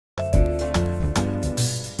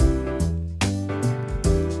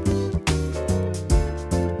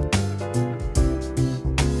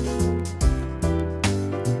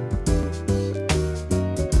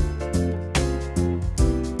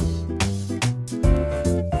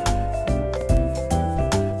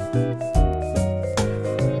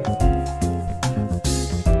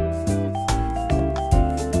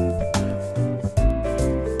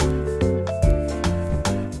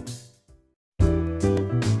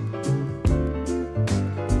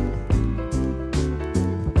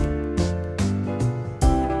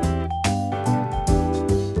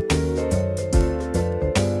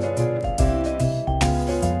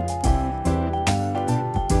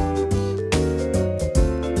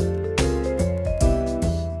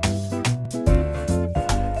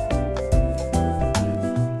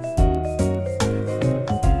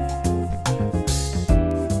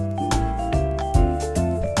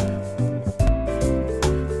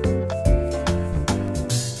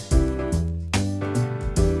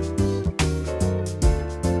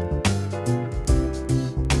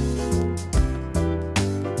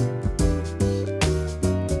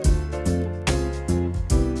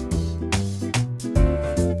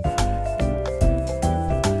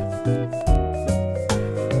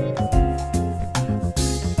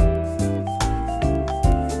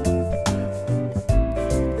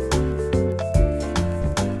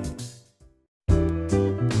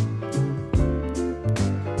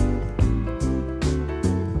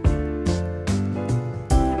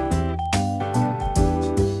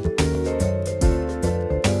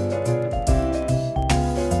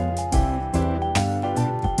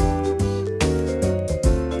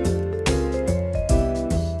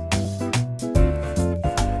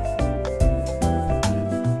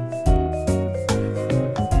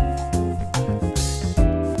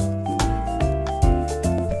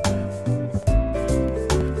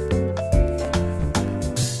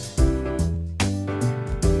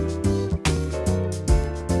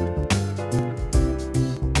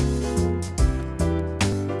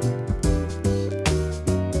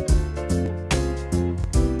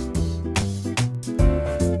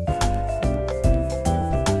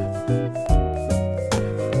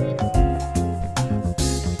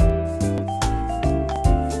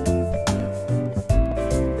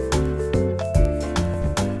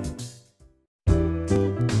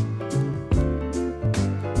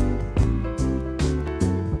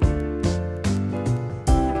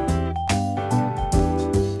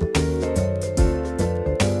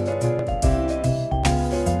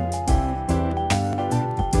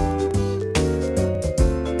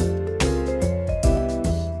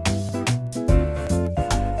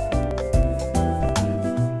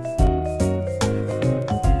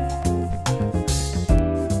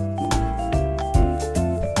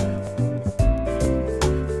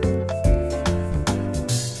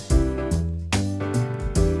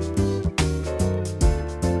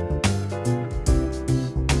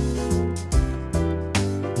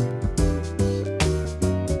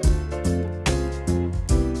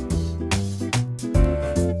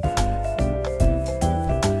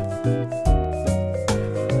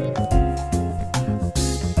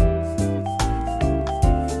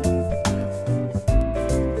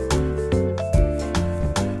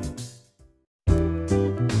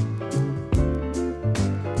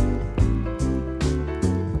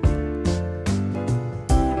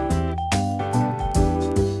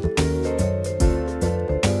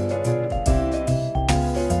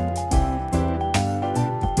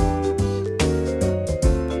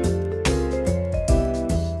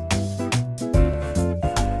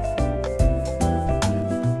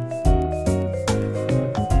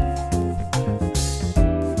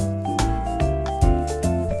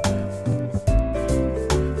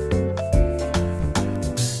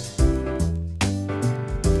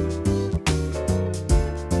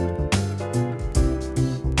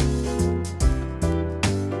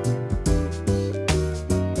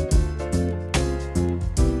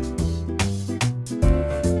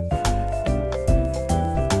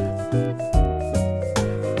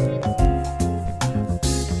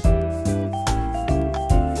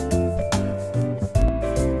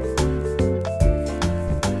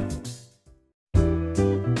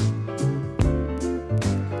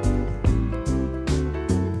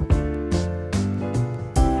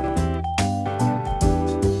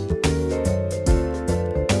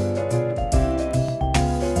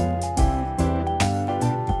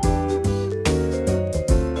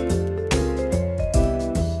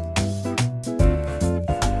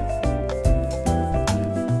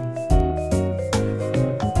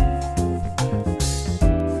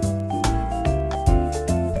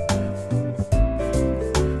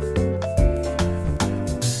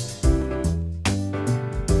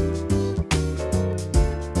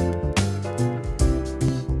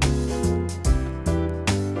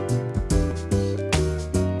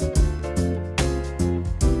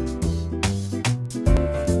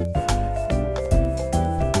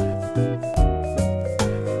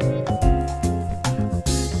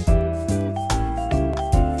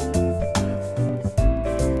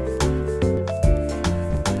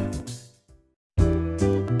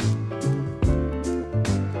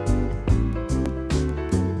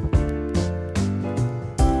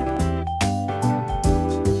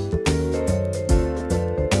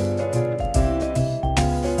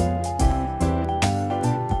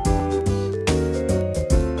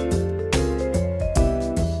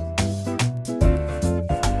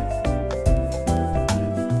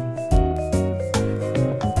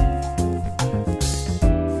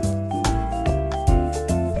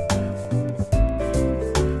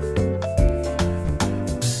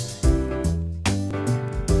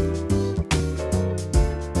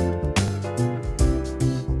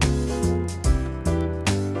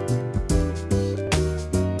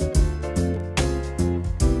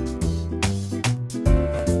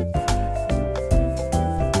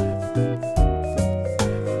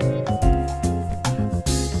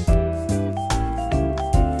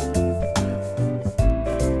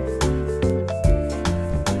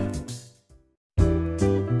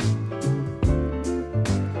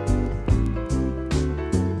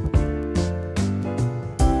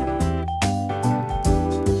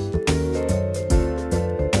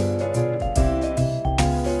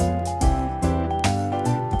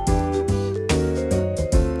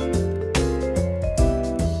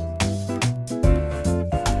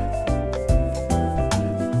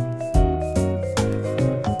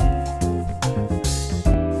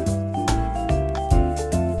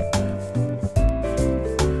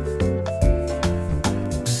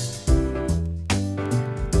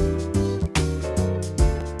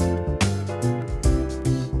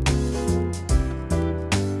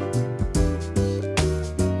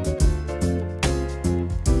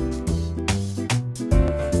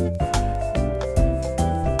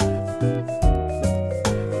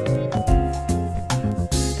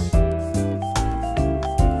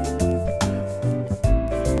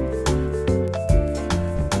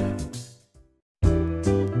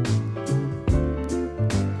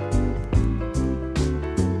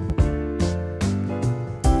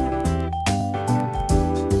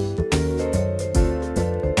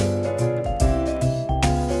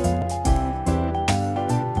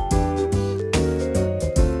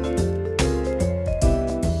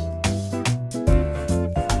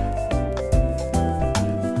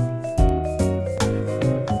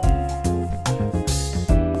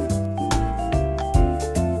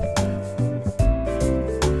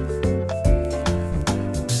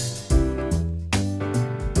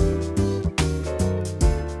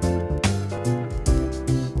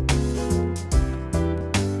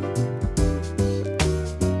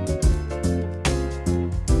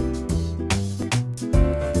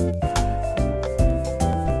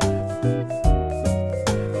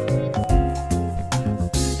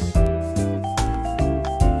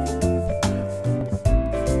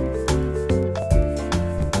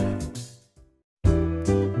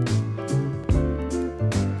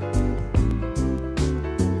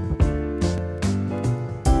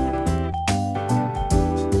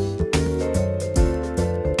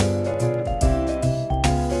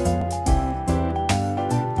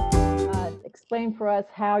explain for us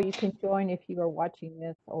how you can join if you are watching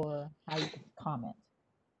this, or how you can comment?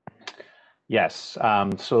 Yes,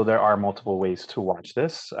 so there are multiple ways to watch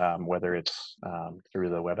this, whether it's through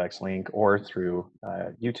the WebEx link or through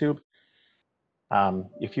YouTube.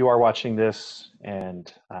 If you are watching this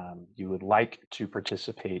and you would like to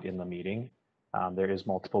participate in the meeting, there is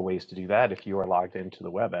multiple ways to do that. If you are logged into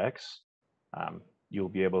the WebEx, you'll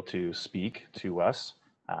be able to speak to us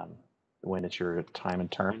when it's your time and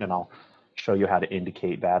turn, and I'll show you how to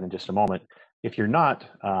indicate that in just a moment. If you're not,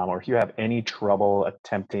 or if you have any trouble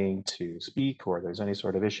attempting to speak, or there's any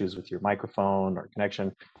sort of issues with your microphone or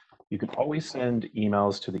connection, you can always send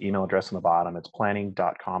emails to the email address on the bottom. It's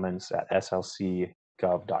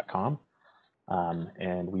planning.comments@slcgov.com.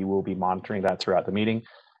 And we will be monitoring that throughout the meeting.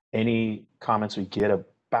 Any comments we get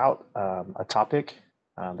about a topic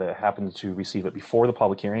that happens to receive it before the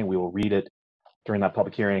public hearing, we will read it during that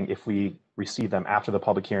public hearing. If we receive them after the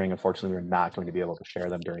public hearing, unfortunately, we're not going to be able to share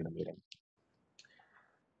them during the meeting.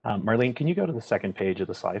 Marlene, can you go to the second page of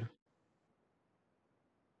the slide?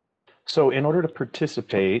 So in order to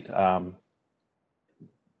participate,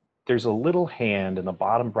 there's a little hand in the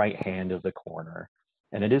bottom right hand of the corner,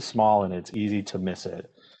 and it is small and it's easy to miss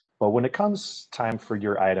it. But when it comes time for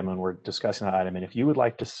your item and we're discussing that item, and if you would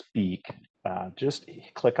like to speak, just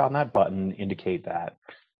click on that button, indicate that,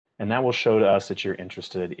 and that will show to us that you're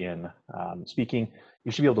interested in speaking.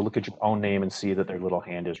 You should be able to look at your own name and see that their little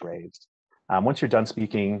hand is raised. Once you're done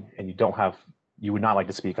speaking and you would not like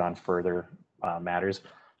to speak on further matters,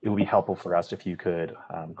 it would be helpful for us if you could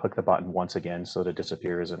click the button once again so that it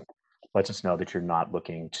disappears and lets us know that you're not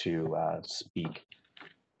looking to speak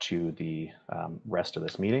to the rest of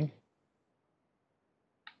this meeting.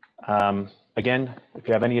 Again, if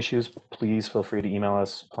you have any issues, please feel free to email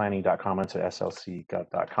us,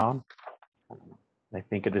 planning.comments@slcgov.com. I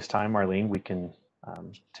think at this time, Marlene, we can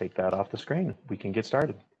take that off the screen. We can get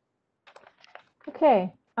started.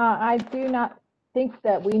 Okay, I do not think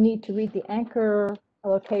that we need to read the anchor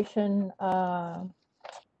location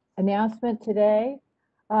announcement today,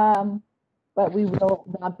 but we will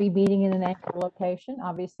not be meeting in an anchor location.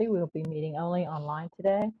 Obviously, we will be meeting only online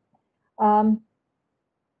today.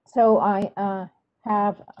 So I'm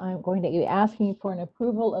going to be asking for an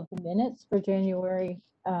approval of the minutes for January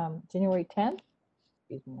 10th.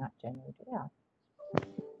 Excuse me, not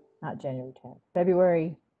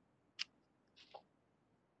January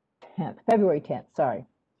 10th, February 10th, sorry.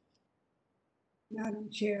 Madam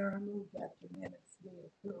Chair, I move that the minutes be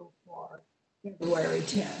approved for February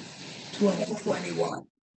 10th, 2021.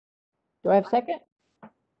 Do I have a second?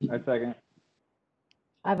 I second.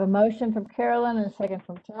 I have a mamotion from Carolyn and a second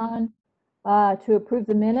from John to approve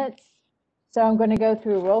the minutes. So I'm going to go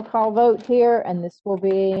through a roll call vote here, and this will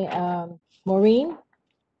be Maureen?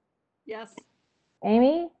 Yes.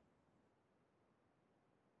 Amy?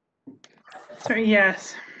 Sorry,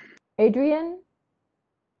 yes. Adrian?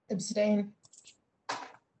 Abstain.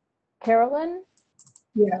 Carolyn?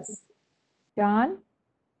 Yes. John?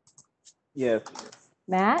 Yes.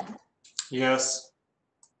 Matt? Yes.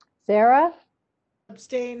 Sarah?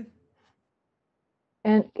 Abstain.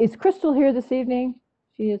 And is Crystal here this evening?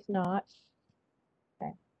 She is not.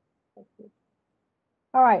 Okay.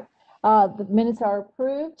 All right. The minutes are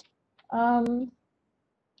approved.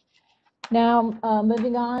 Now,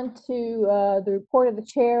 moving on to the report of the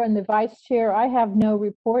chair and the vice chair. I have no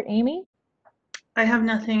report. Amy? I have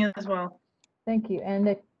nothing as well. Thank you. And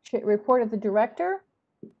the report of the director?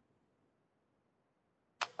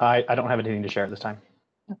 I don't have anything to share at this time.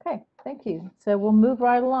 Okay, thank you. So we'll move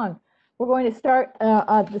right along. We're going to start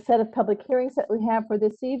the set of public hearings that we have for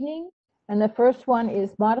this evening. And the first one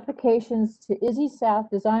is modifications to Izzy South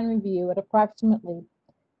Design Review at approximately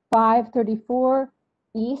 534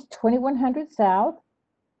 East 2100 South.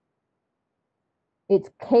 It's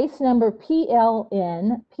case number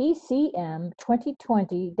PLN PCM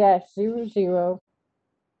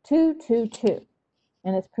 2020-00222.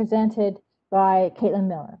 And it's presented by Caitlin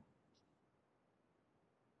Miller.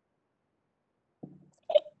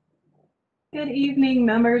 Good evening,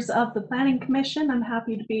 members of the Planning Commission. I'm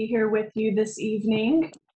happy to be here with you this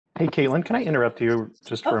evening. Hey, Caitlin, can I interrupt you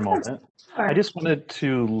just for a moment? Sure. I just wanted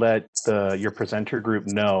to let your presenter group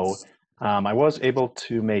know I was able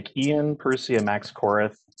to make Ian Percy and Max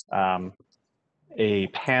Korath a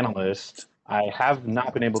panelist. I have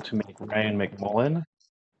not been able to make Ryan McMullen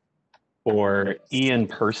or Ian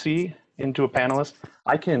Percy into a panelist.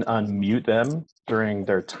 I can unmute them during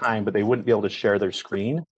their time, but they wouldn't be able to share their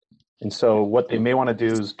screen. And so what they may want to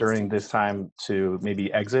do is during this time to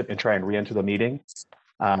maybe exit and try and re-enter the meeting,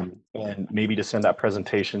 and maybe to send that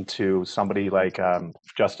presentation to somebody like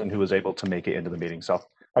Justin, who was able to make it into the meeting. So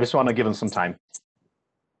I just want to give them some time.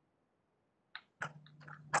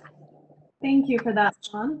 Thank you for that,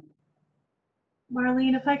 John.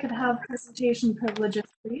 Marlene, if I could have presentation privileges,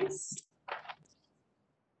 please.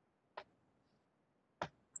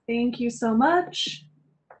 Thank you so much.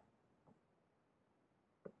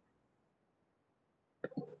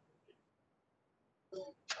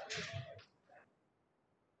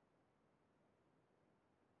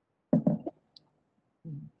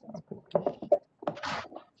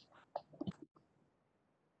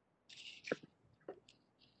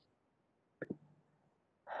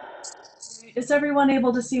 Is everyone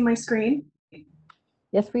able to see my screen?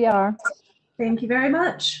 Yes, we are. Thank you very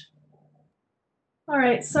much. All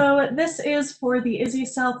right, so this is for the Izzy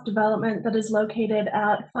South development that is located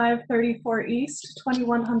at 534 East,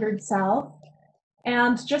 2100 South.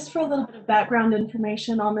 And just for a little bit of background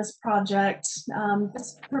information on this project,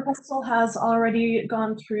 this proposal has already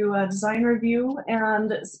gone through a design review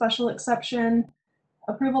and special exception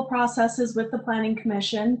approval processes with the Planning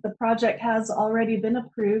Commission. The project has already been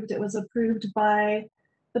approved. It was approved by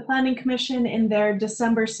the Planning Commission in their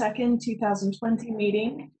December 2nd, 2020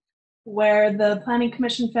 meeting, where the Planning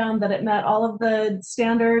Commission found that it met all of the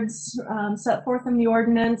standards set forth in the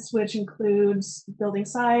ordinance, which includes building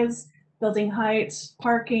size, building height,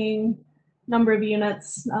 parking, number of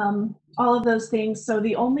units, all of those things. So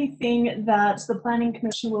the only thing that the Planning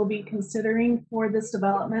Commission will be considering for this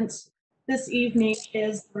development this evening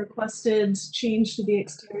is the requested change to the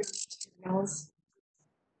exterior materials.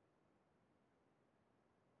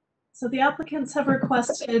 So the applicants have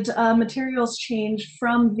requested materials change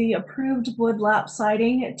from the approved wood lap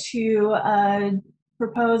siding to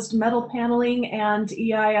proposed metal paneling and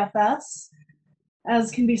EIFS,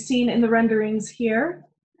 as can be seen in the renderings here.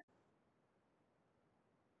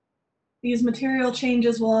 These material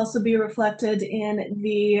changes will also be reflected in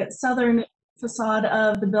the southern facade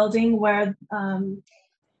of the building, where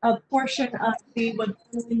a portion of the wood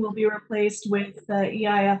paneling will be replaced with the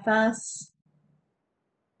EIFS.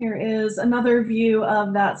 Here is another view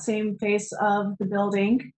of that same face of the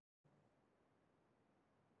building.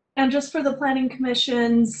 And just for the Planning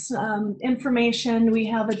Commission's information, we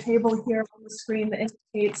have a table here on the screen that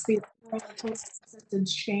indicates the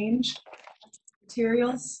percentage change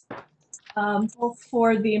materials, both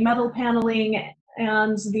for the metal paneling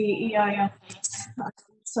and the EIFS.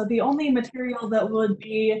 So the only material that would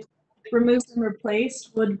be removed and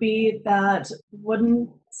replaced would be that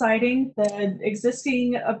wooden siding. The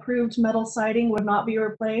existing approved metal siding would not be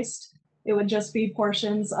replaced. It would just be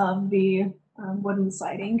portions of the wooden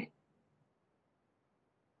siding.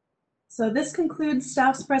 So this concludes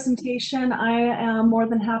staff's presentation. I am more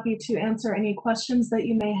than happy to answer any questions that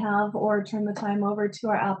you may have or turn the time over to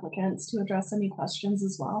our applicants to address any questions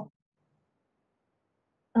as well.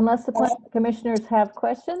 Unless the planning commissioners have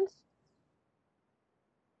questions,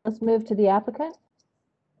 let's move to the applicant.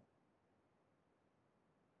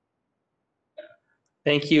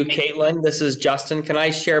 Thank you, Caitlin. This is Justin. Can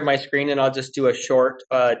I share my screen and I'll just do a short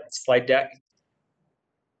slide deck?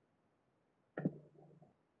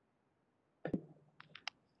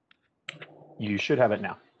 You should have it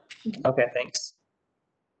now. Okay, thanks.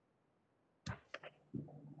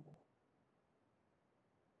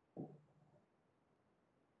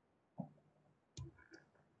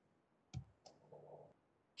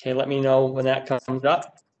 Okay, let me know when that comes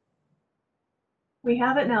up. We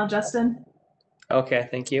have it now, Justin. Okay,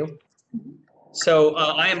 thank you. So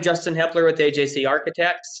I am Justin Hepler with AJC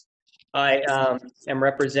Architects. I am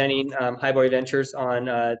representing Highboy Ventures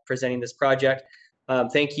on presenting this project.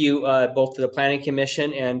 Thank you both to the Planning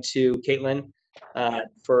Commission and to Caitlin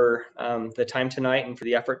for the time tonight and for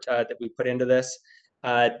the effort that we put into this.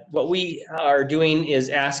 What we are doing is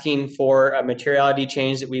asking for a materiality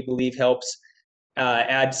change that we believe helps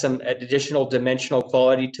add some additional dimensional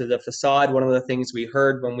quality to the facade. One of the things we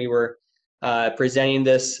heard when we were presenting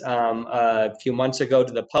this a few months ago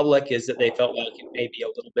to the public is that they felt like it may be a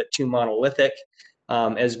little bit too monolithic.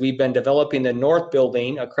 As we've been developing the north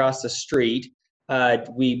building across the street,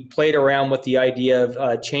 we played around with the idea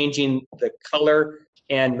of changing the color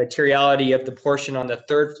and materiality of the portion on the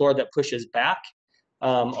third floor that pushes back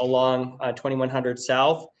along 2100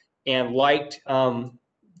 South, and liked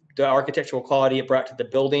the architectural quality it brought to the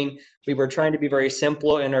building. We were trying to be very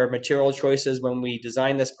simple in our material choices when we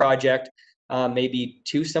designed this project, maybe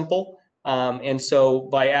too simple. And so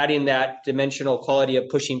by adding that dimensional quality of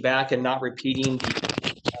pushing back and not repeating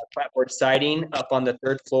the clapboard siding up on the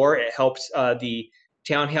third floor, it helps the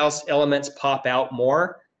townhouse elements pop out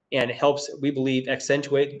more, and it helps, we believe,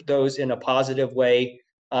 accentuate those in a positive way,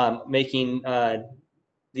 making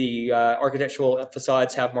the architectural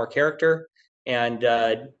facades have more character. and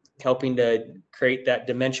helping to create that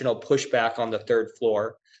dimensional pushback on the third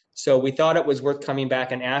floor. So we thought it was worth coming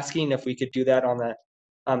back and asking if we could do that on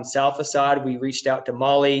the south facade. We reached out to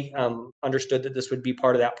Molly, understood that this would be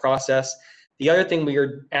part of that process. The other thing we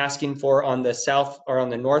are asking for on the south or on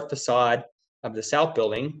the north facade of the south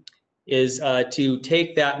building is to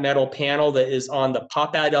take that metal panel that is on the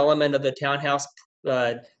pop-out element of the townhouse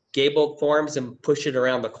gable forms and push it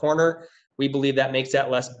around the corner. We believe that makes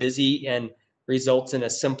that less busy and results in a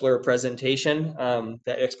simpler presentation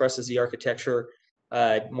that expresses the architecture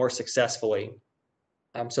more successfully.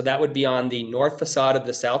 So that would be on the north facade of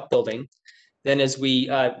the south building. Then as we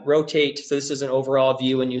rotate, so this is an overall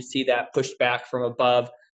view, and you see that pushed back from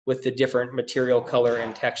above with the different material color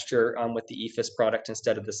and texture with the EIFS product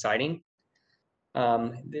instead of the siding.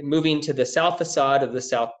 Moving to the south facade of the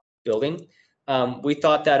south building, we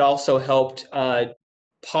thought that also helped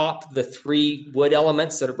pop the three wood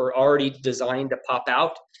elements that were already designed to pop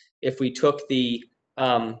out. If we took the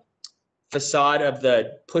facade of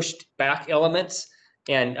the pushed back elements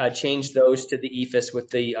and changed those to the EIFS with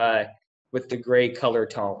the gray color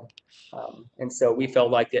tone. And so we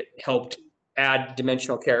felt like it helped add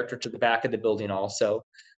dimensional character to the back of the building also.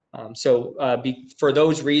 For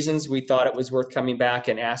those reasons, we thought it was worth coming back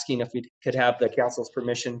and asking if we could have the council's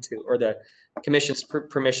permission to, or the commission's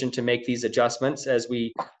permission to make these adjustments as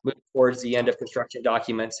we move towards the end of construction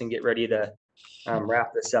documents and get ready to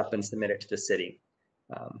wrap this up and submit it to the city.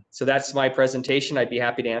 So that's my presentation. I'd be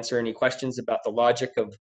happy to answer any questions about the logic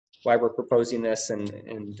of why we're proposing this,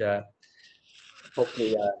 and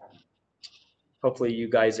hopefully you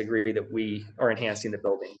guys agree that we are enhancing the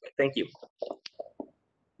building. Thank you.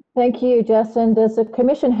 Thank you, Justin. Does the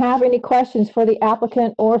commission have any questions for the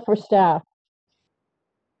applicant or for staff?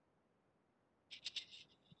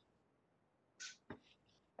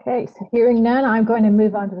 Okay, so hearing none, I'm going to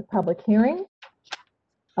move on to the public hearing.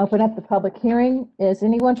 Open up the public hearing. Is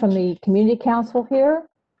anyone from the community council here?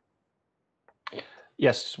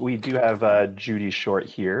 Yes, we do have Judy Short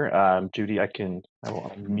here. Judy, I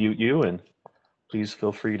will mute you, and please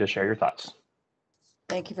feel free to share your thoughts.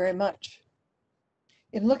 Thank you very much.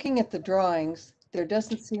 In looking at the drawings, there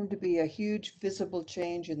doesn't seem to be a huge visible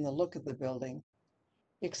change in the look of the building,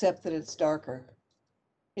 except that it's darker.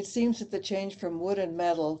 It seems that the change from wood and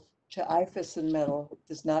metal to IFAS and metal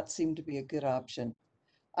does not seem to be a good option.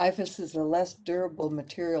 IFAS is a less durable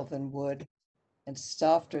material than wood and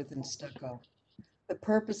softer than stucco. The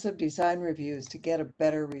purpose of design review is to get a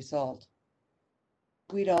better result.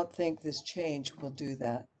 We don't think this change will do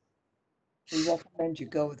that. We recommend you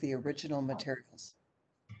go with the original materials.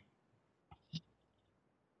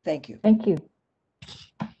 Thank you. Thank you.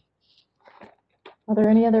 Are there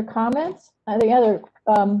any other comments? Are there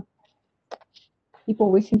other people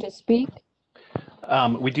wishing to speak?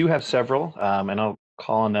 We do have several, and I'll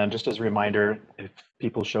call on them just as a reminder. If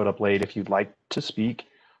people showed up late, if you'd like to speak,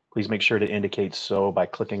 please make sure to indicate so by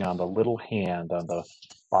clicking on the little hand on the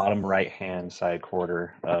bottom right-hand side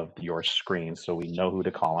corner of your screen, so we know who to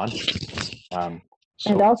call on.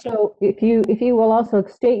 And also, if you will also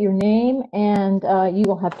state your name, and you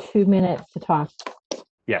will have 2 minutes to talk.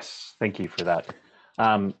 Yes, thank you for that.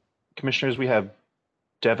 Commissioners, we have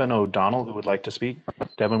Devin O'Donnell who would like to speak.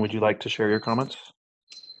 Devin, would you like to share your comments?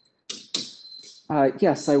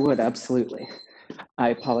 Yes, I would, absolutely. I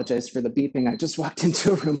apologize for the beeping. I just walked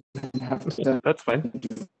into a room and have to That's fine.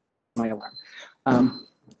 do my alarm.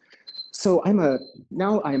 So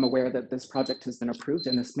now I am aware that this project has been approved,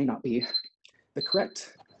 and this may not be the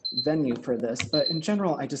correct venue for this, but in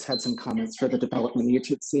general, I just had some comments for the development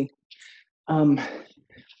agency.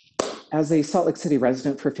 As a Salt Lake City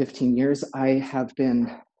resident for 15 years, I have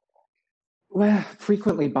been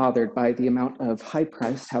frequently bothered by the amount of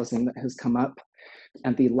high-priced housing that has come up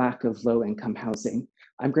and the lack of low-income housing.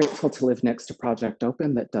 I'm grateful to live next to Project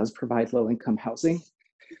Open that does provide low-income housing,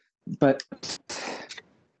 but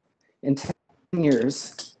in 10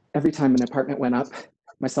 years, every time an apartment went up,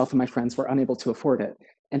 myself and my friends were unable to afford it,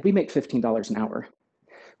 and we make $15 an hour,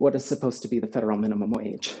 what is supposed to be the federal minimum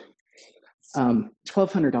wage.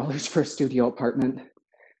 $1,200 for a studio apartment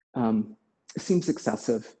seems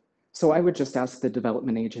excessive. So I would just ask the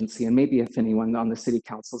development agency, and maybe if anyone on the city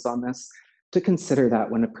council's on this, to consider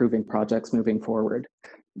that when approving projects moving forward,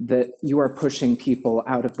 that you are pushing people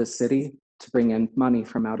out of the city to bring in money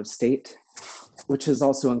from out of state, which is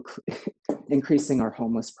also increasing our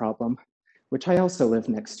homeless problem, which I also live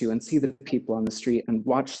next to and see the people on the street and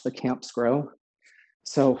watch the camps grow.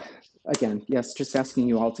 So again, yes, just asking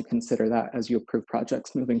you all to consider that as you approve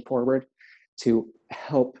projects moving forward to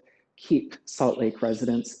help keep Salt Lake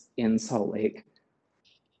residents in Salt Lake.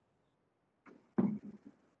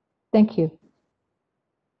 Thank you.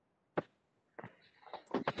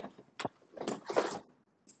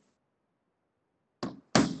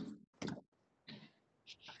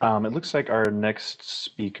 It looks like our next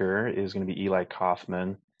speaker is going to be Eli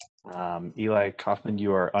Kaufman. Eli Kaufman,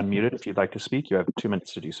 you are unmuted. If you'd like to speak, you have 2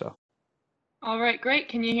 minutes to do so. All right, great.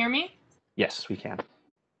 Can you hear me? Yes, we can.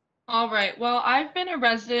 All right. Well, I've been a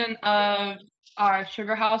resident of our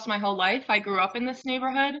Sugar House my whole life. I grew up in this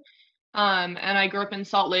neighborhood, and I grew up in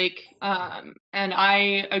Salt Lake. And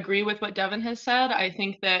I agree with what Devin has said. I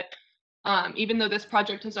think that even though this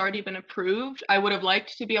project has already been approved, I would have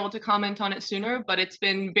liked to be able to comment on it sooner, but it's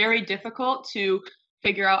been very difficult to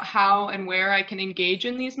figure out how and where I can engage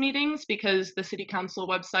in these meetings because the city council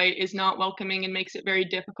website is not welcoming and makes it very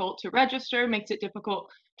difficult to register, makes it difficult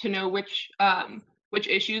to know which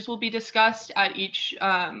issues will be discussed at each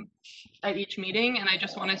meeting. And I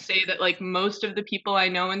just want to say that like most of the people I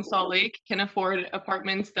know in Salt Lake can afford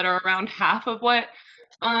apartments that are around half of what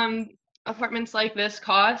apartments like this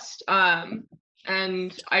cost.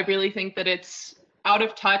 And I really think that it's out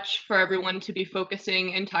of touch for everyone to be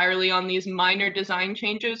focusing entirely on these minor design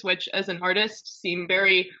changes, which as an artist seem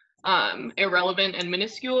very irrelevant and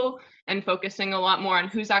minuscule, and focusing a lot more on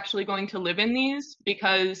who's actually going to live in these,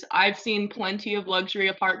 because I've seen plenty of luxury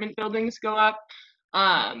apartment buildings go up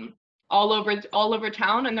all over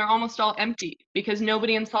town, and they're almost all empty because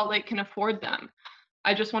nobody in Salt Lake can afford them.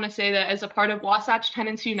 I just want to say that as a part of Wasatch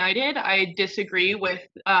Tenants United, I disagree with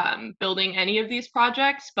building any of these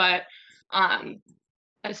projects, but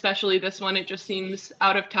especially this one, it just seems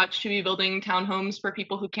out of touch to be building townhomes for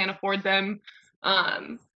people who can't afford them.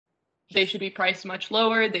 They should be priced much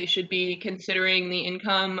lower. They should be considering the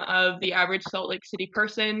income of the average Salt Lake City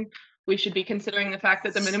person. We should be considering the fact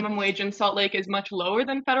that the minimum wage in Salt Lake is much lower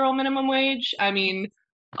than federal minimum wage. I mean,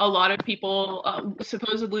 a lot of people,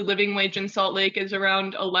 supposedly living wage in Salt Lake is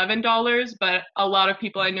around $11, but a lot of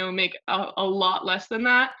people I know make a lot less than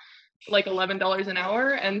that, like $11 an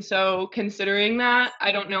hour. And so considering that,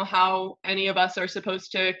 I don't know how any of us are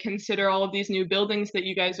supposed to consider all of these new buildings that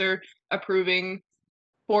you guys are approving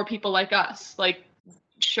for people like us. Like,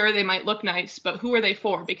 sure, they might look nice, but who are they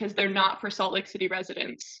for? Because they're not for Salt Lake City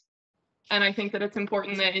residents. And I think that it's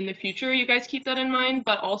important that in the future you guys keep that in mind,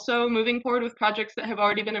 but also moving forward with projects that have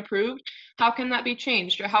already been approved, how can that be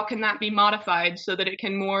changed or how can that be modified so that it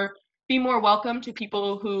can be more welcome to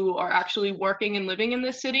people who are actually working and living in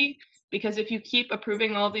this city? Because if you keep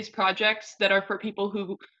approving all of these projects that are for people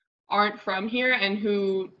who aren't from here and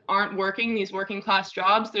who aren't working these working class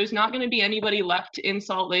jobs, there's not going to be anybody left in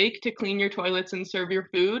Salt Lake to clean your toilets and serve your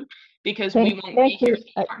food because we won't be here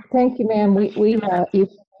anymore. Thank you, ma'am.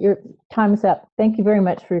 Your time is up. Thank you very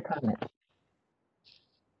much for your comment.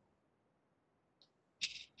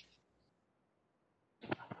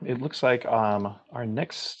 It looks like our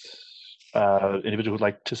next individual would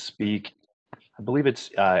like to speak. I believe it's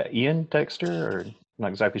Ian Dexter, or I'm not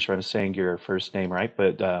exactly sure I'm saying your first name right,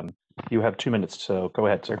 but you have 2 minutes, so go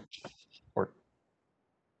ahead, sir.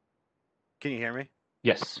 Can you hear me?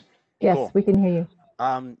 Yes. Yes, Cool. we can hear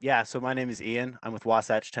you. Yeah, so my name is Ian. I'm with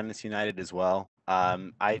Wasatch Tenants United as well.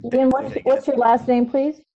 Ian, what's your last name,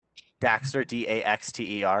 please? Daxter,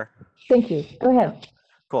 D-A-X-T-E-R. Thank you. Go ahead.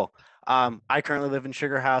 Cool. I currently live in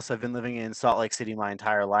Sugar House. I've been living in Salt Lake City my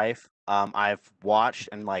entire life. I've watched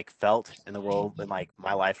and like felt in the world and like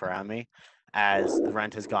my life around me as the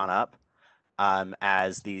rent has gone up,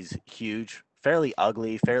 as these huge, fairly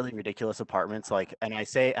ugly, fairly ridiculous apartments, like, and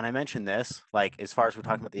I mentioned this, like, as far as we're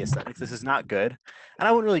talking about the aesthetics, this is not good. And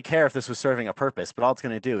I wouldn't really care if this was serving a purpose, but all it's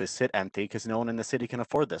going to do is sit empty because no one in the city can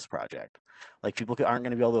afford this project. Like, people aren't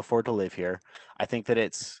going to be able to afford to live here. I think that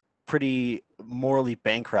it's pretty morally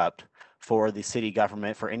bankrupt for the city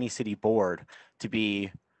government, for any city board, to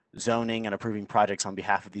be zoning and approving projects on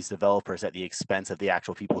behalf of these developers at the expense of the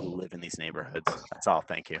actual people who live in these neighborhoods. That's all.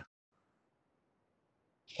 Thank you.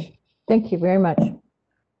 Thank you very much.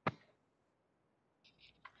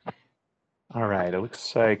 All right, it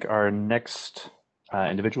looks like our next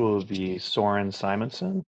individual will be Soren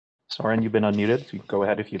Simonson. Soren, you've been unmuted. You can go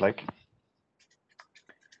ahead if you'd like.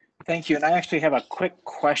 Thank you. And I actually have a quick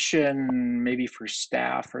question, maybe for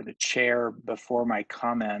staff or the chair before my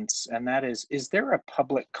comments. And that is there a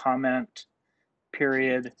public comment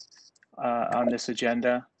period on this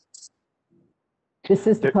agenda? This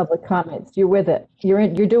is the public comments. You're with it.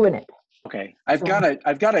 You're doing it. Okay. I've got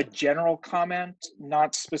a general comment,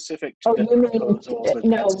 not specific to the you mean, proposal, but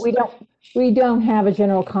no, we don't have a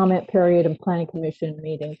general comment period in planning commission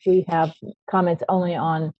meetings. We have comments only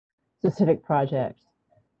on specific projects.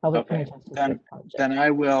 Okay, then I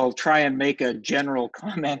will try and make a general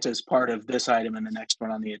comment as part of this item and the next one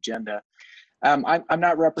on the agenda. I'm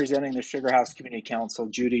not representing the Sugar House Community Council.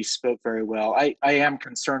 Judy spoke very well. I am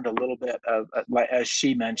concerned a little bit as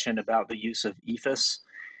she mentioned, about the use of EIFS.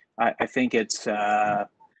 I think it's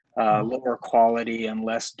lower quality and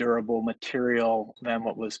less durable material than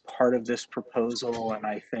what was part of this proposal. And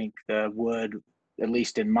I think the wood, at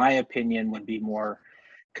least in my opinion, would be more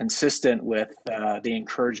consistent with the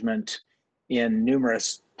encouragement in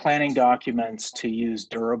numerous planning documents to use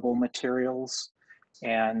durable materials.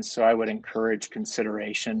 And so I would encourage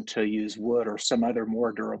consideration to use wood or some other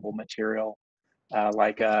more durable material,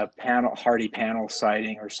 like a hardy panel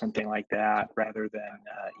siding or something like that, rather than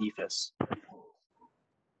EIFS.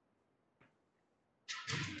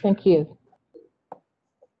 Thank you.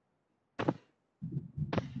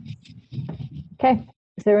 Okay,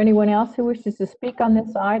 is there anyone else who wishes to speak on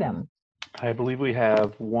this item? I believe we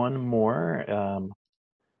have one more.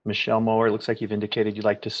 Michelle Moore, it looks like you've indicated you'd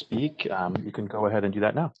like to speak. You can go ahead and do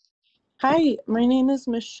that now. Hi, my name is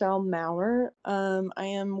Michelle Maurer. I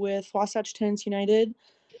am with Wasatch Tenants United,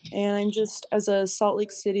 and I'm just, as a Salt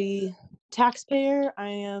Lake City taxpayer, I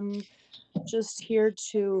am just here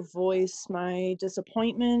to voice my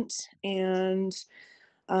disappointment and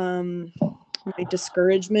my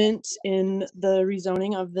discouragement in the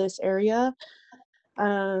rezoning of this area.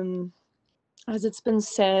 As it's been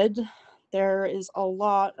said, there is a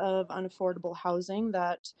lot of unaffordable housing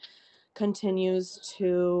that continues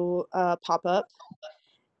to pop up,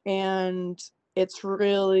 and it's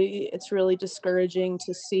really discouraging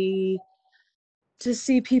to see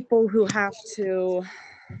people who have to,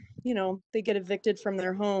 you know, they get evicted from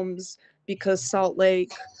their homes because Salt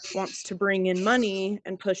Lake wants to bring in money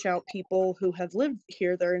and push out people who have lived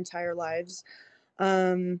here their entire lives.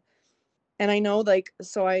 And I know, like,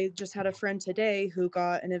 so I just had a friend today who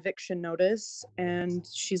got an eviction notice, and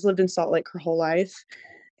she's lived in Salt Lake her whole life.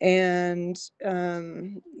 And,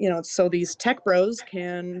 you know, so these tech bros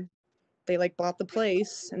they like bought the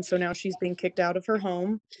place. And so now she's being kicked out of her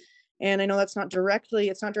home. And I know it's not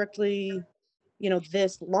directly, you know,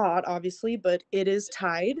 this lot, obviously, but it is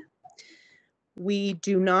tied. We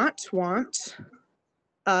do not want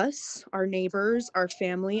us, our neighbors, our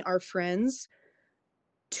family, our friends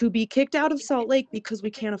to be kicked out of Salt Lake because we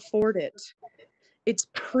can't afford it. It's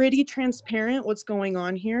pretty transparent what's going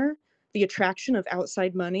on here. The attraction of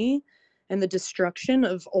outside money and the destruction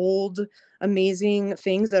of old, amazing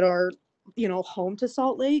things that are, you know, home to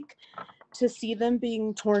Salt Lake. To see them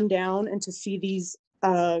being torn down and to see these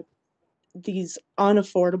unaffordable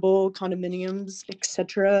condominiums,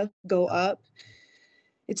 etc., go up,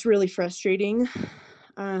 it's really frustrating.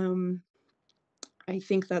 I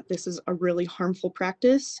think that this is a really harmful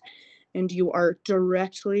practice, and you are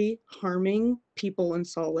directly harming people in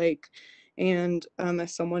Salt Lake. And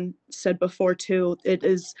as someone said before too, it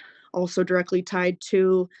is also directly tied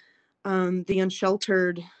to the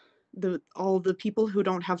unsheltered, all the people who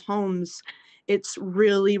don't have homes. It's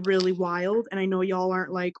really, really wild. And I know y'all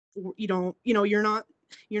aren't like, you're not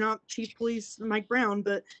Chief Police Mike Brown,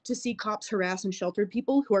 but to see cops harass unsheltered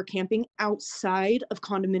people who are camping outside of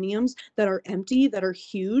condominiums that are empty, that are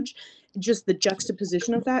huge, just the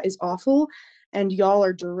juxtaposition of that is awful. And y'all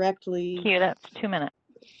are directly. Thank you. That's 2 minutes.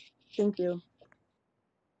 Thank you.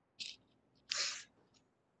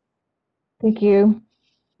 Thank you,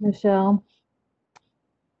 Michelle.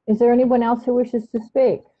 Is there anyone else who wishes to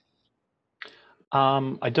speak?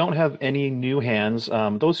 I don't have any new hands.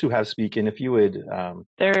 Those who have spoken, if you would.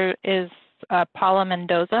 There is Paula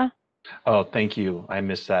Mendoza. Oh, thank you. I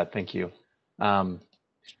missed that. Thank you.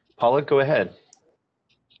 Paula, go ahead.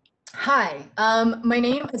 Hi, my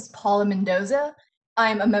name is Paula Mendoza.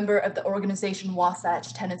 I'm a member of the organization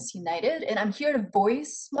Wasatch Tenants United, and I'm here to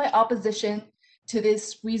voice my opposition to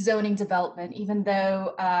this rezoning development, even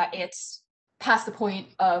though it's past the point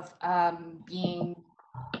of being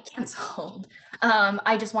canceled.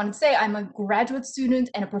 I just wanted to say I'm a graduate student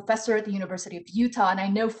and a professor at the University of Utah, and I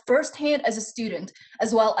know firsthand as a student,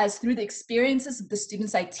 as well as through the experiences of the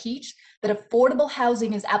students I teach, that affordable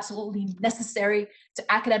housing is absolutely necessary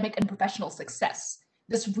to academic and professional success.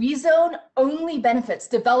 This rezone only benefits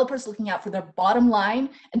developers looking out for their bottom line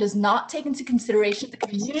and does not take into consideration the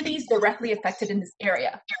communities directly affected in this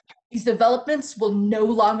area. These developments will no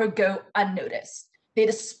longer go unnoticed. They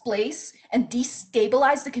displace and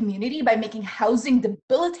destabilize the community by making housing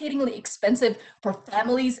debilitatingly expensive for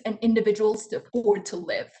families and individuals to afford to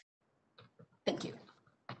live. Thank you.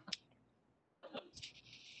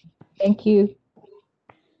 Thank you.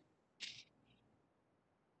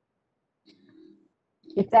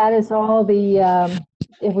 If that is all the,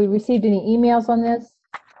 have we received any emails on this?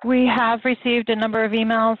 We have received a number of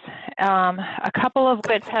emails, a couple of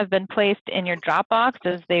which have been placed in your Dropbox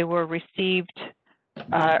as they were received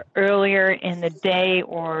earlier in the day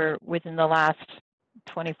or within the last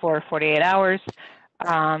 24 or 48 hours.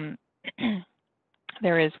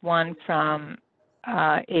 There is one from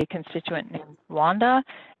a constituent named Wanda,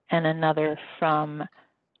 and another from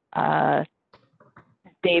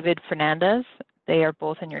David Fernandez. They are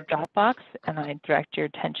both in your Dropbox, and I direct your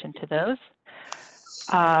attention to those.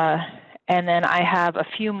 And then I have a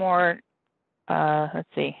few more, let's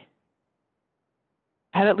see.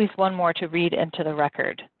 I have at least one more to read into the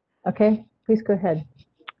record. Okay, please go ahead.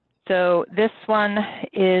 So this one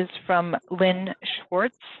is from Lynn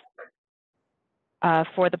Schwartz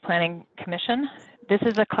for the Planning Commission. This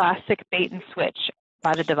is a classic bait and switch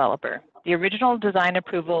by the developer. The original design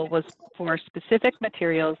approval was for specific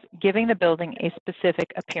materials, giving the building a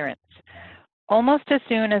specific appearance. Almost as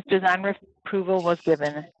soon as design approval was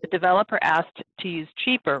given, the developer asked to use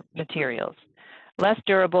cheaper materials. Less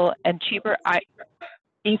durable and cheaper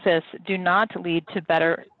EIFS do not lead to a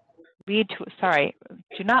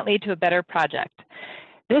better project.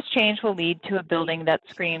 This change will lead to a building that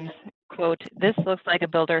screams, quote, "This looks like a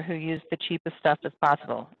builder who used the cheapest stuff as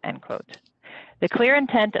possible," end quote. The clear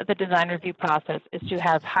intent of the design review process is to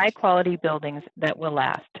have high quality buildings that will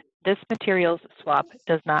last. This materials swap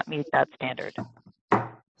does not meet that standard.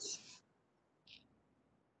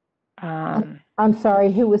 I'm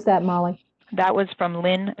sorry, who was that, Molly? That was from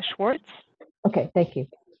Lynn Schwartz. Okay, thank you.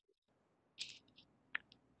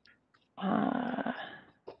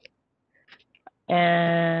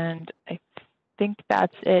 And I think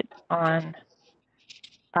that's it on,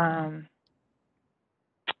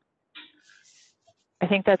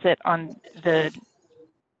 the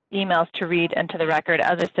emails to read into the record.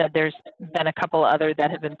 As I said, there's been a couple other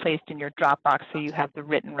that have been placed in your Dropbox, so you have the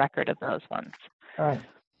written record of those ones. All right.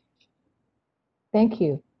 Thank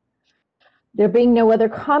you. There being no other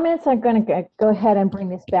comments, I'm going to go ahead and bring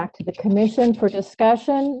this back to the commission for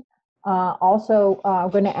discussion. Also, I'm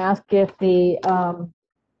going to ask if the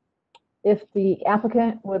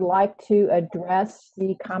applicant would like to address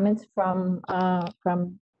the comments from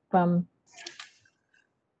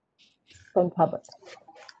public.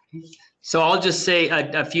 So I'll just say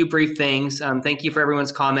a few brief things. Thank you for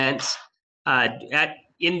everyone's comments.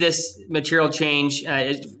 In this material change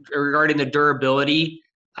regarding the durability,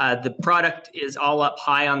 the product is all up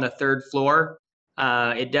high on the third floor.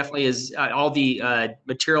 It definitely is. All the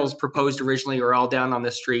materials proposed originally are all down on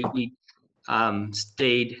the street. We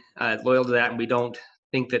stayed loyal to that, and we don't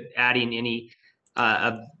think that adding any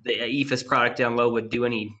of the EIFS product down low would do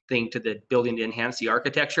anything to the building to enhance the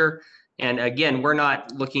architecture. And again, we're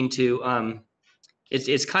not looking to,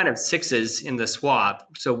 it's kind of sixes in the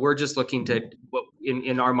swap. So we're just looking to,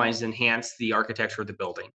 in our minds, enhance the architecture of the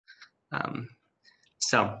building.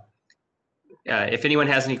 If anyone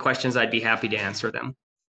has any questions, I'd be happy to answer them.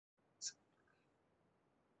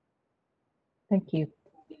 Thank you.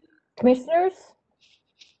 Commissioners?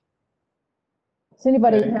 Does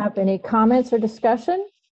anybody have any comments or discussion?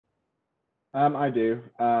 I do.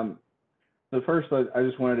 So first, I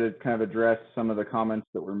just wanted to kind of address some of the comments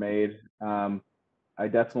that were made. I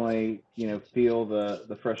definitely, feel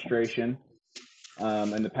the frustration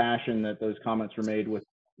and the passion that those comments were made with,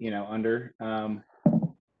 under.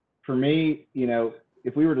 For me,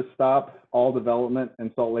 if we were to stop all development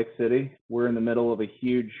in Salt Lake City, we're in the middle of a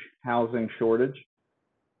huge housing shortage.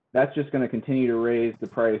 That's just going to continue to raise the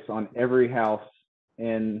price on every house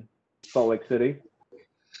in Salt Lake City.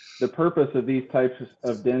 The purpose of these types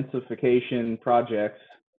of densification projects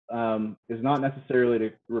is not necessarily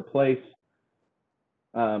to replace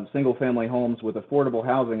single-family homes with affordable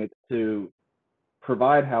housing. It's to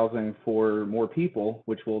provide housing for more people,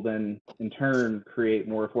 which will then in turn create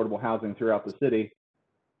more affordable housing throughout the city,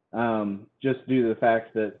 just due to the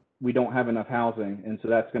fact that we don't have enough housing. And so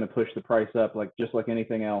that's going to push the price up just like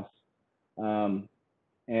anything else.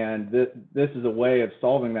 And this is a way of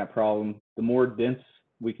solving that problem. The more dense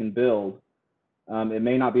we can build, it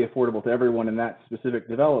may not be affordable to everyone in that specific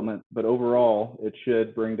development, but overall it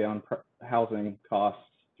should bring down housing costs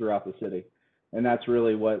throughout the city. And that's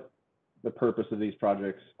really what the purpose of these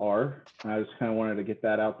projects are. And I just kind of wanted to get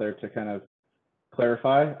that out there to kind of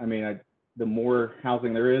clarify. I mean, the more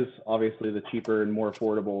housing there is, obviously the cheaper and more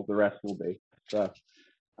affordable the rest will be. So,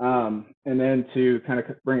 and then to kind of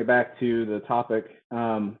bring it back to the topic,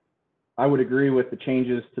 I would agree with the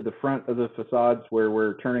changes to the front of the facades where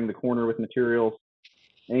we're turning the corner with materials.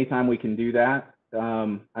 Anytime we can do that,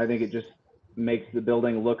 I think it just makes the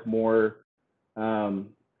building look more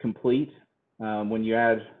complete. When you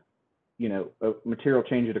add, a material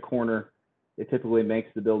change at a corner, it typically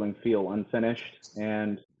makes the building feel unfinished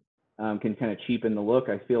and can kind of cheapen the look.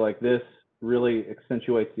 I feel like this really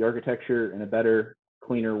accentuates the architecture in a better,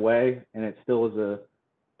 cleaner way, and it still is a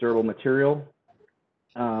durable material.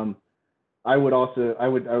 I would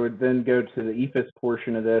then go to the EIFS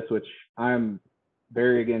portion of this, which I'm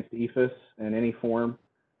very against EFS in any form.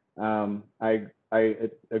 I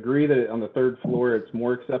agree that on the third floor it's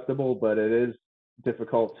more acceptable, but it is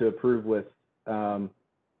difficult to approve with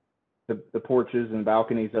the porches and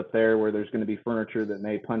balconies up there where there's going to be furniture that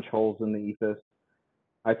may punch holes in the EFS.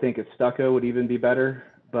 I think a stucco would even be better,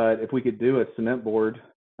 but if we could do a cement board,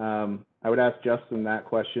 I would ask Justin that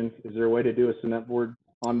question. Is there a way to do a cement board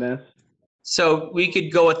on this? So we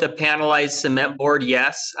could go with a panelized cement board,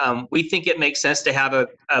 yes. We think it makes sense to have a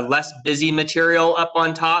less busy material up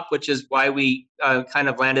on top, which is why we kind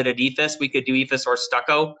of landed at EFS. We could do EFS or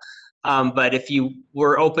stucco. But if you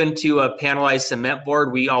were open to a panelized cement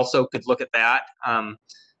board, we also could look at that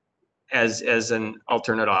as an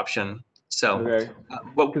alternate option. So, okay.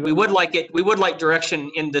 But we would like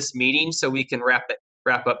direction in this meeting so we can wrap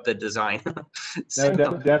up the design. So,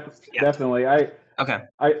 No, definitely. Okay.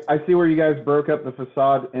 I see where you guys broke up the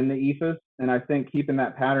facade in the EFS, and I think keeping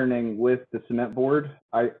that patterning with the cement board,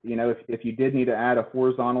 if you did need to add a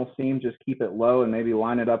horizontal seam, just keep it low and maybe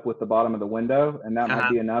line it up with the bottom of the window, and that might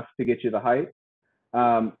be enough to get you the height.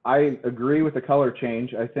 I agree with the color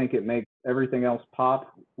change. I think it makes everything else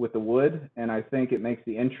pop with the wood, and I think it makes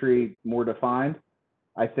the entry more defined.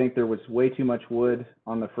 I think there was way too much wood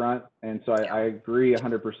on the front, and so I agree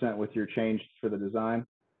 100% with your change for the design.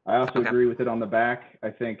 I also agree with it on the back. I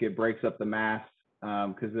think it breaks up the mass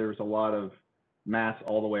because there's a lot of mass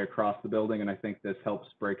all the way across the building, and I think this helps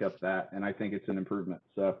break up that, and I think it's an improvement.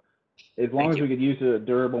 So as long as we could use a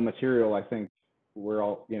durable material, I think we're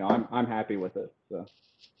all, I'm happy with it.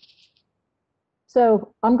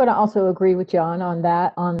 So I'm going to also agree with John on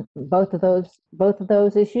that, on both of those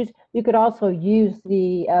issues. You could also use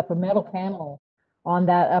the upper metal panel on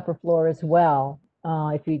that upper floor as well.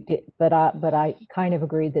 If you did, but I kind of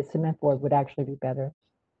agree that cement board would actually be better.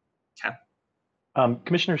 Okay.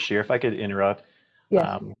 Commissioner Scheer, if I could interrupt.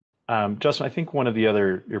 Yes. Justin, I think one of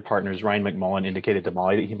your partners, Ryan McMullen, indicated to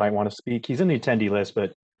Molly that he might want to speak. He's in the attendee list, but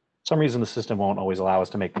for some reason the system won't always allow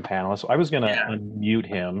us to make him panelist. So I was going to unmute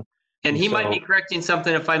him. And he might be correcting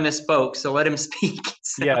something if I misspoke, so let him speak.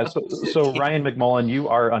 Yeah, so Ryan McMullen, you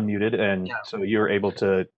are unmuted, and so you're able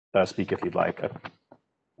to speak if you'd like.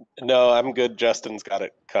 No, I'm good. Justin's got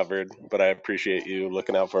it covered, but I appreciate you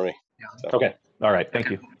looking out for me. So. Okay. All right. Thank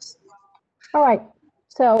you. All right.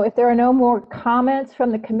 So if there are no more comments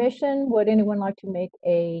from the commission, would anyone like to make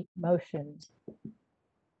a motion?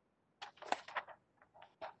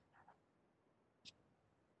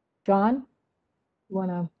 John, you want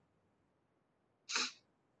to?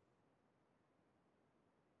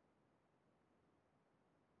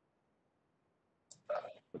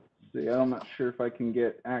 See, I'm not sure if I can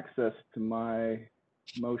get access to my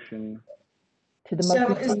motion. To the So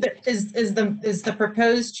motion. is the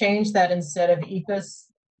proposed change that instead of EPIS,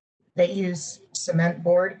 they use cement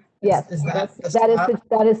board? Yes,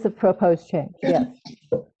 that is the proposed change. Yes.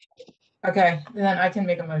 Okay, then I can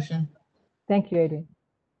make a motion. Thank you, Adrian.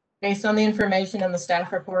 Based on the information in the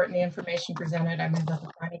staff report and the information presented, I move that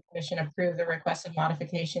the Planning Commission approve the requested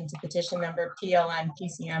modification to petition number PLN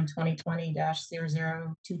PCM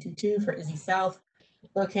 2020-00222 for Izzy South,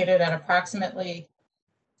 located at approximately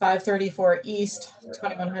 534 East,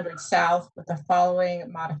 2100 South, with the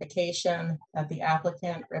following modification: that the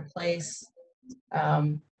applicant replace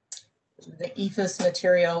the EFS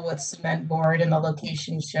material with cement board in the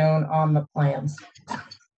location shown on the plans.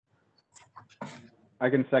 I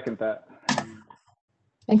can second that.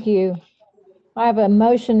 Thank you. I have a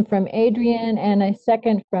motion from Adrian and a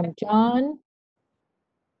second from John.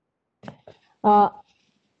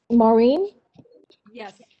 Maureen?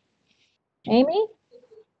 Yes. Amy?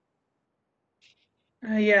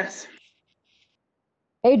 Yes.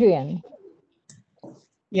 Adrian?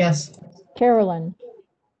 Yes. Carolyn?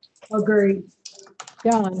 Agree.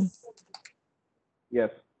 John? Yes.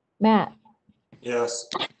 Matt? Yes.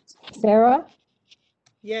 Sarah?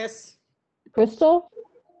 Yes. Crystal?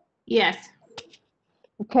 Yes.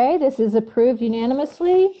 Okay, this is approved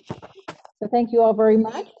unanimously. So thank you all very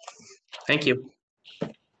much. Thank you.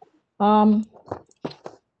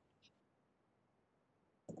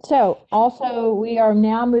 So also we are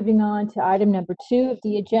now moving on to item number 2 of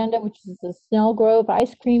the agenda, which is the Snell Grove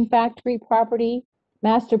Ice Cream Factory property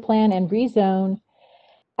master plan and rezone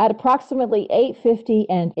at approximately 850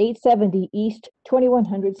 and 870 East,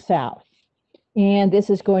 2100 South. And this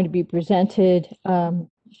is going to be presented, let's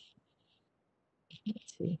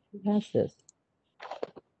see, who has this?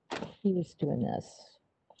 Who's doing this?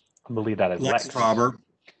 I believe that is Lex Trauber.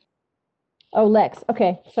 Oh, Lex.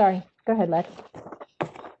 Okay, sorry. Go ahead, Lex.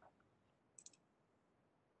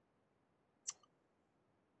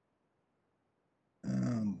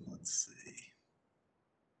 Let's see.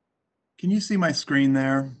 Can you see my screen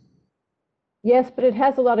there? Yes, but it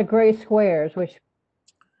has a lot of gray squares, which.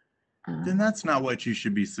 Then that's not what you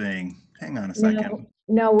should be seeing. Hang on a second.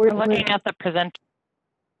 No, We're looking at the presenter.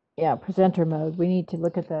 Yeah, presenter mode. We need to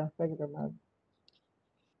look at the regular mode.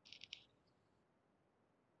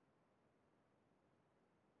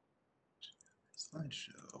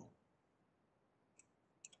 Slideshow.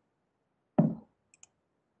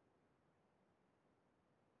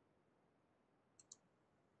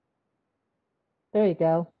 There you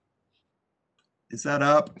go. Is that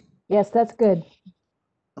up? Yes, that's good.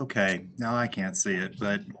 Okay, now I can't see it,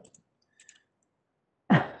 but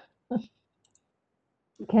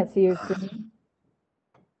You can't see your screen.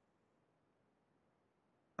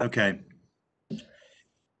 okay.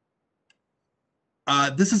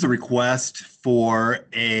 This is a request for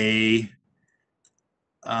a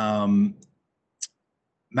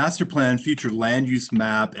master plan, future land use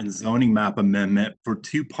map, and zoning map amendment for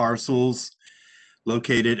 2 parcels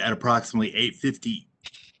located at approximately 850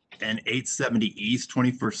 and 870 East,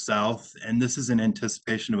 21st South. And this is in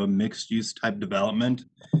anticipation of a mixed use type development.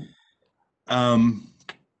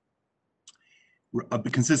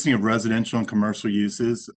 Consisting of residential and commercial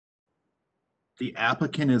uses. The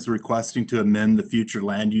applicant is requesting to amend the future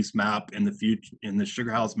land use map in the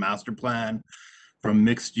Sugar House master plan from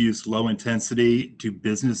mixed use low intensity to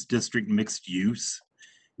business district mixed use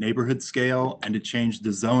neighborhood scale, and to change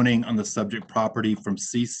the zoning on the subject property from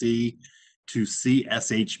CC to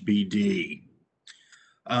CSHBD.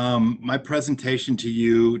 My presentation to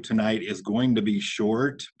you tonight is going to be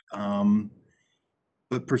short,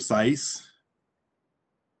 but precise.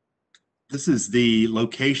 This is the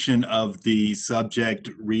location of the subject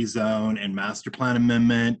rezone and master plan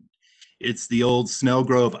amendment. It's the old Snell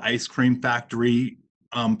Grove Ice Cream Factory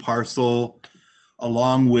parcel,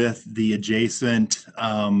 along with the adjacent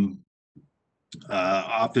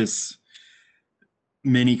office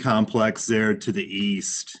mini complex there to the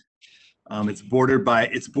east. It's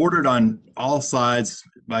bordered on all sides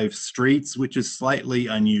by streets, which is slightly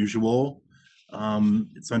unusual.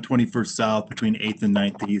 It's on 21st South between 8th and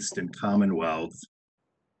 9th East and Commonwealth.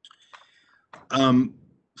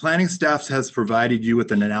 Planning staff has provided you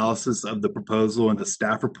with an analysis of the proposal in the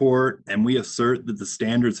staff report, and we assert that the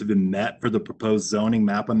standards have been met for the proposed zoning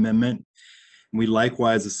map amendment. And we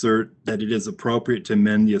likewise assert that it is appropriate to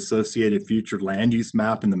amend the associated future land use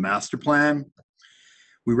map in the master plan.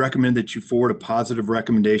 We recommend that you forward a positive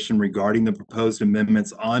recommendation regarding the proposed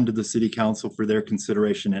amendments on to the City Council for their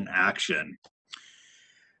consideration and action.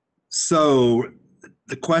 So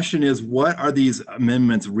the question is, what are these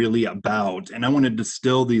amendments really about? And I want to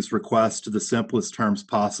distill these requests to the simplest terms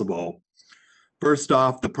possible. First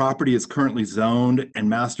off, the property is currently zoned and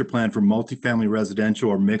master planned for multifamily residential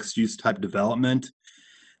or mixed use type development.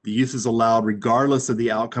 The uses allowed, regardless of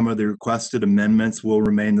the outcome of the requested amendments, will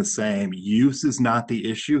remain the same. Use is not the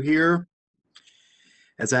issue here.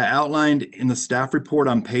 As I outlined in the staff report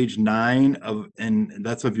on page 9 and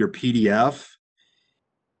that's of your PDF,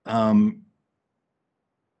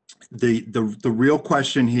 the real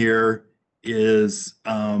question here is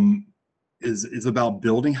about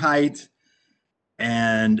building height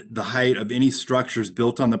and the height of any structures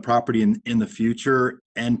built on the property in the future,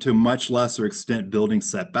 and to a much lesser extent, building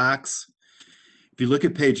setbacks. If you look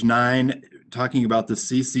at page 9, talking about the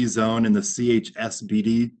CC zone and the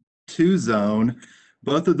CHSBD2 zone,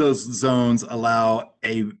 both of those zones allow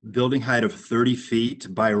a building height of 30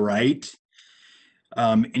 feet by right.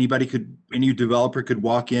 Any developer could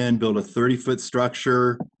walk in, build a 30-foot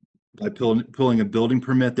structure by pulling a building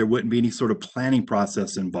permit. There wouldn't be any sort of planning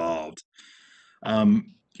process involved.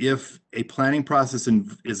 If a planning process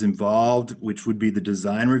is involved, which would be the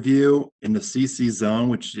design review in the CC zone,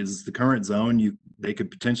 which is the current zone, they could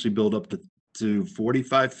potentially build up to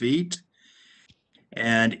 45 feet.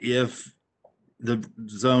 And if the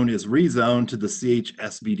zone is rezoned to the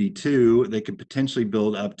CHSBD2, they could potentially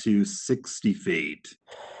build up to 60 feet.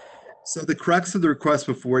 So the crux of the request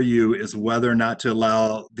before you is whether or not to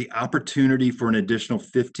allow the opportunity for an additional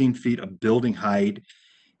 15 feet of building height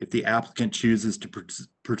if the applicant chooses to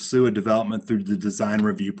pursue a development through the design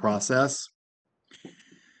review process.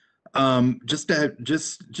 Just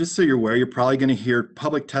so you're aware, you're probably going to hear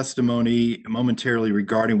public testimony momentarily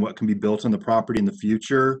regarding what can be built on the property in the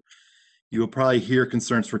future. You will probably hear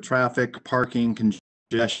concerns for traffic, parking,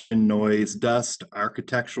 congestion, noise, dust,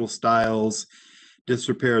 architectural styles,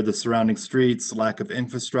 disrepair of the surrounding streets, lack of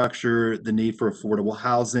infrastructure, the need for affordable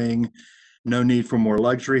housing, no need for more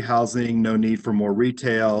luxury housing, no need for more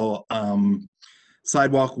retail,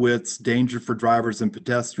 sidewalk widths, danger for drivers and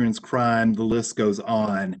pedestrians, crime, the list goes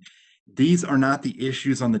on. These are not the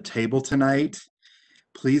issues on the table tonight.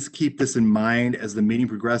 Please keep this in mind as the meeting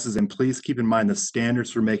progresses, and please keep in mind the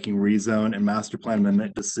standards for making rezone and master plan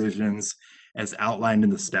amendment decisions as outlined in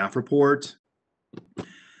the staff report.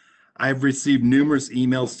 I've received numerous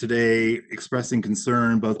emails today expressing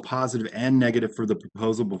concern, both positive and negative, for the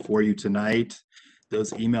proposal before you tonight.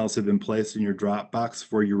 Those emails have been placed in your Dropbox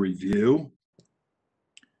for your review.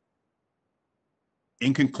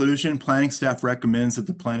 In conclusion, planning staff recommends that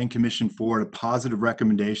the Planning Commission forward a positive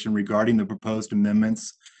recommendation regarding the proposed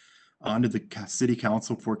amendments onto the City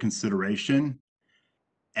Council for consideration.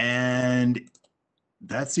 And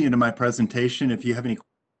that's the end of my presentation. If you have any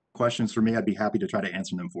questions for me, I'd be happy to try to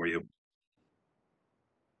answer them for you.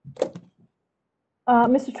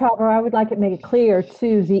 Mr. Trauber, I would like to make it clear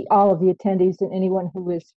to all of the attendees and anyone who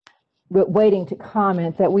is waiting to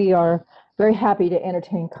comment that we are very happy to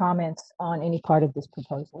entertain comments on any part of this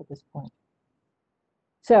proposal at this point.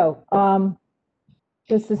 So,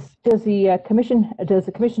 does the commission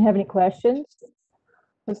have any questions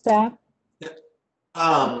for staff?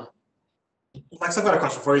 Lex, I've got a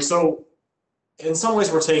question for you. So, in some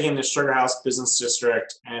ways, we're taking the Sugar House Business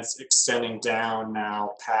District and it's extending down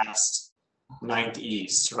now past 9th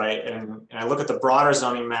East, right? And I look at the broader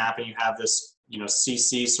zoning map, and you have this, you know,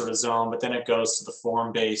 CC sort of zone, but then it goes to the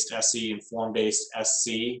form-based SE and form-based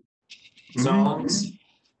SC zones.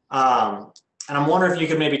 And I'm wondering if you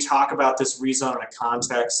could maybe talk about this rezone in a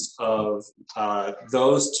context of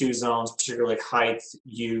those two zones, particularly height,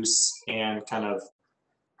 use, and kind of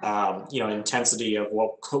you know, intensity of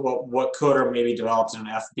what could or maybe developed in an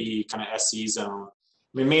FB kind of SC zone.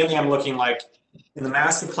 I mean, mainly I'm looking like in the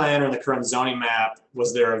master plan or in the current zoning map,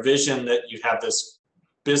 was there a vision that you'd have this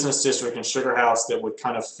business district in Sugar House that would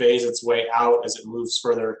kind of phase its way out as it moves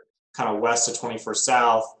further kind of west to 21st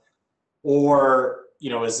South? Or, you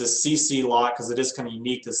know, is this CC lot, because it is kind of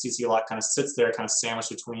unique, the CC lot kind of sits there kind of sandwiched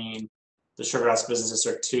between the Sugar House Business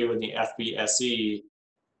District 2 and the FBSE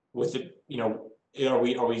with it, you know, are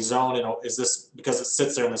we zoned, and is this, because it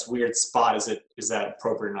sits there in this weird spot, is that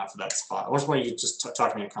appropriate enough for that spot? I just want you to just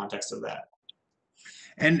talk to me in context of that.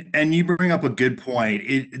 And you bring up a good point.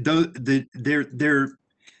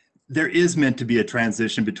 There is meant to be a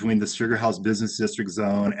transition between the Sugar House Business District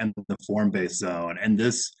zone and the form-based zone, and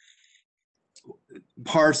this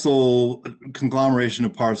parcel conglomeration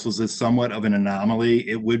of parcels is somewhat of an anomaly.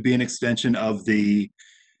 It would be an extension of the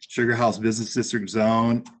Sugar House Business District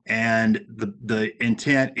zone, and the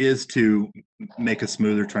intent is to make a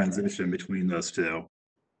smoother transition between those two.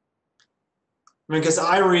 I mean, because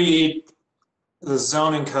I read the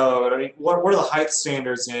zoning code, I mean, what are the height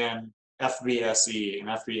standards in FBSE and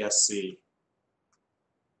FBSC?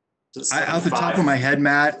 Off the top of my head,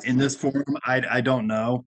 Matt, in this forum, I don't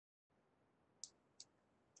know.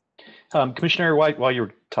 Commissioner, while you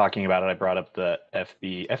were talking about it, I brought up the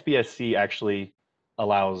FBSC actually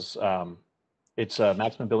allows, it's a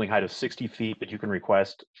maximum building height of 60 feet, but you can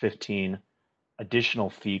request 15 additional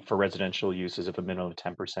feet for residential uses if a minimum of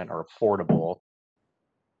 10% are affordable.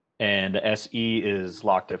 And the SE is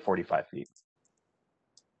locked at 45 feet.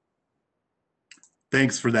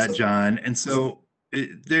 Thanks for that, John. And so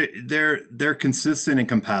they're consistent and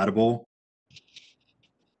compatible.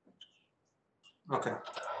 Okay.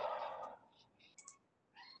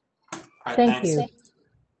 Thank you.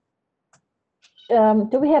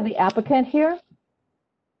 Do we have the applicant here?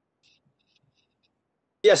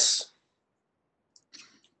 Yes.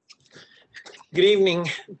 Good evening.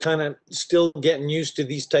 Kind of still getting used to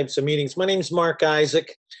these types of meetings. My name is Mark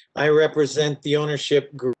Isaac. I represent the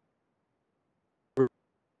ownership group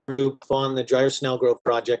on the Dryer Snell Grove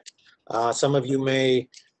project. Some of you may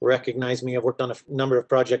recognize me. I've worked on a number of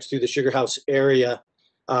projects through the Sugar House area.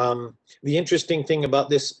 The interesting thing about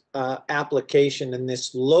this application and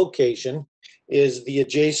this location is the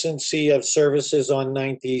adjacency of services on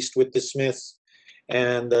 9th East with the Smiths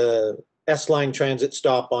and the S-Line transit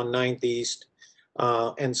stop on 9th East,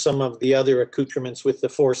 and some of the other accoutrements with the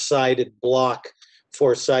four-sided block,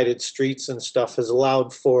 four-sided streets and stuff has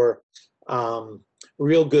allowed for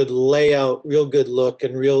real good layout, real good look,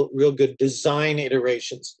 and real good design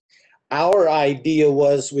iterations. Our idea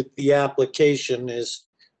was with the application is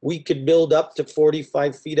we could build up to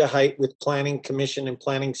 45 feet of height with planning commission and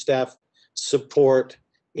planning staff support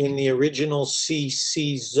in the original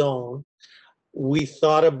CC zone. We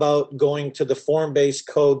thought about going to the form-based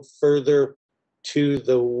code further to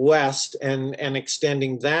the west and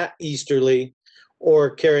extending that easterly, or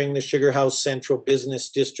carrying the Sugar House Central Business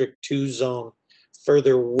District 2 zone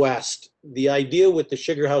further west. The idea with the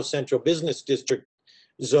Sugar House Central Business District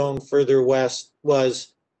zone further west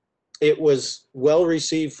was it was well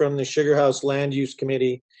received from the Sugar House Land Use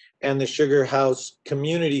Committee and the Sugar House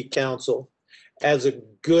Community Council. as a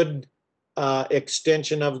good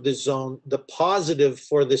extension of the zone. The positive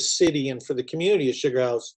for the city and for the community of Sugar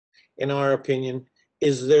House, in our opinion,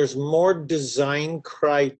 is there's more design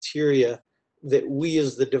criteria that we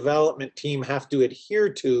as the development team have to adhere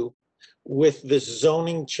to with the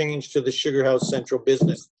zoning change to the Sugar House Central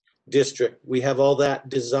Business District. We have all that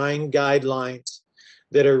design guidelines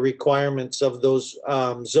that are requirements of those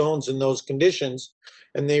zones and those conditions,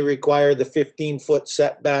 and they require the 15-foot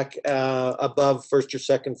setback above first or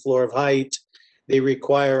second floor of height. They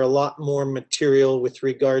require a lot more material with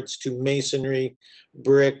regards to masonry,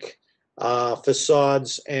 brick,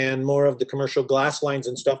 facades, and more of the commercial glass lines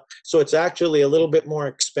and stuff. So it's actually a little bit more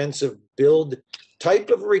expensive build type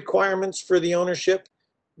of requirements for the ownership,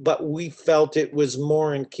 but we felt it was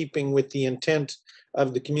more in keeping with the intent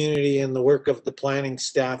of the community and the work of the planning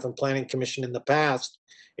staff and planning commission in the past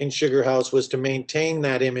in Sugar House was to maintain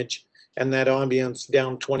that image and that ambience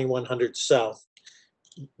down 2100 South.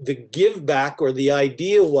 The give back, or the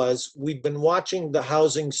idea was, we've been watching the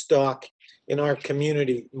housing stock in our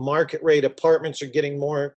community. Market rate apartments are getting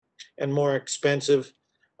more and more expensive.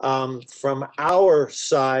 From our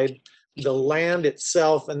side, the land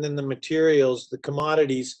itself and then the materials, the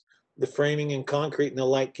commodities, the framing and concrete and the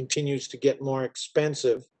like continues to get more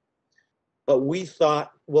expensive. But we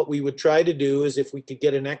thought what we would try to do is if we could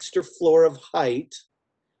get an extra floor of height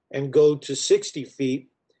and go to 60 feet,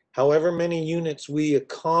 however many units we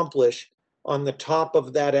accomplish on the top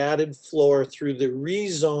of that added floor through the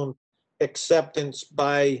rezone acceptance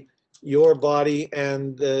by your body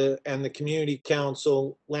and the community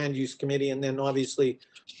council, land use committee, and then obviously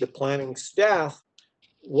the planning staff,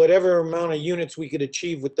 whatever amount of units we could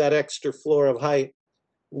achieve with that extra floor of height,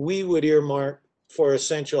 we would earmark for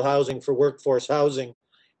essential housing, for workforce housing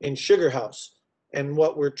in Sugar House. And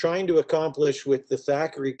what we're trying to accomplish with the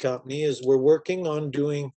Thackeray Company is we're working on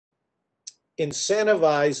doing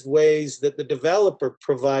incentivized ways that the developer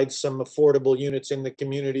provides some affordable units in the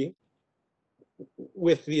community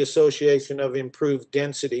with the association of improved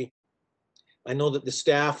density. I know that the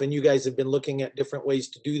staff and you guys have been looking at different ways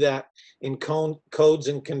to do that in codes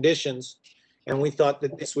and conditions. And we thought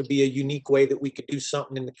that this would be a unique way that we could do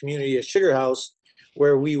something in the community of Sugar House,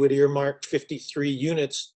 where we would earmark 53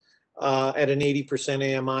 units at an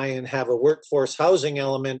 80% AMI and have a workforce housing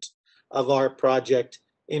element of our project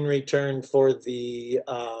in return for the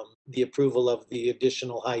approval of the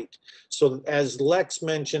additional height. So as Lex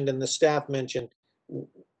mentioned and the staff mentioned,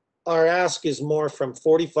 our ask is more from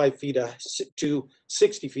 45 feet to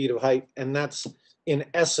 60 feet of height, and that's in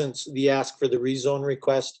essence the ask for the rezone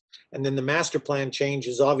request. And then the master plan change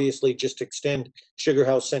is obviously just extend Sugar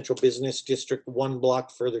House Central Business District 1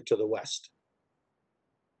 block further to the west.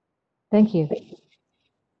 Thank you.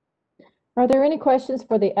 Are there any questions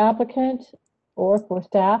for the applicant or for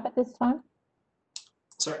staff at this time?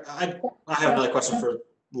 Sorry, I have another question for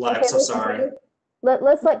Lex. Okay, I'm sorry.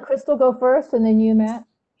 Let's let Crystal go first and then you, Matt.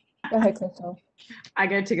 Go ahead, Crystal. I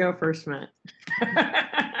get to go first, Matt.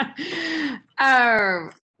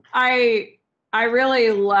 I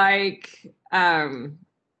really like the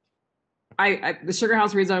Sugar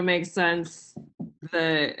House rezone makes sense.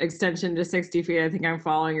 The extension to 60 feet, I think I'm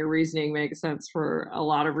following your reasoning, makes sense for a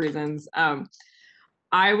lot of reasons.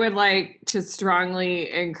 I would like to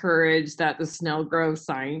strongly encourage that the Snell Grove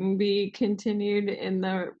sign be continued in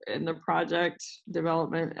the project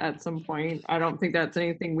development at some point. I don't think that's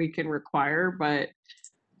anything we can require, but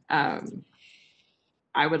I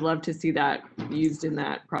would love to see that used in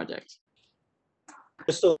that project.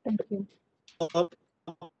 Crystal, to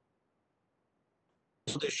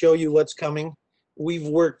show you what's coming, we've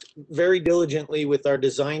worked very diligently with our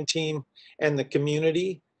design team and the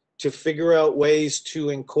community to figure out ways to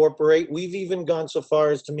incorporate. We've even gone so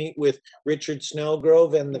far as to meet with Richard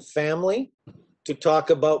Snellgrove and the family to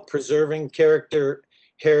talk about preserving character,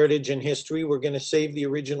 heritage, and history. We're going to save the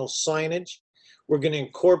original signage. We're going to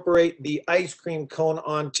incorporate the ice cream cone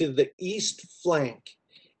onto the east flank.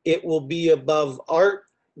 It will be above art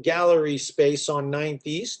gallery space on 9th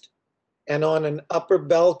East and on an upper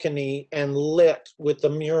balcony and lit with a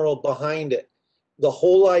mural behind it. The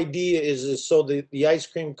whole idea is so the ice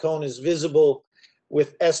cream cone is visible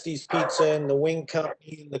with Estes Pizza and the Wing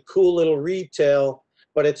Company and the cool little retail,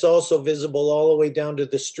 but it's also visible all the way down to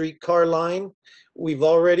the streetcar line. We've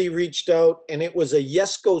already reached out, and it was a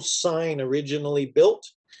Yesco sign originally built.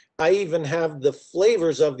 I even have the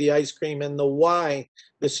flavors of the ice cream and the why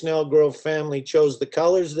the Snellgrove family chose the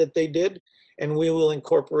colors that they did, and we will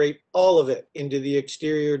incorporate all of it into the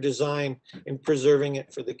exterior design and preserving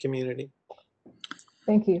it for the community.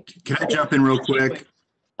 Thank you. Can I jump in real quick?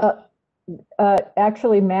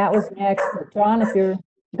 Actually, Matt was next. John, if you're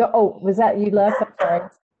Go, oh, was that you left? I'm sorry.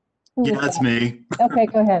 Who Yeah, was that's that? me. Okay,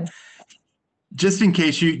 go ahead. Just in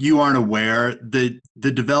case you aren't aware, the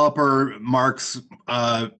developer Mark's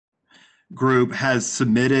group has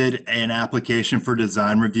submitted an application for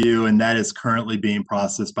design review, and that is currently being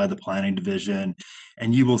processed by the planning division.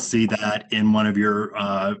 And you will see that in one of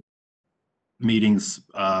your meetings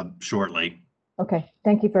shortly. Okay,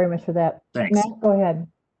 thank you very much for that. Thanks. Matt, go ahead.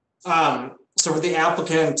 So for the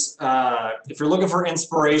applicant, if you're looking for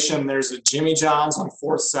inspiration, there's a Jimmy John's on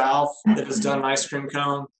 4th South that has done an ice cream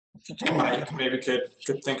cone. Maybe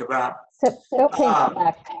could think about. Okay,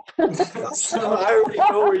 So I already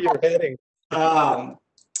know where you're heading.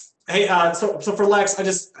 Hey, so for Lex, I'm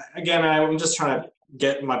just trying to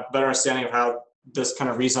get my better understanding of how this kind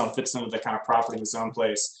of rezone fits into the kind of property in the zone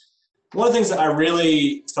place. One of the things that I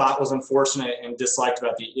really thought was unfortunate and disliked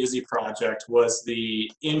about the Izzy project was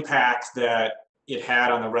the impact that it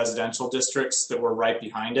had on the residential districts that were right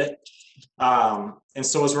behind it. And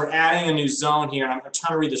so as we're adding a new zone here, and I'm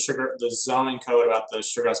trying to read the zoning code about the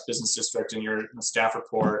Sugar House Business District in your staff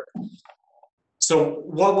report. So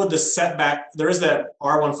what would the setback, there is that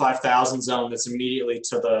R1 5000 zone that's immediately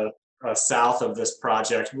to the south of this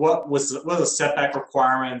project. What was the setback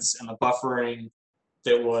requirements and the buffering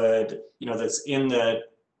that would, that's in the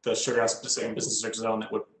Sugar House Business District zone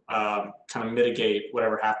that would kind of mitigate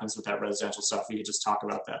whatever happens with that residential stuff? If you could just talk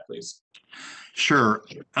about that, please. Sure.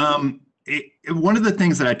 One of the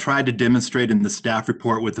things that I tried to demonstrate in the staff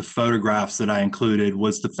report with the photographs that I included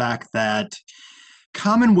was the fact that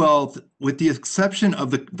Commonwealth, with the exception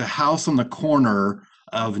of the house on the corner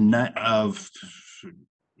of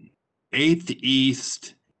 8th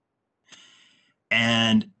East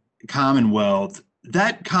and Commonwealth,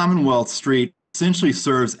 that Commonwealth Street essentially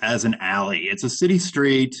serves as an alley. It's a city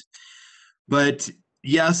street, but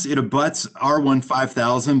yes, it abuts R1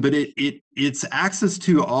 5000, but it's access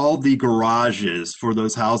to all the garages for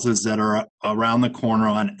those houses that are around the corner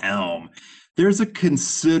on Elm. There's a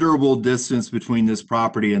considerable distance between this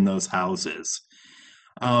property and those houses.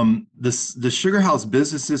 The Sugar House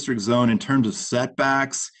Business District zone, in terms of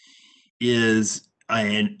setbacks, is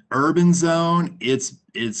an urban zone. It's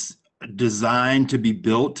designed to be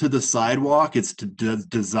built to the sidewalk. It's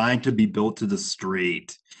designed to be built to the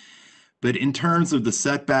street. But in terms of the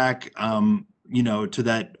setback, to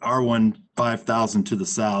that R1 5000 to the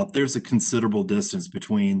south, there's a considerable distance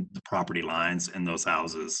between the property lines and those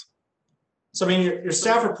houses. So, I mean, your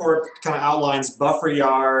staff report kind of outlines buffer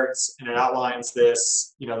yards, and it outlines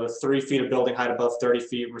this, the 3 feet of building height above 30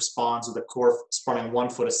 feet responds with a corresponding 1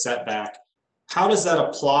 foot of setback. How does that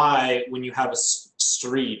apply when you have a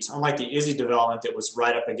street? Unlike the Izzy development that was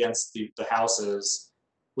right up against the houses,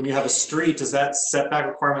 when you have a street, does that setback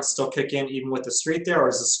requirement still kick in even with the street there, or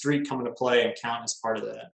does the street come into play and count as part of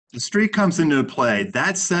that? The street comes into play.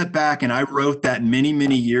 That setback, and I wrote that many,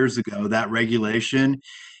 many years ago, that regulation,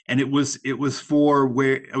 and it was for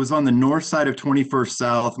where it was on the north side of 21st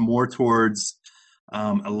South, more towards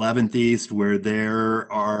 11th East, where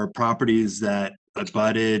there are properties that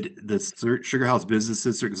abutted the Sugar House Business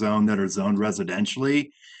District zone that are zoned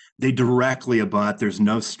residentially. They directly abut. There's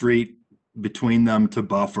no street between them to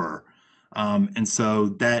buffer. And so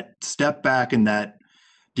that step back and that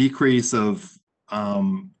decrease of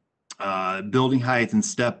building height and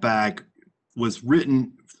step back was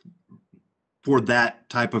written for that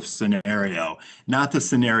type of scenario, not the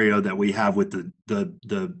scenario that we have with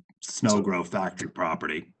the Snow Grove factory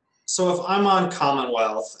property. So if I'm on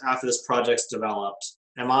Commonwealth after this project's developed,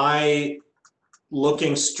 am I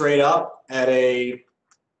looking straight up at a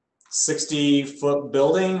 60-foot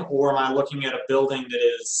building, or am I looking at a building that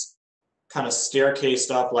is kind of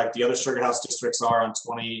staircased up like the other Sugar House districts are on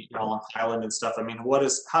 20, on Highland and stuff? I mean, what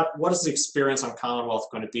is the experience on Commonwealth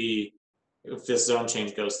going to be if this zone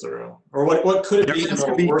change goes through? Or what could it be in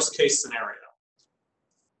the worst case scenario?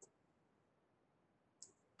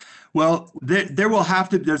 Well, there will have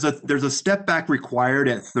to, there's a step back required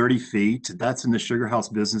at 30 feet. That's in the Sugar House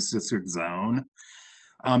Business District zone.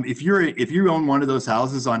 If you own one of those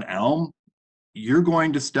houses on Elm, you're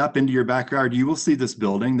going to step into your backyard. You will see this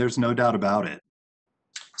building. There's no doubt about it.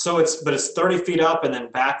 So it's 30 feet up and then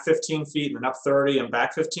back 15 feet and then up 30 and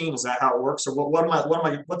back 15. Is that how it works? Or what am I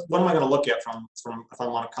going to look at from if I'm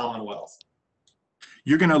on a Commonwealth?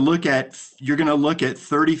 You're going to look at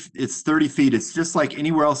 30. It's 30 feet. It's just like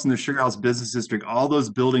anywhere else in the Sugar House Business District. All those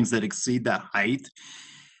buildings that exceed that height,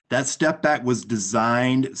 that step back was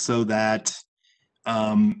designed so that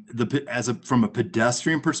from a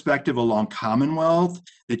pedestrian perspective along Commonwealth,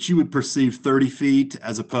 that you would perceive 30 feet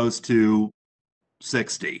as opposed to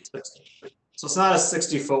 60. So it's not a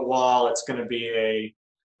 60-foot wall. It's going to be a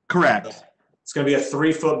correct. It's going to be a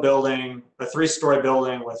 3-foot building, a 3-story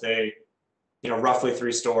building with a, roughly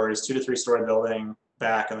 3 stories, 2 to 3 story building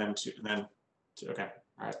back, and then two. Okay.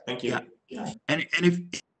 All right. Thank you. Yeah. And if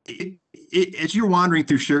as you're wandering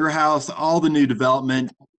through Sugar House, all the new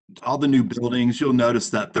development, all the new buildings, you'll notice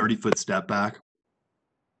that 30-foot step back.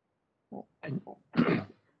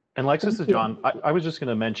 And Lex, this is John. I was just going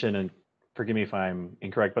to mention, and forgive me if I'm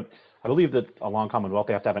incorrect, but I believe that along Commonwealth,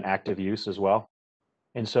 they have to have an active use as well.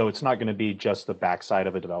 And so it's not going to be just the backside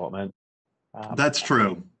of a development. That's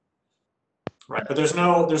true. Right, but there's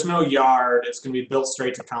no yard. It's going to be built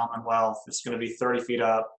straight to Commonwealth. It's going to be 30 feet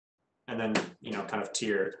up, and then kind of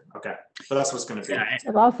tiered. Okay, so that's what's going to be.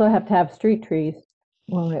 It'll also have to have street trees,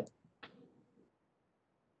 won't it?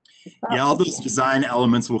 Yeah, all those design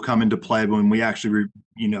elements will come into play when we actually,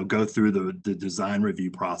 go through the design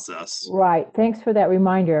review process. Right. Thanks for that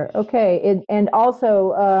reminder. Okay, and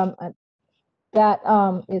also that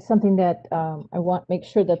is something that I want to make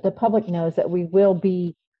sure that the public knows that we will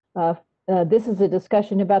be. This is a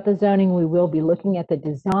discussion about the zoning. We will be looking at the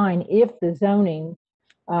design if the zoning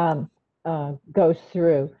goes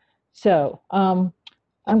through. So I'm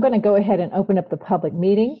going to go ahead and open up the public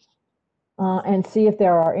meeting and see if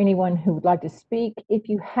there are anyone who would like to speak. If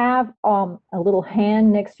you have a little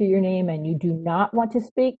hand next to your name and you do not want to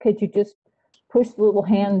speak, could you just push the little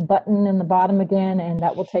hand button in the bottom again, and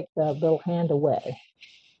that will take the little hand away.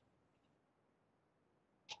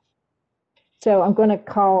 So I'm going to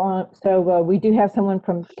call on, so we do have someone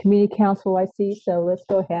from Community Council, I see, so let's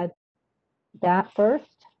go ahead. That first.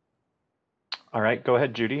 All right, go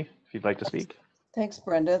ahead, Judy, if you'd like to speak. Thanks,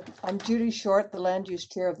 Brenda. I'm Judy Short, the Land Use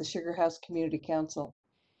Chair of the Sugar House Community Council.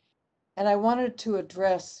 And I wanted to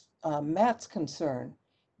address Matt's concern.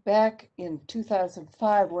 Back in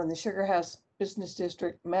 2005, when the Sugar House Business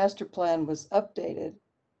District Master Plan was updated,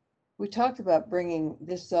 we talked about bringing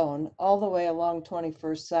this zone all the way along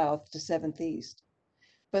 21st South to 7th East.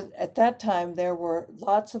 But at that time, there were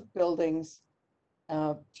lots of buildings,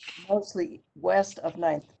 mostly west of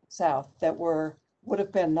 9th South, that would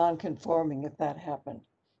have been non-conforming if that happened.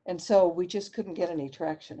 And so we just couldn't get any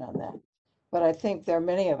traction on that. But I think there are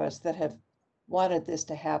many of us that have wanted this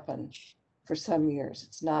to happen for some years.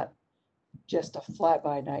 It's not just a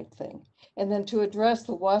fly-by-night thing. And then to address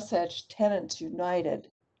the Wasatch Tenants United,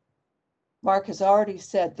 Mark has already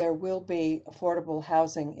said there will be affordable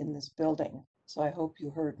housing in this building. So I hope you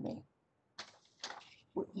heard me.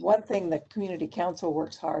 One thing that Community Council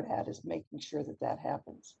works hard at is making sure that that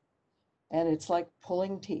happens. And it's like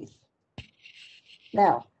pulling teeth.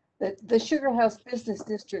 Now, the Sugar House Business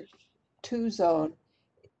District 2 zone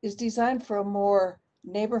is designed for a more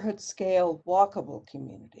neighborhood scale walkable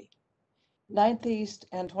community. 9th East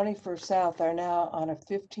and 21st South are now on a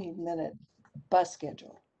 15-minute bus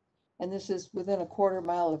schedule. And this is within a quarter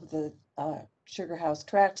mile of the Sugar House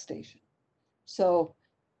track station. So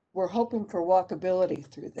we're hoping for walkability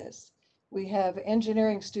through this. We have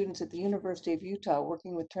engineering students at the University of Utah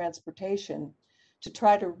working with transportation to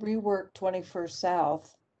try to rework 21st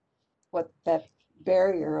South, what that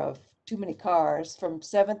barrier of too many cars, from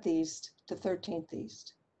 7th East to 13th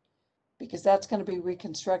East, because that's going to be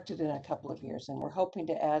reconstructed in a couple of years. And we're hoping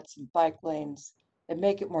to add some bike lanes and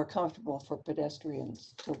make it more comfortable for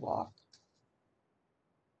pedestrians to walk.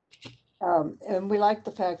 And we like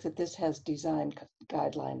the fact that this has design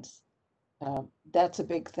guidelines. That's a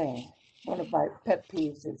big thing. One of my pet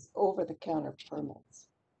peeves is over-the-counter permits.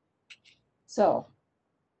 So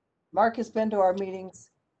Mark has been to our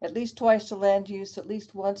meetings at least twice to land use, at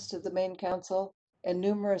least once to the main council, and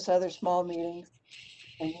numerous other small meetings.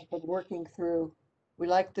 And we've been working through, we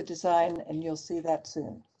like the design, and you'll see that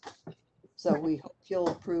soon. So we hope you'll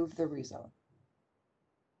approve the rezone.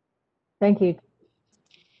 Thank you.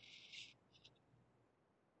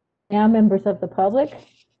 Now, members of the public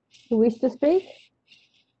who wish to speak?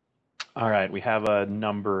 All right, we have a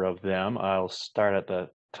number of them. I'll start at the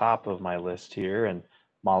top of my list here, and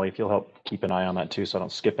Molly, if you'll help keep an eye on that too, so I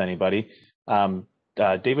don't skip anybody.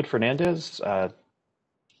 David Fernandez,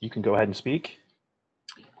 you can go ahead and speak.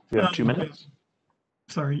 You have 2 minutes.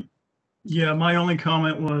 Sorry. Yeah, my only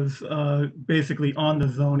comment was basically on the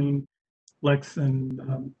zoning. Lex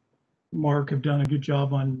and Mark have done a good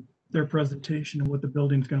job on their presentation of what the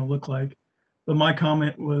building's going to look like. But my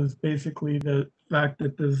comment was basically the fact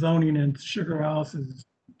that the zoning in Sugar House is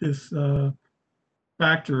this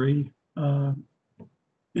factory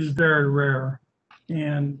is very rare,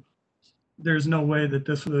 and there's no way that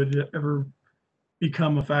this would ever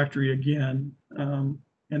become a factory again. And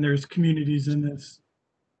there's communities in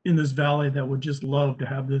this valley that would just love to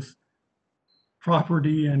have this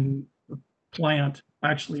property and plant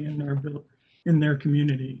actually in their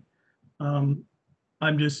community.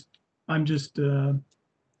 I'm just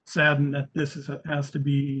saddened that has to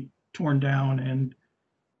be torn down and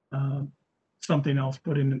something else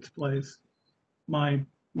put in its place. My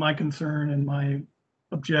concern and my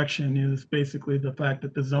objection is basically the fact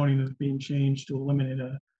that the zoning is being changed to eliminate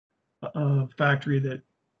a factory that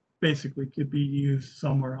basically could be used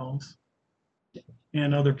somewhere else.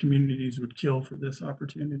 And other communities would kill for this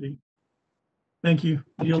opportunity. Thank you.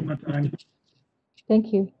 I yield my time.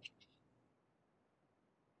 Thank you.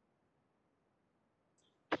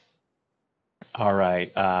 All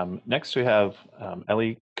right. Next we have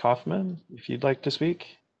Ellie Kaufman, if you'd like to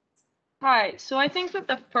speak. Hi, so I think that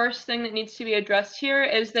the first thing that needs to be addressed here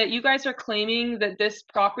is that you guys are claiming that this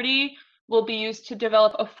property will be used to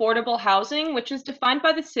develop affordable housing, which is defined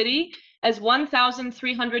by the city as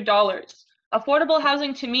 $1,300. Affordable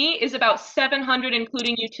housing to me is about $700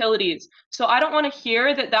 including utilities. So I don't want to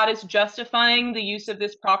hear that that is justifying the use of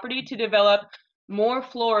this property to develop more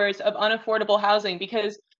floors of unaffordable housing,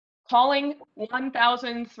 because calling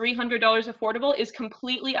 $1,300 affordable is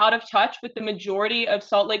completely out of touch with the majority of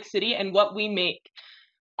Salt Lake City and what we make.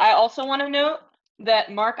 I also want to note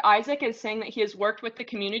that Mark Isaac is saying that he has worked with the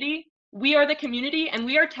community. We are the community, and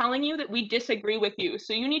we are telling you that we disagree with you.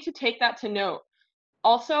 So you need to take that to note.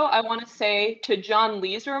 Also, I want to say to John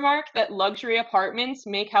Lee's remark that luxury apartments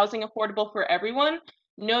make housing affordable for everyone.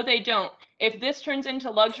 No, they don't. If this turns into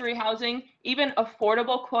luxury housing, even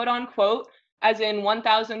affordable, quote unquote, as in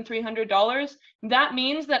 $1,300, that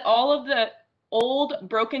means that all of the old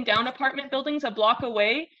broken down apartment buildings a block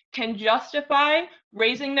away can justify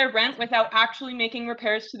raising their rent without actually making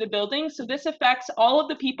repairs to the building. So this affects all of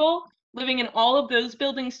the people living in all of those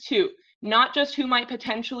buildings too, not just who might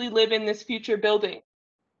potentially live in this future building.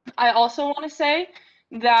 I also want to say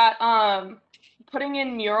that putting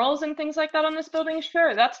in murals and things like that on this building,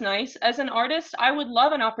 sure, that's nice. As an artist, I would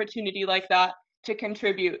love an opportunity like that to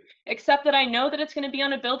contribute, except that I know that it's going to be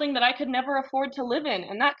on a building that I could never afford to live in.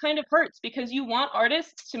 And that kind of hurts, because you want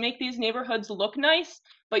artists to make these neighborhoods look nice,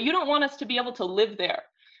 but you don't want us to be able to live there.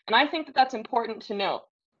 And I think that that's important to know.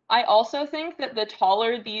 I also think that the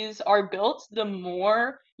taller these are built, the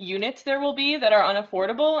more units there will be that are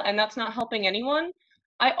unaffordable, and that's not helping anyone.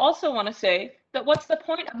 I also want to say that what's the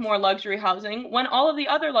point of more luxury housing when all of the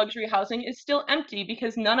other luxury housing is still empty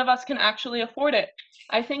because none of us can actually afford it?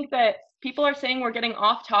 I think that people are saying we're getting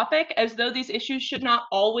off topic as though these issues should not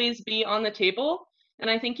always be on the table.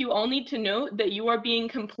 And I think you all need to note that you are being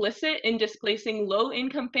complicit in displacing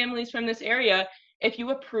low-income families from this area if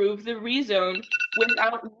you approve the rezone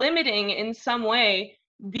without limiting in some way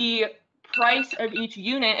the price of each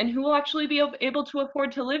unit and who will actually be able to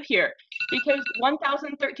afford to live here, because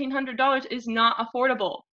 $1,300 is not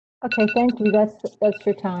affordable. Okay, thank you. That's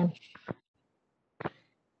your time.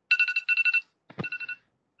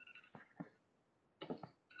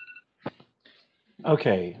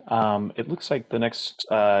 Okay, it looks like the next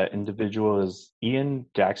individual is Ian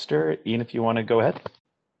Daxter. Ian, if you want to go ahead,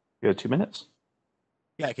 you have 2 minutes.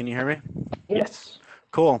 Yeah, can you hear me? Yes.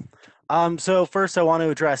 Cool. So first I want to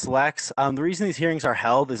address Lex. The reason these hearings are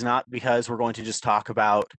held is not because we're going to just talk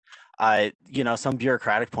about, some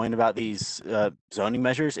bureaucratic point about these zoning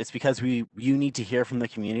measures. It's because you need to hear from the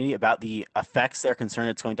community about the effects they're concerned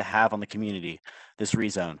it's going to have on the community, this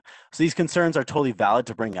rezone. So these concerns are totally valid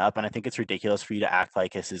to bring up, and I think it's ridiculous for you to act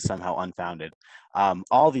like this is somehow unfounded.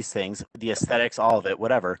 All these things, the aesthetics, all of it,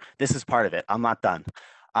 whatever, this is part of it. I'm not done.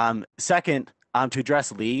 Second, to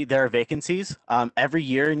address Lee, there are vacancies every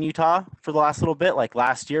year in Utah for the last little bit. Like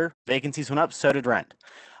last year, vacancies went up, so did rent.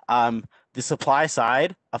 The supply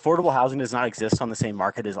side, affordable housing does not exist on the same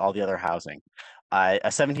market as all the other housing. A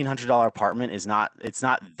 $1,700 apartment is not, it's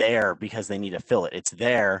not there because they need to fill it. It's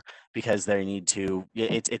there because they need to,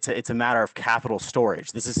 it's a matter of capital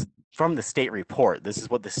storage. This is from the state report. This is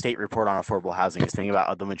what the state report on affordable housing is thinking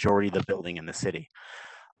about the majority of the building in the city.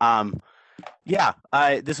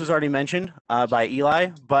 This was already mentioned by Eli,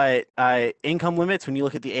 but income limits, when you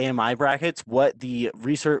look at the AMI brackets, what the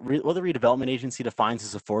redevelopment agency defines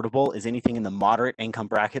as affordable is anything in the moderate income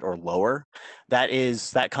bracket or lower. That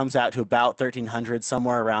comes out to about 1,300,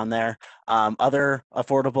 somewhere around there. Other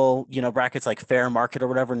affordable, brackets like fair market or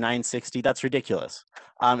whatever, 960, that's ridiculous.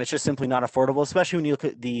 It's just simply not affordable, especially when you look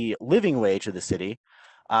at the living wage of the city.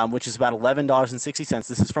 Which is about $11.60.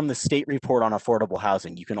 This is from the state report on affordable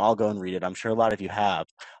housing. You can all go and read it. I'm sure a lot of you have.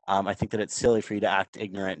 I think that it's silly for you to act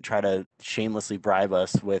ignorant and try to shamelessly bribe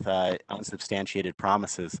us with unsubstantiated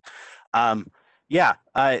promises.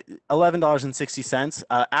 $11.60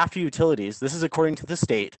 after utilities. This is according to the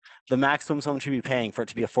state. The maximum someone should be paying for it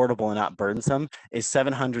to be affordable and not burdensome is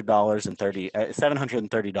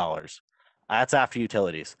 $730. That's after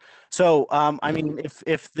utilities. So, I mean,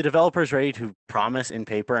 if the developer is ready to promise in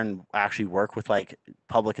paper and actually work with like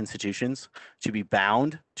public institutions to be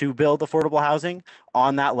bound to build affordable housing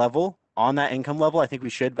on that level, on that income level, I think we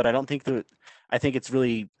should. But I don't think that. I think it's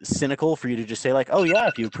really cynical for you to just say like, oh yeah,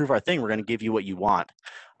 if you approve our thing, we're going to give you what you want.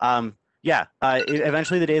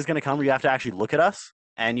 Eventually the day is going to come where you have to actually look at us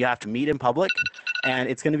and you have to meet in public. And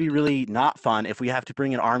it's going to be really not fun if we have to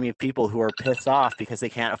bring an army of people who are pissed off because they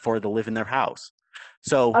can't afford to live in their house.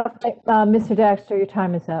 So, Okay, Mr. Dexter, your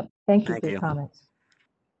time is up. Thank you Thank for your you. comments.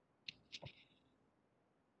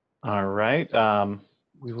 All right.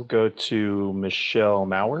 We will go to Michelle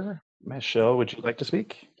Maurer. Michelle, would you like to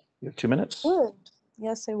speak? You have 2 minutes. Would.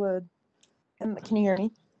 Yes, I would. Can you hear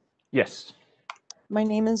me? Yes. My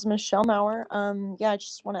name is Michelle Maurer. Yeah, I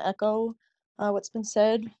just want to echo what's been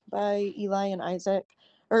said by Eli and Isaac,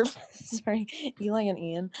 or sorry, Eli and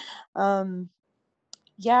Ian.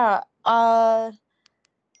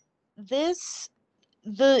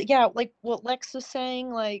 Like what Lex was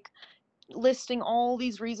saying, like listing all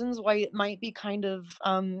these reasons why it might be kind of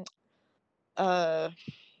trying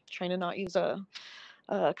to not use a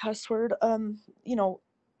cuss word,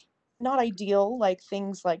 not ideal, like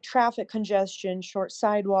things like traffic congestion, short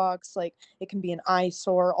sidewalks, like it can be an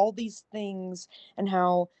eyesore, all these things, and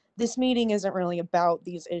how this meeting isn't really about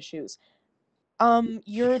these issues.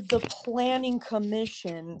 You're the planning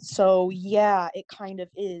commission, so yeah, it kind of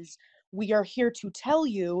is. We are here to tell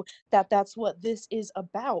you that that's what this is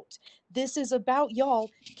about. This is about y'all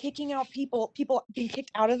kicking out people being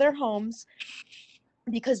kicked out of their homes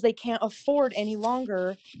because they can't afford any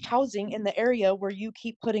longer housing in the area where you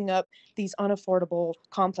keep putting up these unaffordable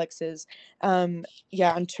complexes. And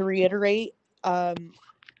to reiterate,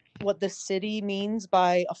 what the city means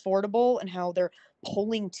by affordable and how they're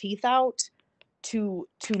pulling teeth out to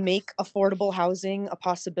make affordable housing a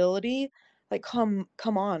possibility. Like, come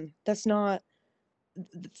on, that's not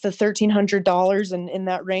the $1,300 and in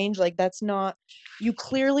that range. Like, that's not, you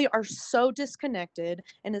clearly are so disconnected,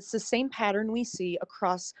 and it's the same pattern we see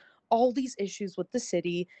across all these issues with the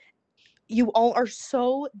city. You all are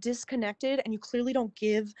so disconnected, and you clearly don't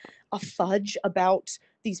give a fudge about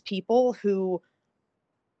these people who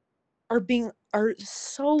are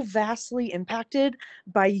so vastly impacted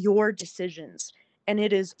by your decisions, and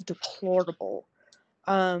it is deplorable.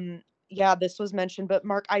 This was mentioned, but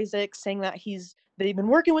Mark Isaac saying that they've been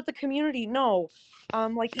working with the community. No,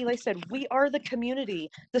 like Eli said, we are the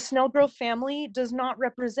community. The Snellgrove family does not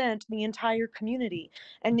represent the entire community.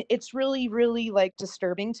 And it's really, really like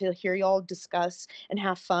disturbing to hear y'all discuss and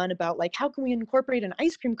have fun about like, how can we incorporate an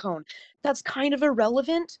ice cream cone? That's kind of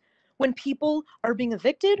irrelevant when people are being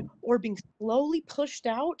evicted or being slowly pushed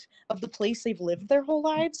out of the place they've lived their whole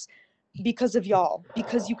lives because of y'all,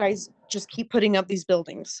 because you guys just keep putting up these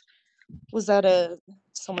buildings. Was that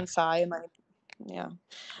someone sigh?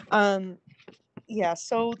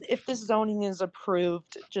 So if this zoning is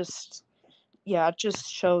approved, just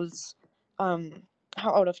shows how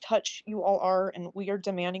out of touch you all are, and we are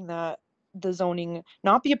demanding that the zoning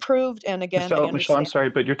not be approved. And again, Michelle, I'm sorry,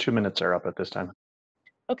 but your 2 minutes are up at this time.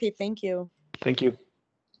 Okay, thank you. Thank you.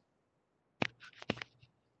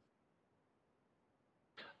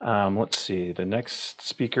 Let's see. The next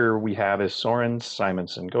speaker we have is Soren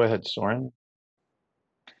Simonson. Go ahead, Soren.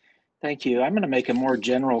 Thank you. I'm going to make a more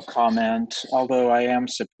general comment, although I am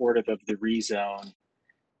supportive of the rezone.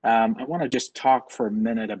 I want to just talk for a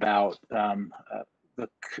minute about the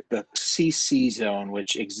CC zone,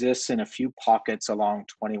 which exists in a few pockets along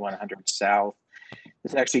 2100 South.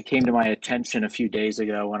 This actually came to my attention a few days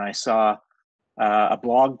ago when I saw a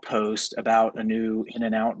blog post about a new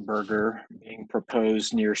In-N-Out burger being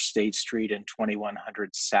proposed near State Street and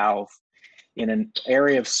 2100 South in an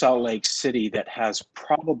area of Salt Lake City that has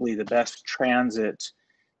probably the best transit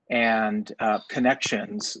and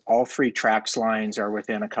connections. All 3 TRAX lines are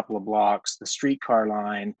within a couple of blocks, the streetcar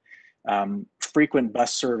line, frequent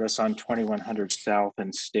bus service on 2100 South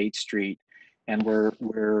and State Street. And we're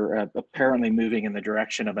apparently moving in the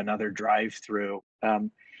direction of another drive-through.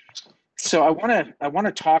 So I want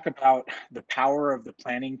to talk about the power of the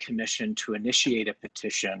Planning Commission to initiate a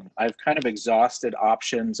petition. I've kind of exhausted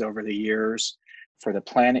options over the years for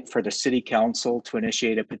the City Council to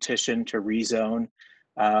initiate a petition to rezone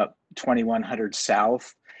 2100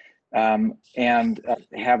 South, and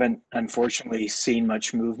haven't unfortunately seen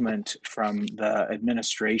much movement from the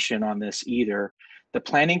administration on this either. The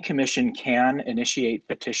Planning Commission can initiate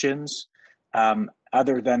petitions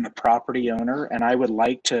other than the property owner, and I would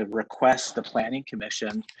like to request the Planning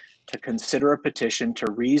Commission to consider a petition to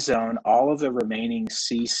rezone all of the remaining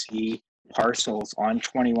CC parcels on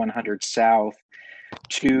 2100 South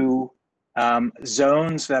to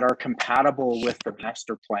zones that are compatible with the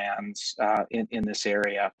master plans in this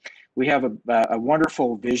area. We have a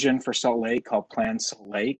wonderful vision for Salt Lake called Plan Salt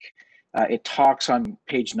Lake. It talks on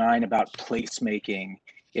page 9 about placemaking.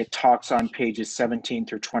 It talks on pages 17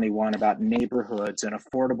 through 21 about neighborhoods and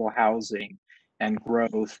affordable housing and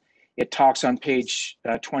growth. It talks on page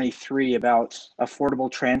 23 about affordable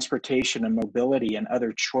transportation and mobility and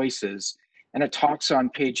other choices. And it talks on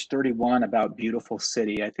page 31 about beautiful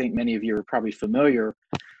city. I think many of you are probably familiar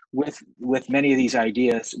with many of these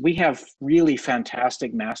ideas. We have really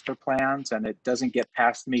fantastic master plans, and it doesn't get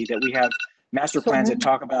past me that we have master plans that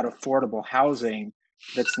talk about affordable housing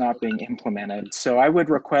that's not being implemented. So I would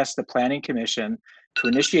request the Planning Commission to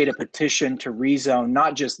initiate a petition to rezone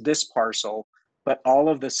not just this parcel, but all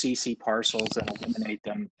of the CC parcels and eliminate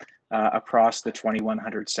them across the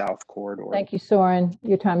 2100 South corridor. Thank you, Soren.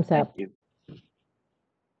 Your time's up. Thank you.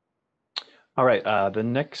 All right, the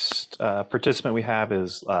next participant we have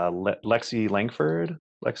is Lexi Langford.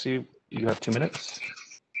 Lexi, you have 2 minutes.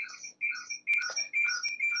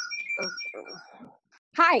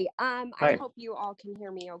 Hi, I Hi. hope you all can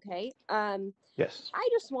hear me okay. Yes. I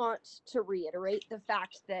just want to reiterate the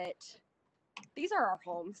fact that these are our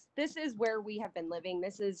homes. This is where we have been living.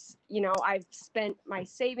 This is, you know, I've spent my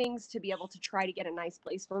savings to be able to try to get a nice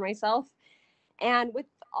place for myself. And with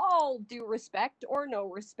all due respect or no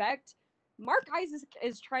respect, Mark Isaac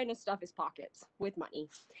is trying to stuff his pockets with money.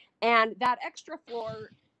 And that extra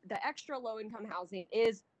floor, the extra low-income housing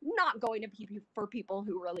is not going to be for people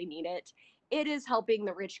who really need it. It is helping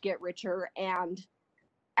the rich get richer. And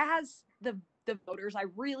as the voters, I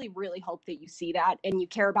really, really hope that you see that and you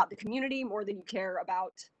care about the community more than you care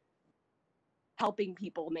about helping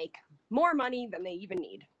people make more money than they even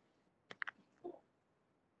need.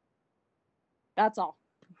 That's all.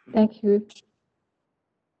 Thank you.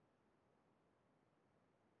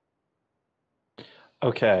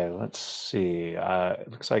 Okay, let's see.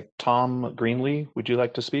 It looks like Tom Greenlee. Would you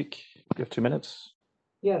like to speak? You have 2 minutes.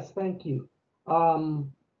 Yes, thank you.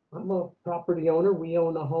 I'm a property owner. We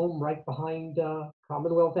own a home right behind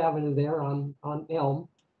Commonwealth Avenue there on Elm.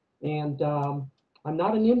 And I'm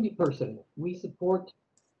not an NIMBY person. We support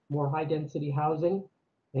more high density housing,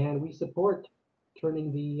 and we support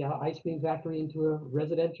turning the ice cream factory into a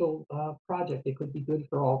residential project. It could be good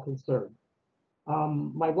for all concerned.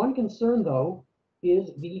 My one concern though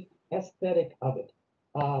is the aesthetic of it.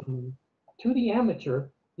 To the amateur,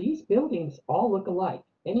 these buildings all look alike.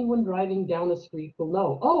 Anyone driving down the street will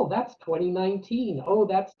know, oh, that's 2019. Oh,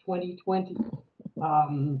 that's 2020.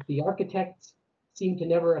 The architects seem to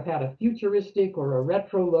never have had a futuristic or a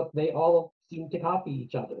retro look. They all seem to copy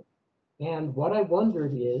each other. And what I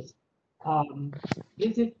wondered is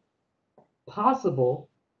it possible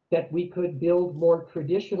that we could build more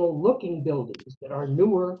traditional looking buildings that are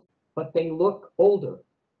newer, but they look older?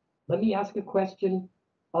 Let me ask a question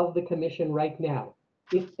of the commission right now.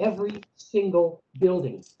 If every single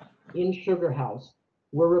building in Sugar House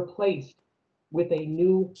were replaced with a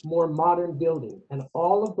new, more modern building, and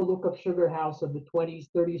all of the look of Sugar House of the 20s,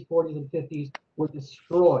 30s, 40s, and 50s were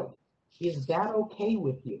destroyed, is that okay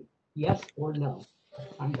with you? Yes or no?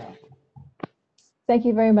 I'm done. Thank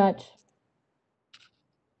you very much.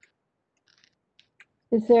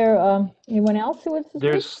 Is there anyone else who wants to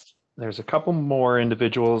speak? There's a couple more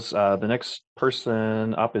individuals. The next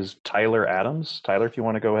person up is Tyler Adams. Tyler, if you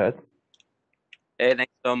want to go ahead. Hey,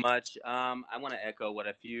 thanks so much. I want to echo what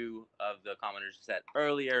a few of the commenters said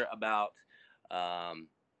earlier about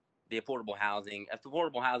the affordable housing. If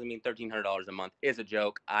affordable housing means $1,300 a month is a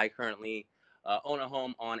joke. I currently own a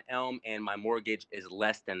home on Elm, and my mortgage is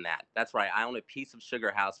less than that. That's right. I own a piece of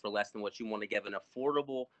Sugar House for less than what you want to give an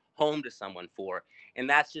affordable home to someone for. And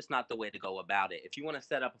that's just not the way to go about it. If you want to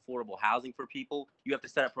set up affordable housing for people, you have to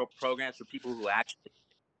set up programs for people who actually,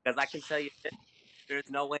 because I can tell you this, there's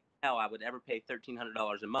no way in hell I would ever pay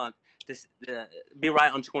 $1,300 a month to be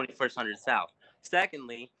right on 2100 South.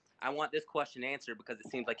 Secondly, I want this question answered because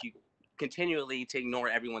it seems like you continually to ignore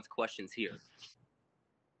everyone's questions here.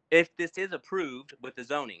 If this is approved with the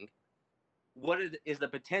zoning, what is the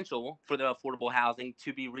potential for the affordable housing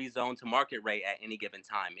to be rezoned to market rate at any given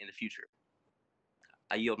time in the future?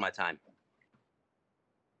 I yield my time.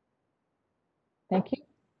 Thank you.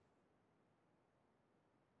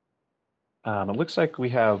 It looks like we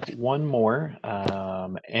have one more.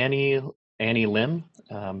 Annie Lim,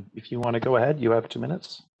 if you want to go ahead, you have 2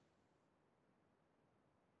 minutes.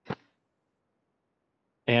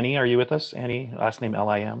 Annie, are you with us? Annie, last name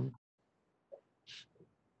Lim.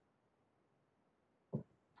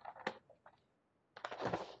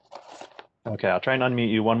 Okay, I'll try and unmute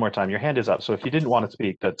you one more time. Your hand is up, so if you didn't want to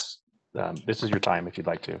speak, that's this is your time if you'd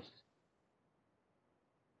like to.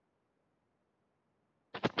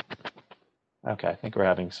 Okay, I think we're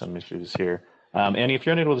having some issues here. Annie, if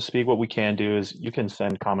you're unable to speak, what we can do is you can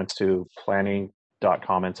send comments to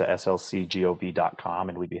planning.comments@slcgov.com,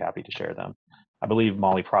 and we'd be happy to share them. I believe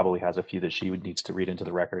Molly probably has a few that she would needs to read into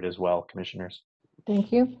the record as well, commissioners.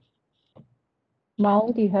 Thank you.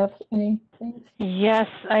 Molly, do you have anything? Yes,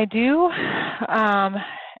 I do.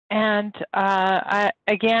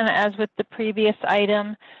 Again, as with the previous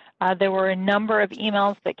item, there were a number of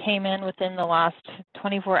emails that came in within the last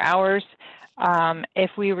 24 hours.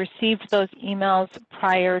 If we received those emails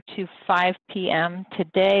prior to 5 p.m.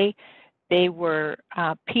 today, they were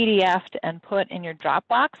PDF'd and put in your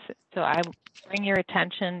Dropbox. So I bring your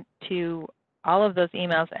attention to all of those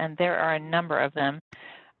emails, and there are a number of them,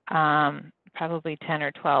 probably 10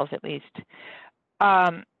 or 12 at least.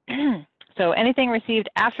 So anything received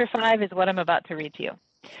after 5 is what I'm about to read to you.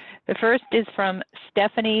 The first is from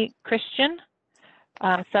Stephanie Christian,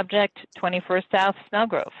 subject 21st South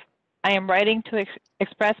Snellgrove. I am writing to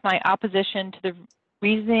express my opposition to the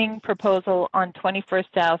rezoning proposal on 21st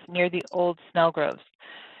South near the old Snellgroves.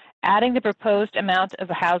 Adding the proposed amount of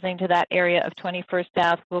housing to that area of 21st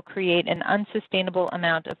South will create an unsustainable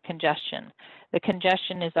amount of congestion. The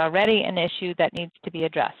congestion is already an issue that needs to be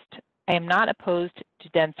addressed. I am not opposed to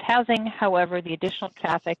dense housing. However, the additional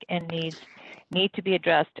traffic and needs need to be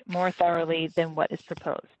addressed more thoroughly than what is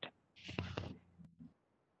proposed.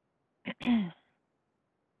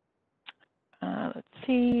 Let's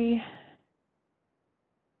see.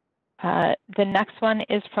 The next one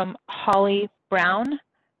is from Holly Brown,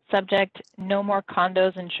 subject no more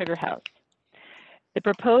condos in Sugar House. The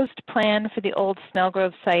proposed plan for the old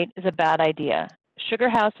Snellgrove site is a bad idea. Sugar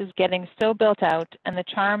House is getting so built out, and the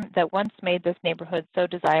charm that once made this neighborhood so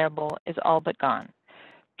desirable is all but gone.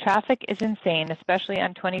 Traffic is insane, especially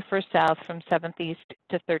on 21st South from 7th East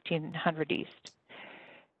to 1300 East.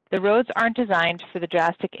 The roads aren't designed for the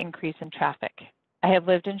drastic increase in traffic. I have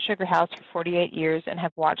lived in Sugar House for 48 years and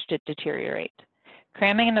have watched it deteriorate.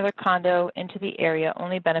 Cramming another condo into the area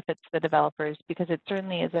only benefits the developers because it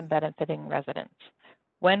certainly isn't benefiting residents.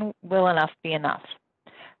 When will enough be enough?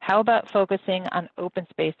 How about focusing on open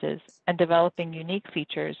spaces and developing unique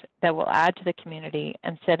features that will add to the community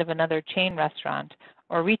instead of another chain restaurant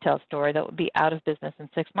or retail store that will be out of business in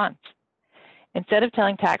 6 months? Instead of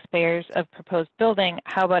telling taxpayers of proposed building,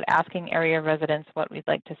 how about asking area residents what we'd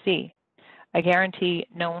like to see? I guarantee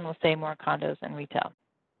no one will say more condos and retail.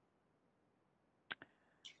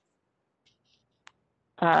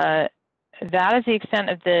 That is the extent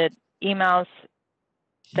of the emails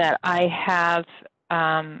that I have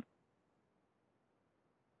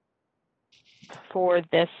for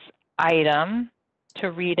this item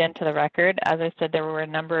to read into the record. As I said, there were a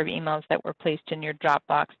number of emails that were placed in your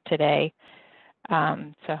Dropbox today.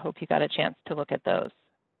 So I hope you got a chance to look at those.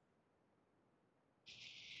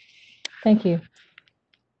 Thank you.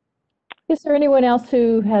 Is there anyone else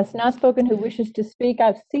who has not spoken who wishes to speak?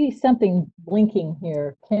 I see something blinking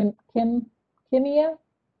here. Kimia?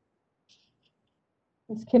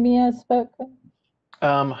 Has Kimia spoken?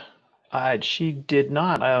 She did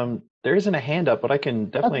not. There isn't a hand up, but I can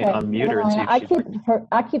definitely Okay, unmute her never and see mind. if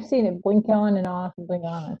I keep seeing it blink on and off and blink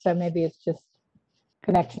on, so maybe it's just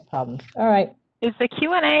connection problems. All right. Is the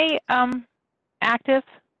Q&A active?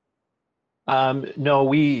 No,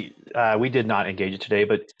 we did not engage it today,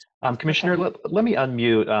 but Commissioner, let me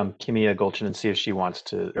unmute Kimia Gulchin and see if she wants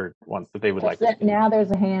to, or if they would like to speak. Now there's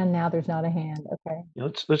a hand, now there's not a hand. Okay.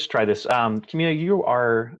 Let's try this. Kimia, you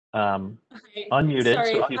are unmuted,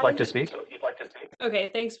 Sorry, so if you'd like to speak. Okay,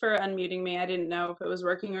 thanks for unmuting me. I didn't know if it was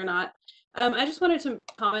working or not. I just wanted to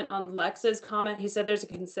comment on Lex's comment. He said there's a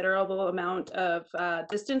considerable amount of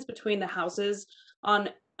distance between the houses on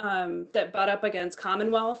that butt up against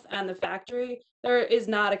Commonwealth and the factory. There is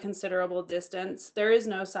not a considerable distance. There is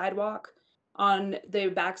no sidewalk on the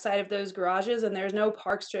backside of those garages, and there's no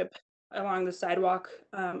park strip along the sidewalk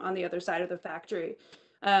on the other side of the factory.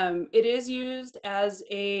 It is used as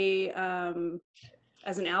an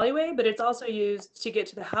alleyway, but it's also used to get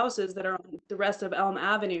to the houses that are on the rest of Elm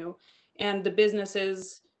Avenue, and the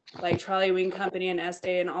businesses like Trolley Wing Company and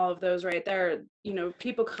Estee and all of those right there. You know,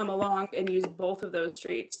 people come along and use both of those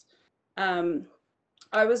streets.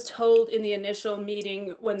 I was told in the initial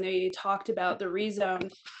meeting when they talked about the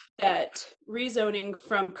rezone that rezoning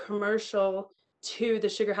from commercial to the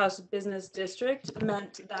Sugar House Business District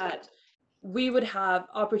meant that we would have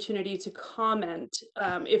opportunity to comment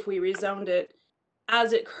if we rezoned it.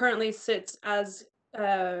 As it currently sits as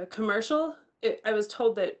commercial, I was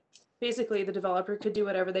told that basically the developer could do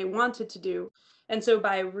whatever they wanted to do. And so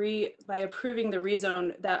by approving the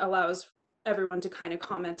rezone, that allows everyone to kind of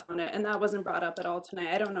comment on it. And that wasn't brought up at all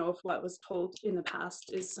tonight. I don't know if what was told in the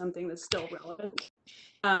past is something that's still relevant.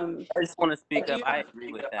 I just want to speak do up. you- I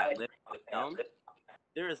agree with that.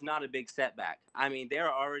 There is not a big setback. I mean,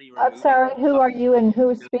 they're already I'm removing. sorry, who are you and who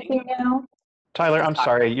is speaking now? Tyler, I'm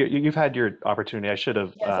sorry. You've had your opportunity. I should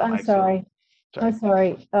have. Yes, I'm mic'd you. sorry. I'm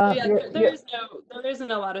sorry. Yeah, there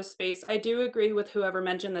isn't a lot of space. I do agree with whoever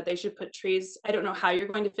mentioned that they should put trees. I don't know how you're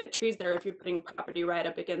going to fit trees there if you're putting property right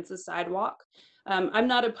up against the sidewalk. I'm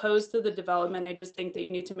not opposed to the development. I just think that you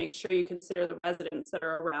need to make sure you consider the residents that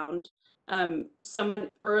are around. Someone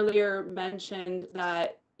earlier mentioned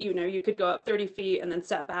that, you know, you could go up 30 feet and then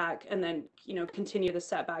set back and then, you know, continue the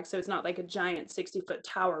setback. So it's not like a giant 60-foot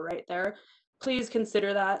tower right there. Please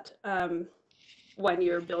consider that when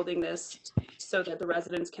you're building this so that the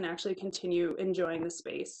residents can actually continue enjoying the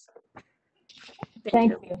space.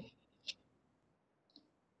 Thank you.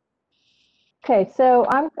 Okay, so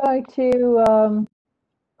I'm going to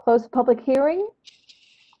close the public hearing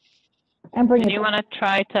and bring Do it. you want to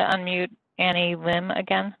try to unmute Annie Lim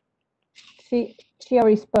again? She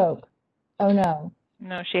already spoke. Oh, no.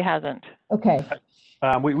 No, she hasn't. Okay.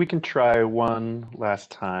 We can try one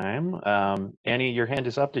last time. Annie, your hand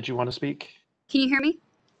is up. Did you want to speak? Can you hear me?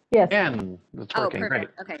 Yes. And it's working. Great.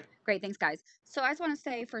 Okay, great. Thanks, guys. So I just want to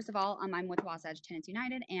say, first of all, I'm with Wasatch Tenants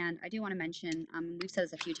United, and I do want to mention, we've said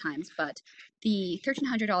this a few times, but the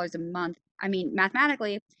 $1,300 a month, I mean,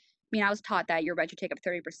 mathematically, I was taught that your rent should take up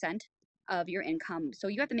 30% of your income. So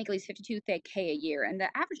you have to make at least $52K a year, and the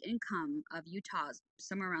average income of Utah is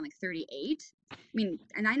somewhere around like 38.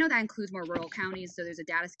 And I know that includes more rural counties, so there's a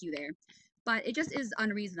data skew there, but it just is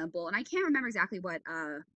unreasonable. And I can't remember exactly what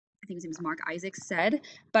I think his name is Mark Isaacs said,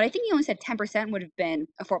 but I think he only said 10% would have been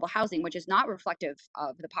affordable housing, which is not reflective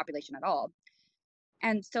of the population at all.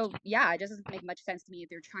 And so, yeah, it doesn't make much sense to me if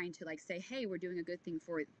they're trying to like say, hey, we're doing a good thing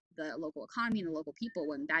for the local economy and the local people,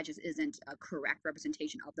 when that just isn't a correct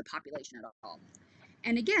representation of the population at all.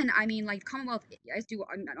 And again, like Commonwealth, I do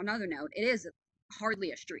on another note, it is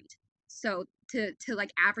hardly a street. So to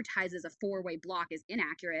like advertise as a 4-way block is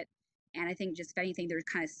inaccurate. And I think just if anything, they're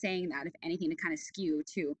kind of saying that, if anything, to kind of skew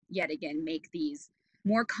to yet again make these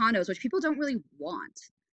more condos, which people don't really want.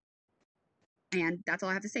 And that's all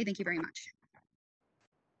I have to say. Thank you very much.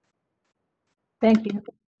 Thank you.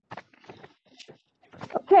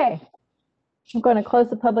 Okay. I'm going to close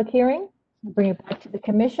the public hearing and bring it back to the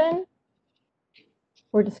commission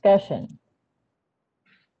for discussion.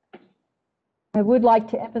 I would like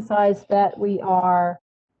to emphasize that we are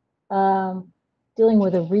dealing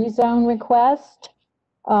with a rezone request,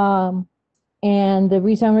 and the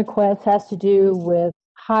rezone request has to do with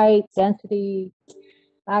height, density,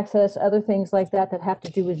 access, other things like that that have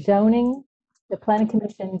to do with zoning. The Planning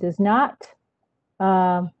Commission does not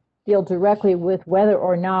deal directly with whether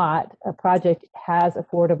or not a project has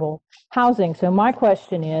affordable housing. So my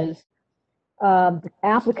question is, the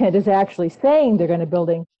applicant is actually saying they're going to build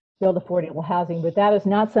affordable housing, but that is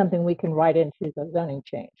not something we can write into the zoning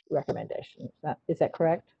change recommendation. Is that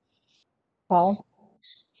correct? Paul?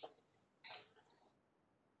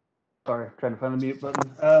 Sorry, trying to find the mute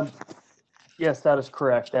button. Yes, that is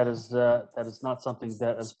correct. That is not something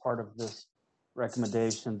that is part of this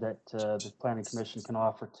recommendation that the Planning Commission can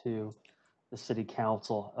offer to the City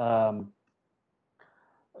Council.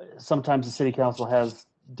 Sometimes the City Council has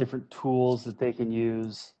different tools that they can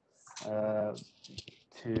use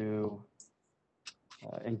to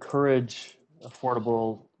encourage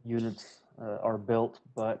affordable units are built,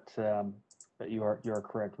 but you are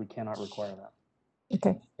correct. We cannot require that.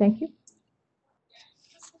 Okay, thank you.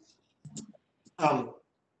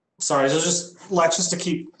 Sorry, so just Lex, just to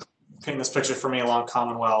keep painting this picture for me along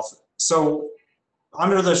Commonwealth. So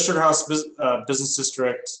under the Sugar House Business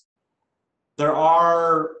District, there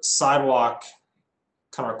are sidewalk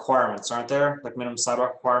kind of requirements, aren't there? Like minimum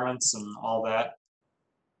sidewalk requirements and all that.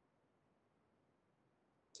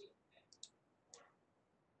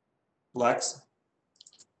 Lex?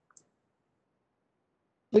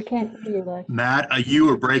 We can't hear you, Lex. Matt, you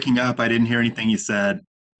were breaking up. I didn't hear anything you said.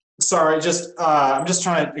 Sorry, I'm just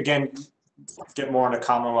trying to, again, get more into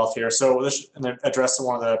Commonwealth here. So this, and then address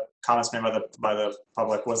one of the comments made by the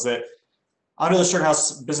public, was that under the Sugar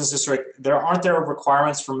House Business District, aren't there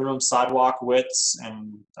requirements for minimum sidewalk widths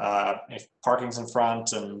and if parking's in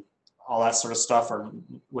front and all that sort of stuff, or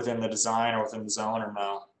within the design or within the zone, or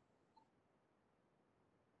no?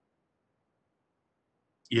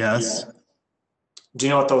 Yes. Do you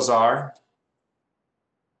know what those are?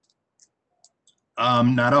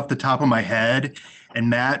 Not off the top of my head. And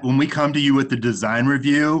Matt, when we come to you with the design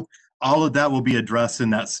review, all of that will be addressed in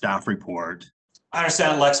that staff report. I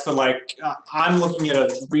understand, Lex, but like I'm looking at a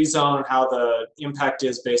rezone and how the impact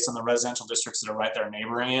is based on the residential districts that are right there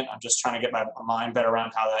neighboring it. I'm just trying to get my mind better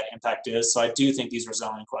around how that impact is. So I do think these are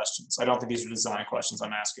zoning questions. I don't think these are design questions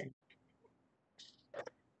I'm asking.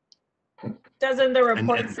 Doesn't the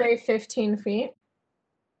report say 15 feet?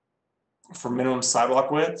 For minimum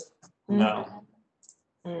sidewalk width? No.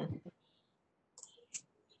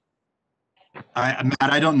 Matt,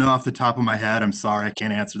 I don't know off the top of my head. I'm sorry, I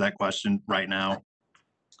can't answer that question right now.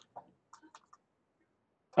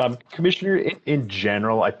 Commissioner, in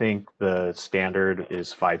general, I think the standard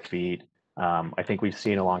is 5 feet. I think we've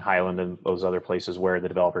seen along Highland and those other places where the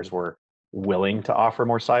developers were willing to offer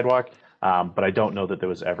more sidewalk, but I don't know that there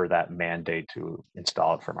was ever that mandate to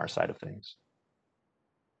install it from our side of things.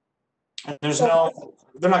 And there's no,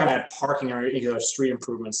 they're not gonna add parking or either street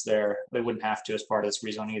improvements there. They wouldn't have to as part of this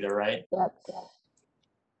rezone either, right?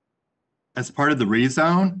 As part of the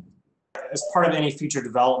rezone? As part of any future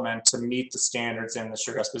development to meet the standards in the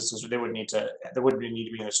Sugar House Business District, there wouldn't need to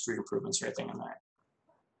be any street improvements or anything in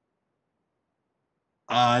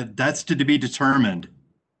there. That's to be determined.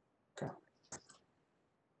 Okay.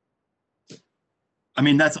 I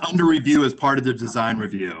mean, that's under review as part of the design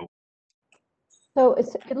review. So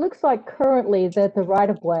it looks like currently that the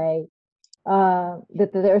right-of-way, that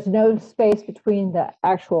there's no space between the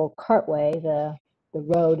actual cartway, the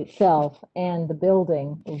road itself, and the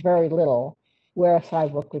building, or very little, where a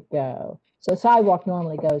sidewalk would go. So sidewalk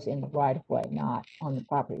normally goes in the right-of-way, not on the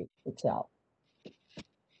property itself.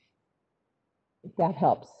 If that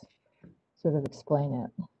helps sort of explain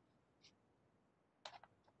it.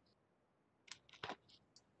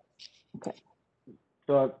 Okay.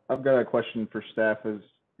 So I've got a question for staff. During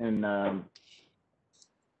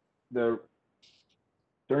the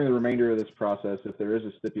remainder of this process, if there is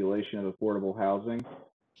a stipulation of affordable housing,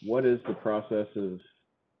 what is the process of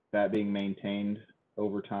that being maintained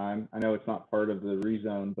over time? I know it's not part of the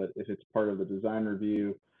rezone, but if it's part of the design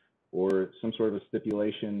review or some sort of a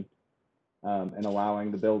stipulation and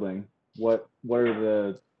allowing the building, what are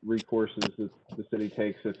the recourses that the city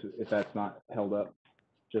takes if that's not held up?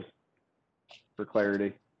 Just for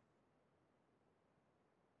clarity.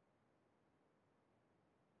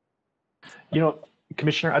 You know,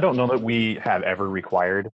 Commissioner, I don't know that we have ever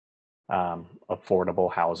required affordable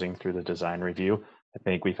housing through the design review. I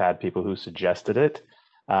think we've had people who suggested it.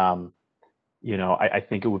 You know, I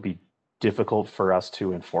think it would be difficult for us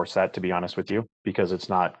to enforce that, to be honest with you, because it's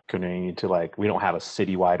not going to, like, we don't have a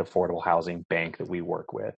citywide affordable housing bank that we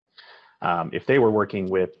work with. If they were working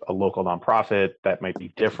with a local nonprofit, that might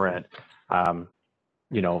be different.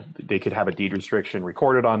 You know, they could have a deed restriction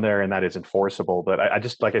recorded on there and that is enforceable. But I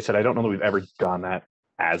just, like I said, I don't know that we've ever done that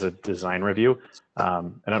as a design review. I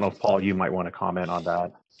don't know if Paul, you might want to comment on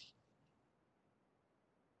that.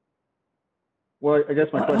 Well, I guess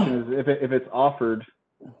my question is, if it's offered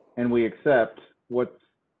and we accept, what's,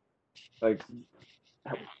 like,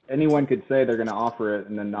 anyone could say they're going to offer it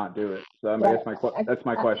and then not do it. So I guess that's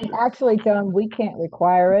my question. Actually, John, we can't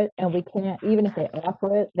require it, and we can't, even if they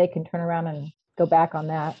offer it, they can turn around and go back on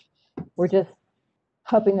that. We're just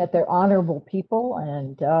hoping that they're honorable people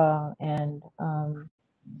and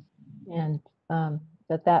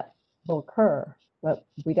that will occur, but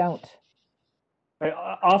we don't.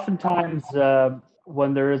 Oftentimes,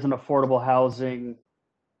 when there is an affordable housing,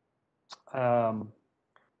 trying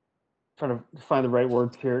to find the right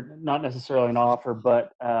words here, not necessarily an offer,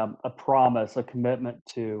 but a promise, a commitment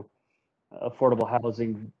to affordable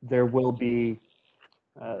housing, there will be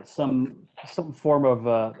some form of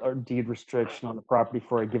a deed restriction on the property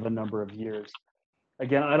for a given number of years.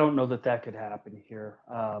 Again, I don't know that could happen here,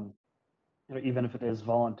 you know, even if it is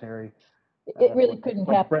voluntary. It really couldn't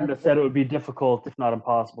like happen. Brenda said, it would be difficult, if not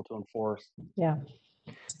impossible, to enforce. Yeah.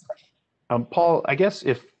 Paul, I guess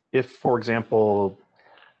if for example,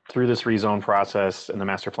 through this rezone process and the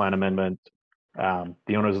master plan amendment,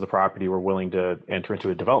 the owners of the property were willing to enter into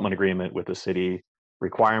a development agreement with the city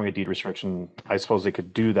requiring a deed restriction, I suppose they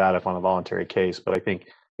could do that if on a voluntary case, but I think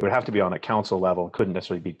it would have to be on a council level, couldn't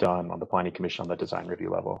necessarily be done on the planning commission on the design review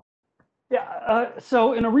level. Yeah,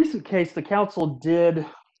 so in a recent case, the council did,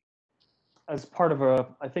 as part of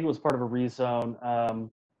I think it was part of a rezone,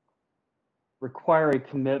 require a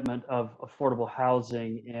commitment of affordable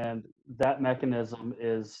housing, and that mechanism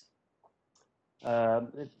is,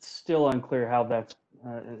 it's still unclear how that's,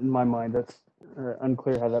 in my mind, that's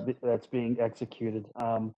unclear how that's being executed.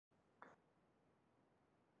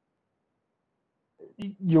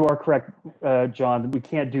 You are correct, John. We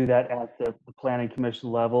can't do that at the planning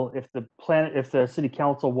commission level. If the city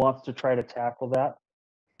council wants to try to tackle that,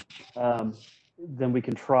 then we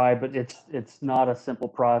can try. But it's not a simple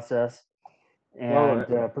process. And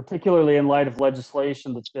particularly in light of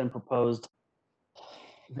legislation that's been proposed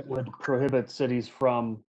that would prohibit cities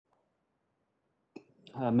from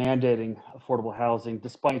mandating affordable housing,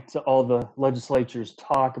 despite all the legislatures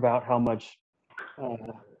talk about how much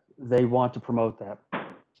they want to promote that.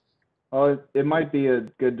 Well, it might be a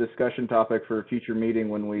good discussion topic for a future meeting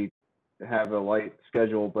when we have a light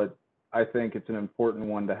schedule, but I think it's an important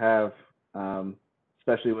one to have,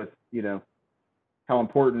 especially with, you know, how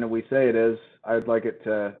important we say it is. I'd like it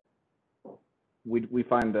to, we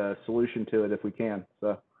find a solution to it if we can.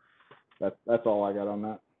 So that's all I got on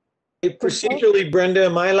that. Hey, procedurally, Brenda,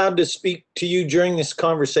 am I allowed to speak to you during this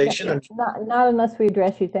conversation? Not unless we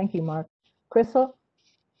address you. Thank you, Mark. Crystal?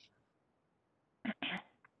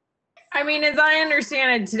 I mean, as I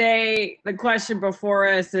understand it today, the question before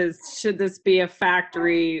us is, should this be a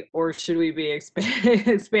factory or should we be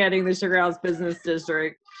expanding the Sugar House Business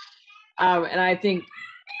District? And I think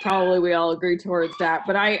probably we all agree towards that.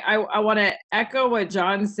 But I want to echo what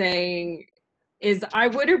John's saying is I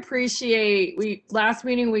would appreciate, last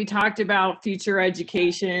meeting we talked about future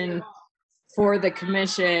education for the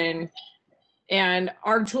commission, and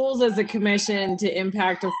our tools as a commission to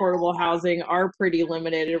impact affordable housing are pretty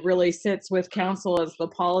limited. It really sits with council as the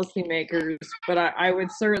policymakers, but I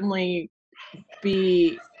would certainly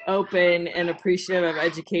be open and appreciative of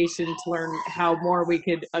education to learn how more we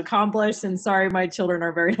could accomplish. And sorry, my children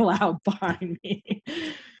are very loud behind me.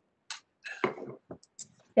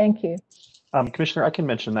 Thank you. Commissioner, I can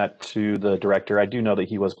mention that to the director. I do know that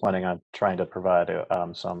he was planning on trying to provide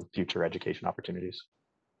some future education opportunities.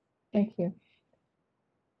 Thank you.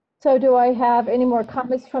 So do I have any more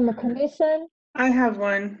comments from the commission? I have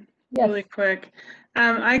one really quick.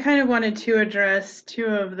 I kind of wanted to address two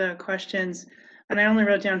of the questions, and I only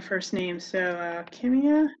wrote down first names. So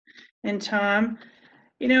Kimia and Tom,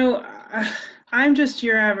 you know, I'm just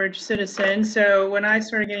your average citizen. So when I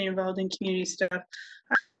started getting involved in community stuff,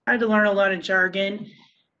 I had to learn a lot of jargon.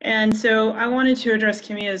 And so I wanted to address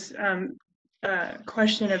Kimia's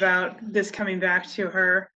question about this coming back to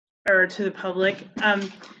her or to the public.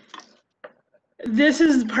 This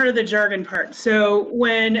is part of the jargon part. So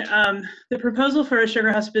when the proposal for a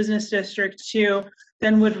Sugar House Business District 2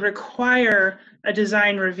 then would require a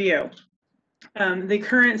design review. The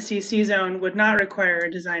current CC zone would not require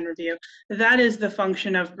a design review. That is the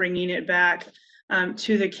function of bringing it back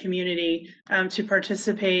to the community to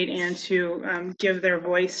participate and to give their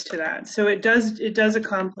voice to that. So it does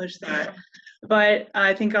accomplish that. But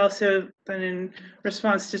I think also, then in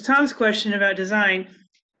response to Tom's question about design,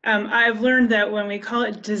 I've learned that when we call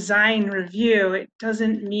it design review, it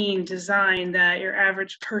doesn't mean design that your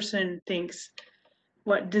average person thinks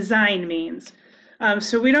what design means.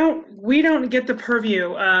 So we don't get the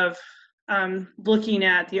purview of looking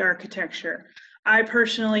at the architecture. I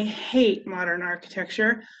personally hate modern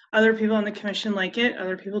architecture. Other people on the commission like it,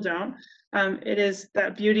 other people don't. It is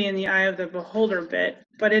that beauty in the eye of the beholder bit,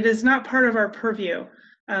 but it is not part of our purview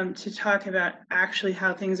to talk about actually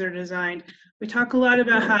how things are designed. We talk a lot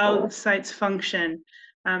about how sites function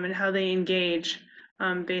and how they engage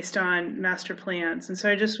based on master plans. And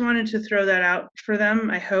so I just wanted to throw that out for them.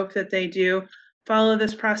 I hope that they do follow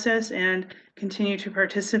this process and continue to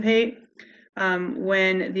participate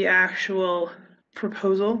when the actual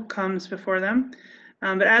proposal comes before them.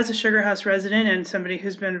 But as a Sugar House resident and somebody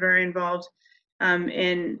who's been very involved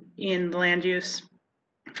in land use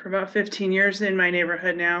for about 15 years in my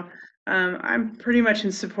neighborhood now, I'm pretty much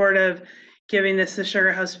in support of giving this the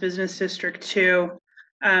Sugar House Business District 2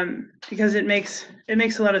 because it makes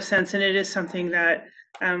a lot of sense, and it is something that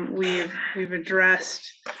we've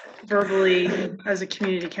addressed verbally as a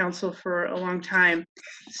community council for a long time.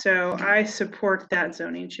 So I support that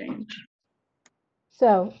zoning change.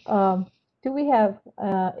 So do we have,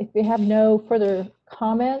 if we have no further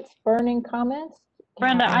comments, burning comments?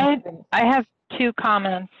 Brenda, I have two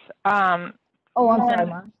comments. Oh, I'm sorry,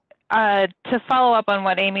 Mom. To follow up on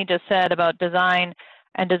what Amy just said about design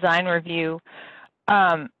and design review,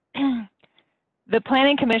 the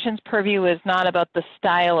Planning Commission's purview is not about the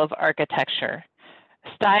style of architecture.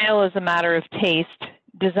 Style is a matter of taste.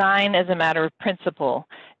 Design is a matter of principle.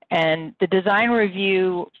 And the design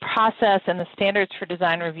review process and the standards for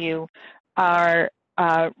design review are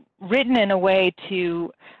written in a way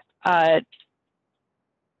to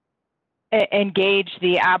engage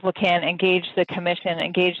the applicant, engage the commission,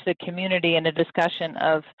 engage the community in a discussion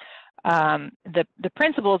of the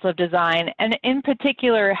principles of design, and in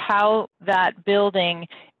particular how that building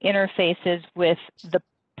interfaces with the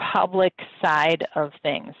public side of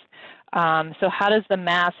things. So how does the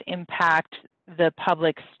mass impact the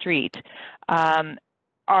public street?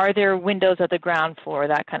 Are there windows at the ground floor,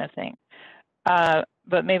 that kind of thing?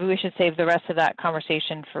 but maybe we should save the rest of that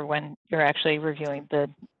conversation for when you're actually reviewing the,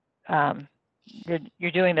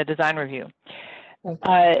 you're doing the design review.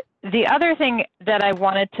 The other thing that I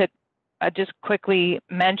wanted to just quickly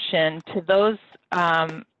mention to those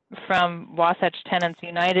from Wasatch Tenants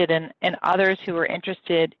United and others who are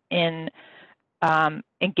interested in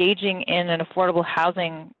engaging in an affordable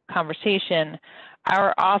housing conversation,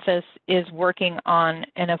 our office is working on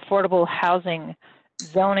an affordable housing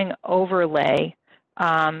zoning overlay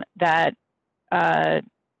that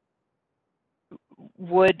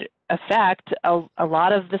would affect a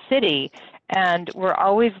lot of the city. And we're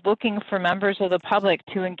always looking for members of the public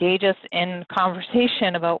to engage us in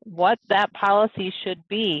conversation about what that policy should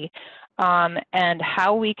be and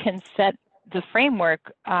how we can set the framework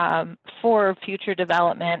for future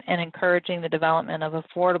development and encouraging the development of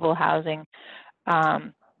affordable housing,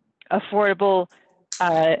 affordable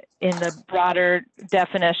in the broader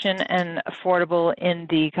definition and affordable in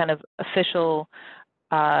the kind of official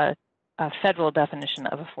federal definition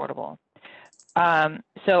of affordable.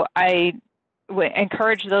 So I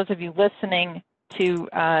encourage those of you listening to,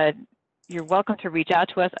 you're welcome to reach out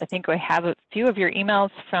to us. I think I have a few of your emails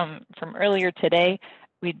from earlier today.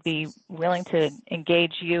 We'd be willing to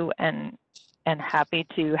engage you and happy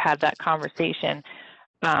to have that conversation.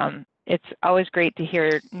 It's always great to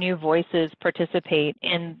hear new voices participate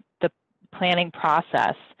in the planning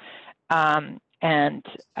process. And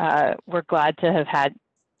we're glad to have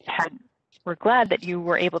we're glad that you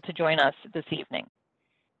were able to join us this evening.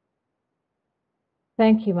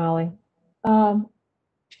 Thank you, Molly. So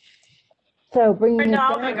bringing it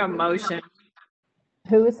I'll down. make a motion.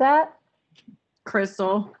 Who is that?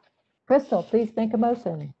 Crystal. Crystal, please make a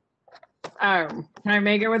motion. Can I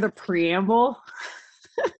make it with a preamble?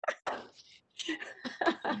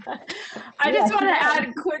 I just want to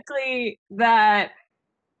add quickly that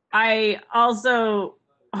I also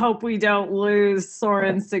hope we don't lose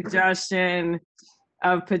Soren's suggestion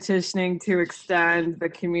of petitioning to extend the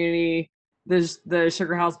community, the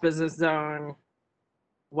Sugar House Business Zone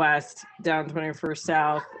west down 21st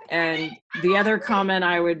South. And the other comment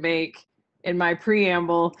I would make in my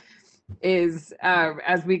preamble is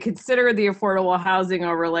as we consider the affordable housing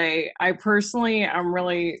overlay, I personally am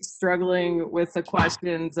really struggling with the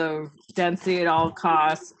questions of density at all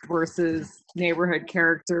costs versus neighborhood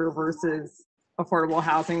character versus affordable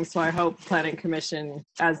housing. So I hope Planning Commission,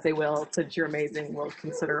 as they will, since you're amazing, will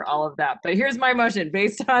consider all of that. But here's my motion.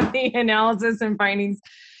 Based on the analysis and findings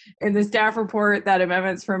in the staff report that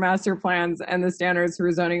amendments for master plans and the standards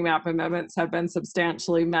for zoning map amendments have been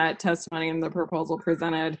substantially met, testimony in the proposal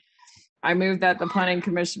presented, I move that the Planning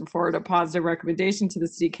Commission forward a positive recommendation to the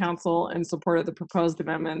City Council in support of the proposed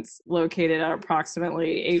amendments located at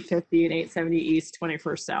approximately 850 and 870 East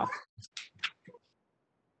 21st South.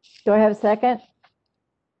 Do I have a second?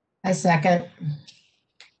 I second.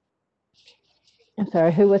 I'm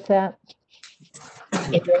sorry, who was that?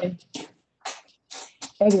 Adrian.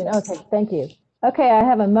 Adrian, okay, thank you. Okay, I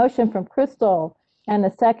have a motion from Crystal and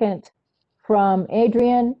a second from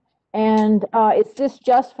Adrian. And is this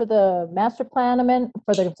just for the master plan amendment,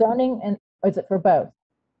 for the zoning, and or is it for both?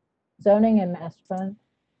 Zoning and master plan?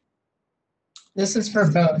 This is for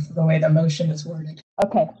both, the way the motion is worded.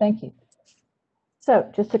 Okay, thank you. So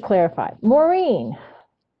just to clarify, Maureen.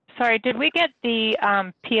 Sorry, did we get the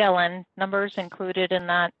PLN numbers included in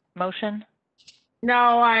that motion?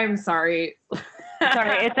 No, I'm sorry.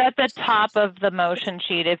 Sorry, it's at the top of the motion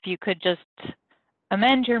sheet. If you could just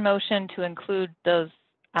amend your motion to include those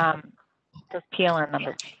PLN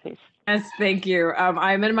numbers, please. Yes, thank you.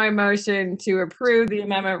 I'm in my motion to approve the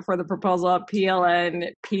amendment for the proposal of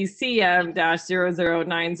PLN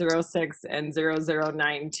PCM-00906 and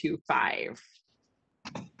 00925.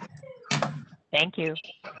 Thank you.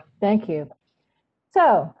 Thank you.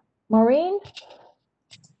 So, Maureen?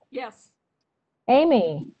 Yes.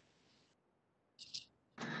 Amy?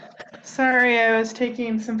 Sorry, I was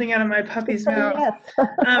taking something out of my puppy's mouth.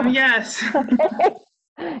 Yes. Yes.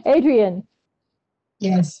 Adrian?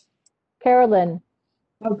 Yes. Carolyn?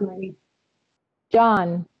 Agree.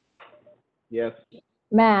 John? Yes.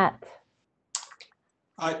 Matt?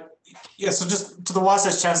 Yeah, so just to the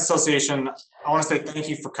Wasatch Tenants Association, I want to say thank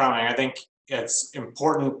you for coming. I think it's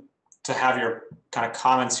important to have your kind of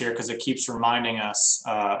comments here because it keeps reminding us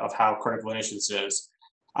of how critical an issue this is.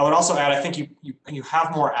 I would also add, I think you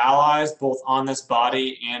have more allies both on this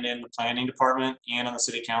body and in the planning department and on the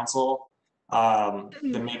city council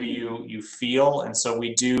than maybe you feel. And so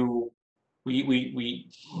we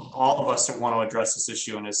all of us want to address this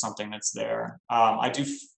issue, and it's something that's there.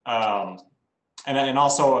 And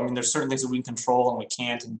also, I mean, there's certain things that we can control and we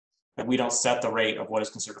can't. And that we don't set the rate of what is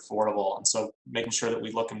considered affordable. And so making sure that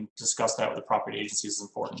we look and discuss that with the property agencies is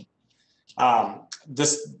important.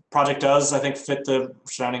 This project does, I think, fit the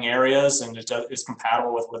surrounding areas, and is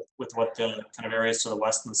compatible with what the kind of areas to the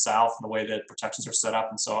west and the south and the way that protections are set up.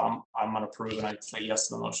 And so I'm going to approve, and I'd say yes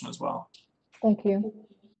to the motion as well. Thank you.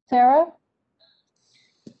 Sarah?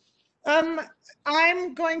 I'm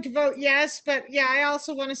going to vote yes, but yeah, I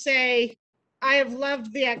also want to say I have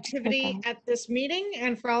loved the activity at this meeting,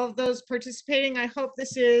 and for all of those participating, I hope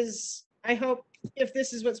if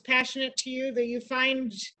this is what's passionate to you, that you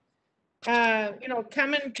find,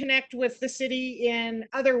 come and connect with the city in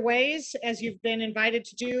other ways as you've been invited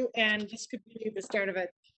to do, and this could be the start of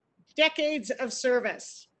decades of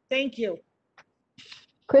service. Thank you.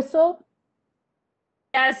 Crystal?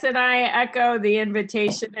 Yes, and I echo the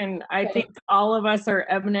invitation, and I think all of us are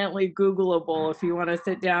eminently Googleable. If you want to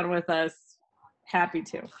sit down with us, happy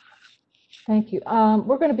to. Thank you.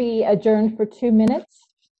 We're going to be adjourned for 2 minutes.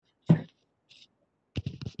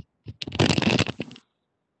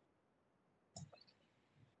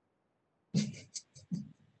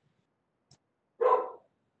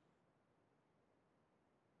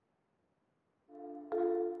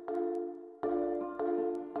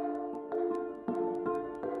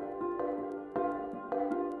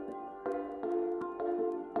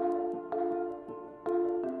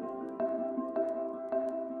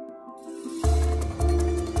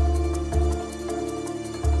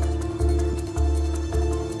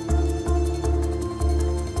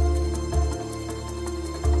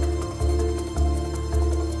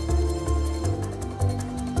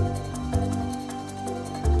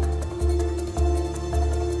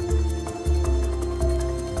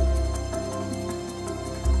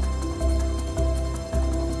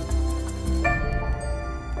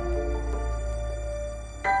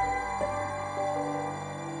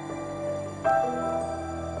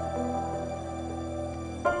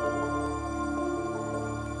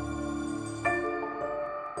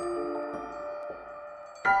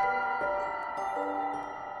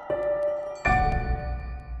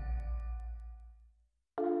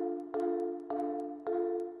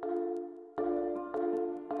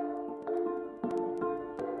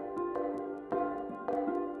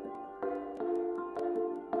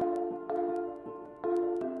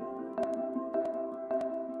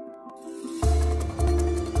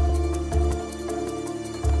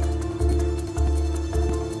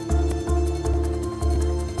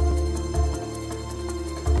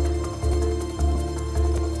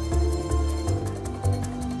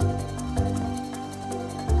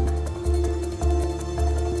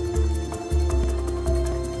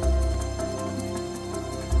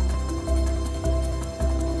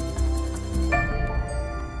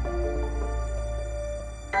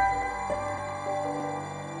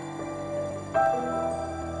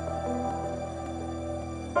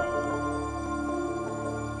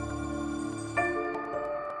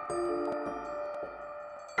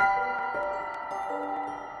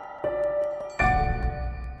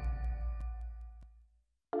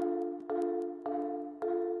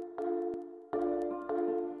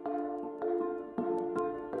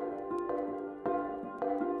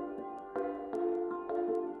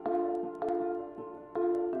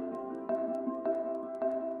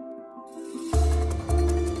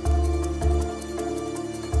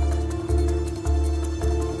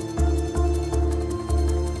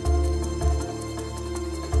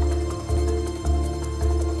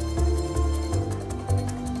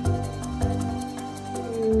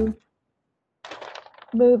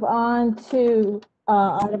 Move on to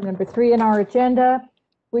item number 3 in our agenda,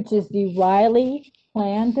 which is the Riley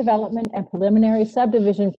Plan Development and Preliminary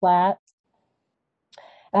Subdivision Plat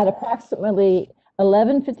at approximately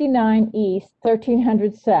 1159 East,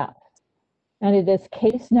 1300 South. And it is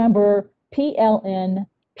case number PLN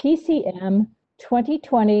PCM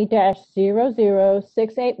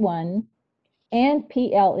 2020-00681 and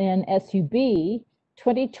PLN SUB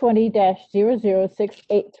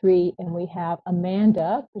 2020-00683, and we have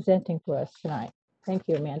Amanda presenting for us tonight. Thank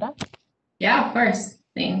you, Amanda. Yeah, of course.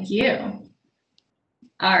 Thank you.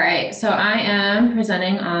 All right, so I am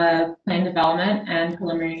presenting a plan development and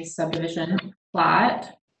preliminary subdivision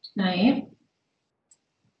plat tonight.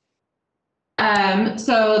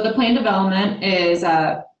 So the plan development is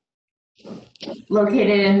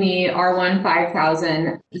located in the R1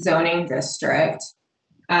 5000 zoning district.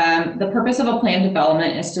 The purpose of a plan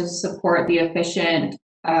development is to support the efficient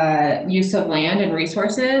use of land and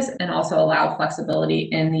resources, and also allow flexibility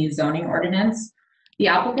in the zoning ordinance. The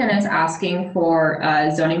applicant is asking for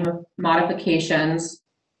zoning modifications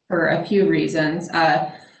for a few reasons.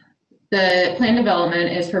 The plan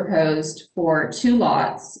development is proposed for 2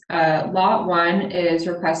 lots. Lot 1 is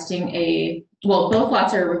requesting both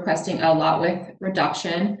lots are requesting a lot width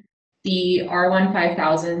reduction. The R1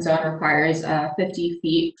 5000 zone requires 50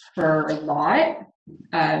 feet per lot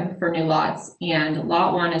for new lots, and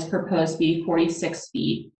lot 1 is proposed to be 46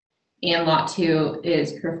 feet, and lot 2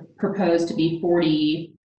 is proposed to be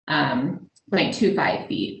 40.25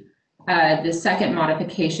 feet. The second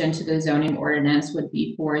modification to the zoning ordinance would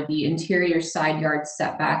be for the interior side yard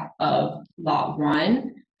setback of lot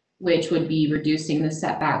 1, which would be reducing the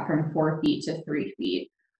setback from 4 feet to 3 feet.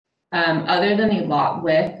 Other than the lot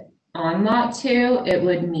width on lot 2, it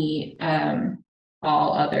would meet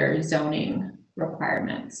all other zoning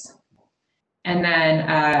requirements. And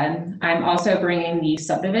then I'm also bringing the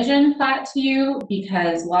subdivision plat to you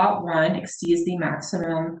because lot 1 exceeds the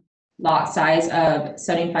maximum lot size of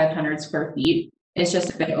 7,500 square feet. It's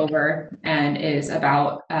just a bit over and is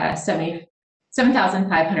about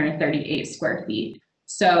 7,538 square feet.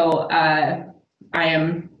 So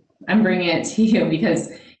I'm bringing it to you because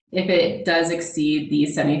if it does exceed the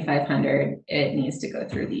 7,500, it needs to go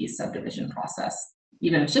through the subdivision process,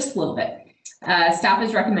 even if it's just a little bit. Staff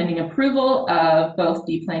is recommending approval of both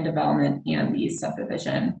the plan development and the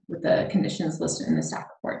subdivision with the conditions listed in the staff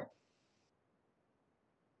report.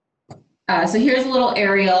 So here's a little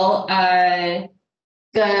aerial.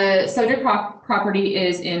 The subject property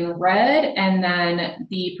is in red, and then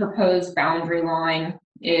the proposed boundary line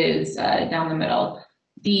is down the middle.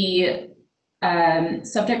 The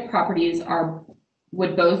subject properties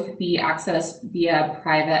would both be accessed via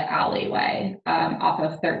private alleyway off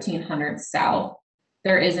of 1300 South.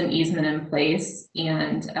 There is an easement in place,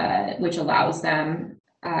 and which allows them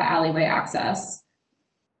alleyway access.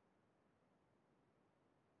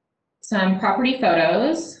 Some property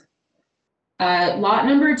photos. Lot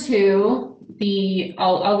number 2,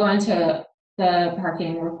 I'll go into the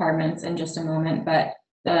parking requirements in just a moment, but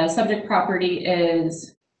the subject property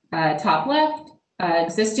is top left,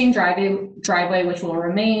 existing driveway which will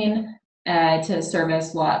remain to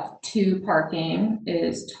service lot 2 parking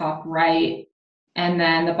is top right, and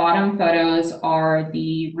then the bottom photos are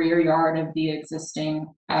the rear yard of the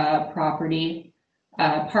existing property.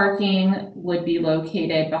 Parking would be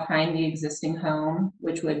located behind the existing home,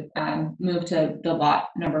 which would move to the lot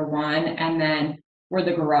number 1, and then where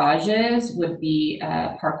the garage is would be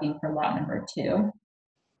parking for lot number 2.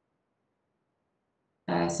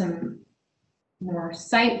 Some more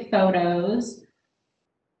site photos.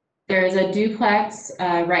 There's a duplex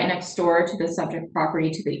right next door to the subject property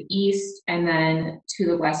to the east, and then to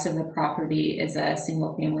the west of the property is a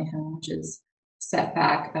single family home, which is set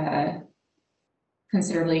back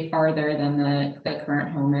considerably farther than the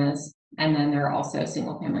current home is. And then there are also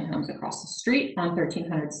single family homes across the street on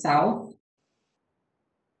 1300 South.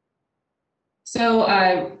 So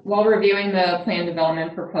while reviewing the plan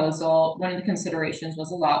development proposal, one of the considerations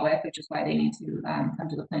was a lot width, which is why they need to come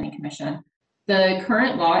to the Planning Commission. The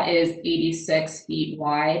current lot is 86 feet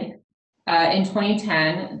wide. In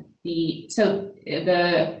 2010, the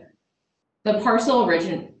parcel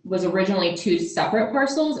was originally 2 separate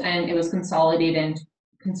parcels, and it was consolidated in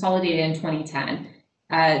 2010.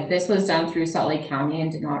 This was done through Salt Lake County and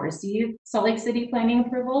did not receive Salt Lake City planning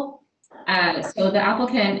approval. So the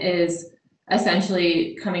applicant is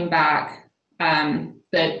essentially coming back,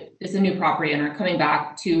 it's a new property owner coming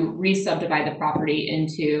back to re-subdivide the property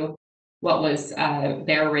into what was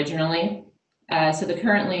there originally. So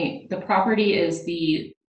the property is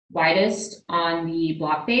the widest on the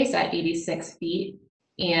block face at 86 feet,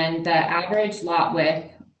 and the average lot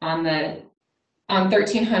width on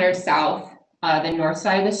 1300 South, the north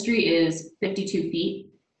side of the street, is 52 feet,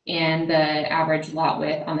 and the average lot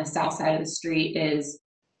width on the south side of the street is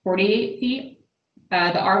 48 feet. The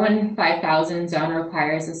R1 5000 zone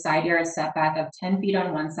requires a side yard setback of 10 feet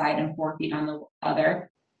on one side and 4 feet on the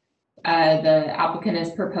other. The applicant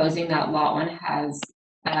is proposing that lot 1 has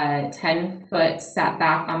a 10-foot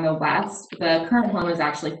setback on the west. The current home is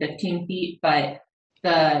actually 15 feet, but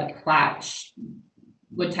the plat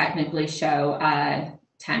would technically show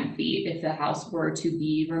 10 feet if the house were to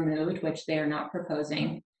be removed, which they are not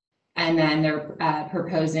proposing. And then they're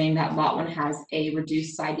proposing that lot 1 has a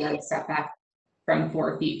reduced side yard setback from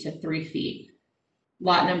 4 feet to 3 feet.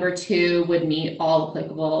 Lot number 2 would meet all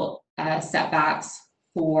applicable setbacks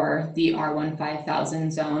for the R1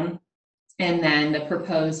 5000 zone. And then the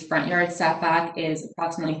proposed front yard setback is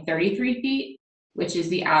approximately 33 feet, which is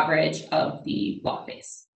the average of the block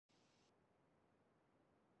face.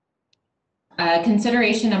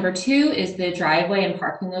 Consideration number 2 is the driveway and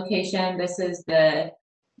parking location. This is the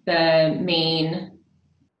main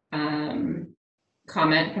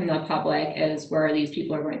comment from the public is where these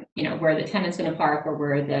people are going, you know, where the tenant's going to park or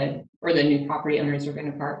where the new property owners are going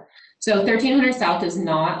to park. So 1300 South does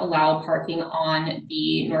not allow parking on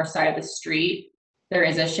the north side of the street. There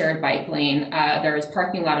is a shared bike lane. There is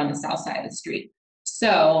parking lot on the south side of the street.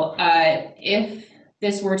 So if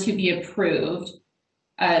this were to be approved,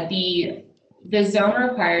 the zone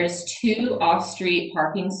requires 2 off-street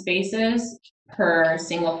parking spaces per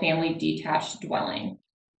single-family detached dwelling.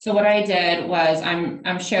 So what I did was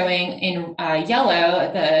I'm showing in yellow,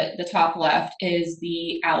 the top left is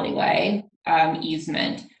the alleyway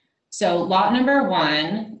easement. So lot number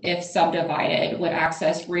 1, if subdivided, would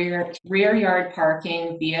access rear yard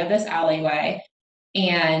parking via this alleyway.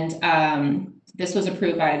 And this was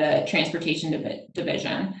approved by the Transportation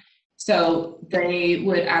Division. So they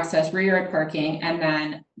would access rear yard parking, and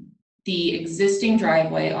then the existing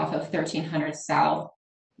driveway off of 1300 South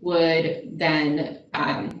would then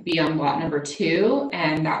be on lot number 2,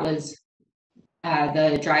 and that was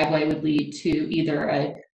the driveway would lead to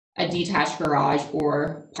either a detached garage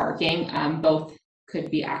or parking. Both could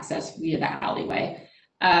be accessed via that alleyway.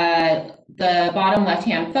 The bottom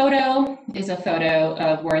left-hand photo is a photo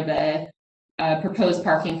of where the proposed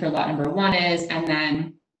parking for lot number 1 is, and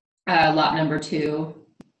then lot number 2,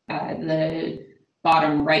 the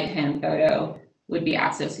bottom right-hand photo would be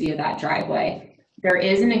accessed via that driveway. There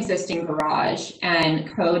is an existing garage, and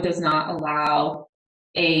code does not allow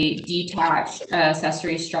a detached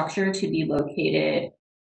accessory structure to be located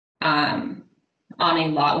on a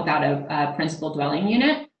lot without a principal dwelling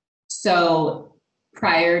unit. So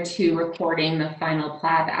prior to recording the final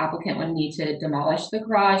plat, the applicant would need to demolish the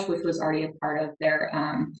garage, which was already a part of their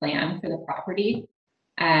plan for the property.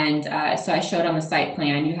 And so I showed on the site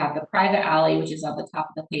plan, you have the private alley, which is at the top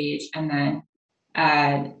of the page, and then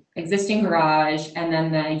existing garage, and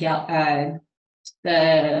then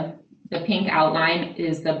the pink outline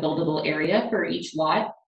is the buildable area for each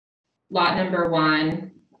lot. Lot number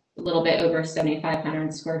 1, a little bit over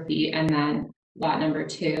 7,500 square feet, and then lot number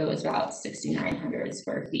 2 is about 6,900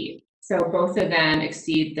 square feet. So both of them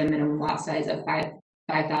exceed the minimum lot size of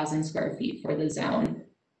 5,000 square feet for the zone.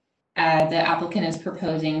 The applicant is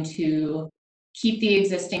proposing to keep the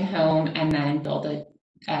existing home and then build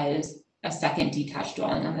a second detached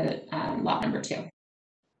dwelling on the lot number 2.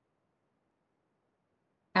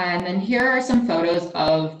 And then here are some photos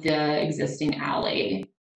of the existing alley,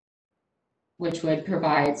 which would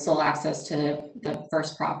provide sole access to the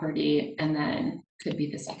first property, and then could be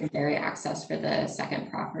the secondary access for the second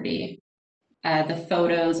property. The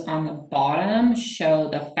photos on the bottom show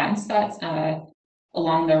the fence that's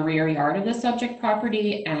along the rear yard of the subject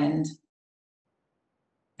property, and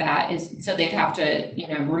that is, so they'd have to, you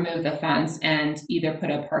know, remove the fence and either put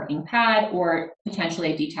a parking pad or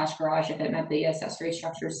potentially a detached garage if it met the accessory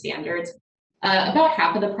structure standards. About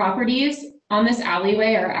half of the properties on this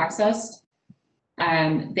alleyway are accessed.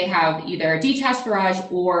 They have either a detached garage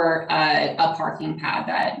or a parking pad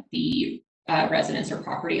that the residents or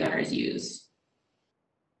property owners use.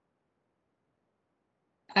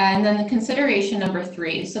 And then the consideration number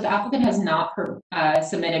 3, so the applicant has not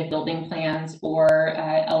submitted building plans or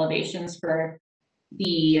elevations for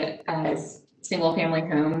the single family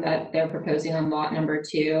home that they're proposing on lot number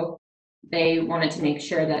 2. They wanted to make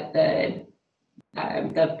sure that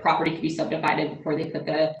the property could be subdivided before they put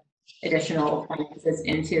the additional appliances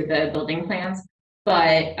into the building plans.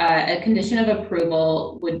 But a condition of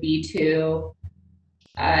approval would be to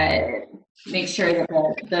make sure that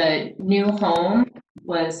the new home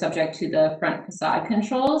was subject to the front facade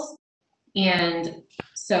controls. And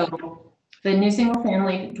so the new single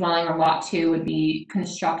family dwelling on lot 2 would be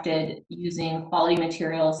constructed using quality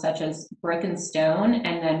materials such as brick and stone,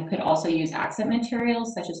 and then could also use accent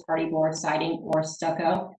materials such as hardy board siding or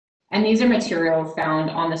stucco. And these are materials found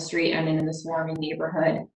on the street and in the surrounding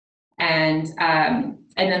neighborhood. And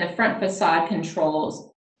then the front facade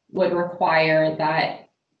controls would require that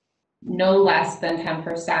no less than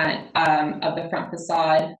 10% of the front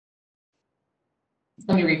facade.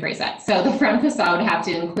 Let me rephrase that. So the front facade would have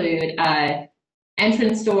to include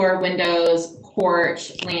entrance door, windows,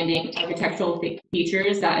 porch, landing, architectural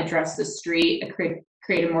features that address the street,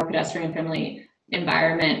 create a more pedestrian-friendly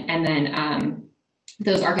environment, and then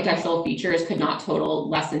those architectural features could not total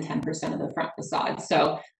less than 10% of the front facade.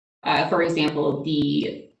 So, for example,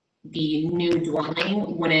 the new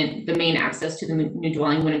dwelling wouldn't, the main access to the new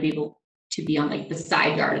dwelling wouldn't be able to be on like the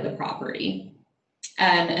side yard of the property.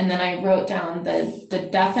 And then I wrote down the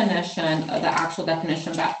definition of the actual definition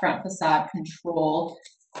of that front facade control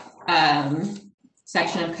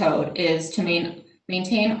section of code is to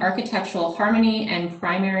maintain architectural harmony and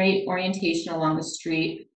primary orientation along the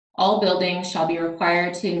street All buildings shall be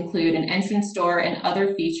required to include an entrance door and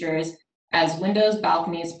other features as windows,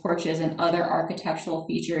 balconies, porches, and other architectural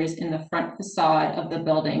features in the front facade of the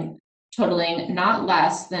building, totaling not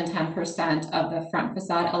less than 10% of the front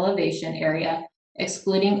facade elevation area,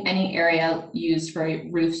 excluding any area used for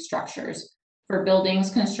roof structures. For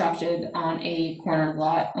buildings constructed on a corner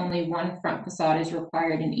lot, only one front facade is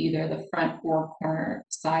required in either the front or corner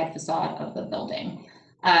side facade of the building.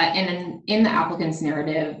 And in the applicant's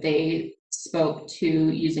narrative, they spoke to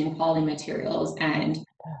using poly materials, and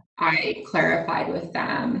I clarified with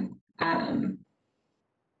them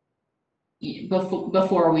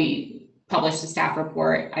before we published the staff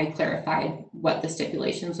report. I clarified what the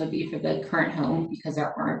stipulations would be for the current home because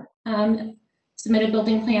there aren't submitted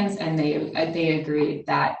building plans, and they agreed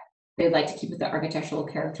that they'd like to keep with the architectural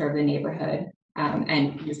character of the neighborhood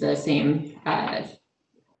and use the same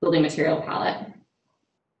building material palette.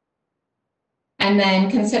 And then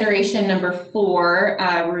consideration number 4,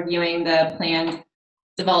 reviewing the planned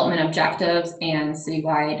development objectives and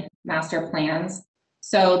citywide master plans.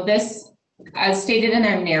 So this, as stated in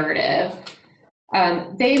their narrative,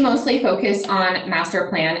 they mostly focus on master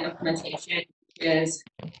plan implementation, which is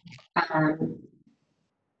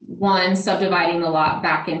one, subdividing the lot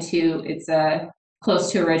back into its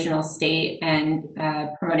close to original state and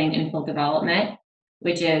promoting infill development,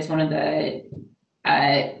 which is one of the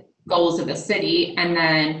goals of the city, and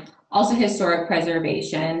then also historic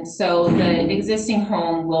preservation. So the existing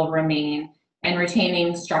home will remain, and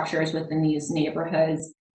retaining structures within these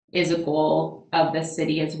neighborhoods is a goal of the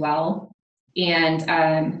city as well. And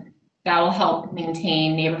that will help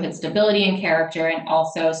maintain neighborhood stability and character, and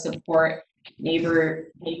also support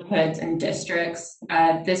neighborhoods and districts.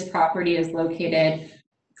 This property is located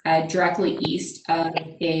directly east of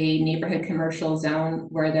a neighborhood commercial zone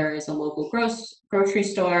where there is a local grocery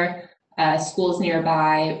store, schools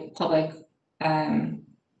nearby, public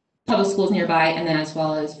schools nearby, and then as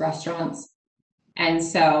well as restaurants. And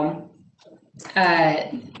so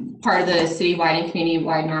part of the citywide and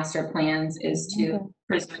community-wide master plans is to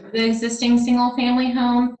preserve the existing single-family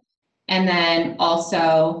home, and then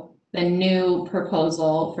also the new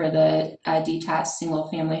proposal for the detached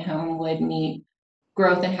single-family home would meet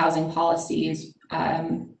growth and housing policies,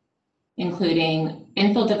 including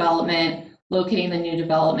infill development, locating the new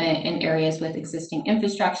development in areas with existing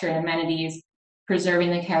infrastructure and amenities, preserving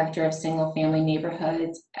the character of single-family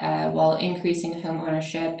neighborhoods while increasing home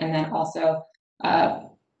ownership, and then also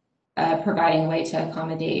providing a way to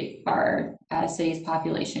accommodate our city's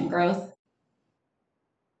population growth.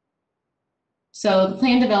 So the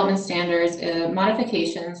plan development standards,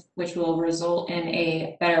 modifications which will result in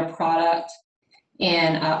a better product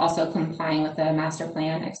and also complying with the master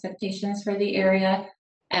plan expectations for the area.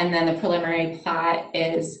 And then the preliminary plat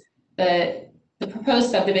is the proposed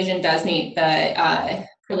subdivision does meet the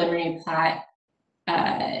preliminary plat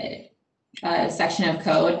section of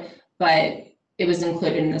code, but it was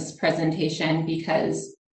included in this presentation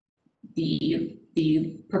because the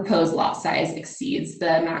proposed lot size exceeds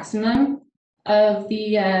the maximum of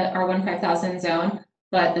the R1-5000 zone,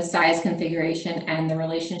 but the size, configuration, and the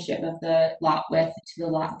relationship of the lot width to the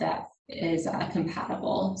lot depth is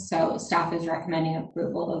compatible. So staff is recommending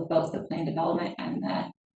approval of both the plan development and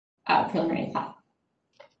the preliminary plat,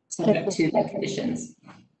 subject to the conditions.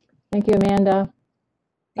 Thank you, Amanda.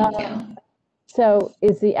 Thank you. So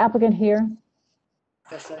is the applicant here?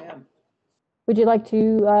 Yes, I am. Would you like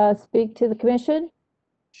to speak to the commission?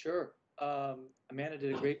 Sure. Amanda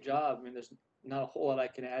did a great job. I mean, there's not a whole lot I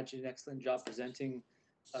can add. She did an excellent job presenting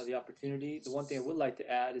the opportunity. The one thing I would like to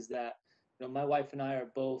add is that, you know, my wife and I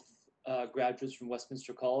are both graduates from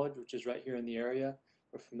Westminster College, which is right here in the area.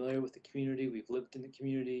 We're familiar with the community. We've lived in the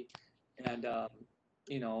community, and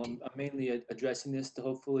you know, I'm mainly addressing this to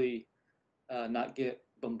hopefully not get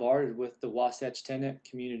bombarded with the Wasatch tenant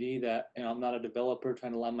community. That, you know, I'm not a developer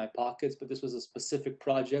trying to line my pockets, but this was a specific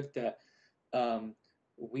project that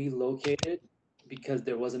we located because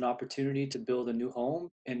there was an opportunity to build a new home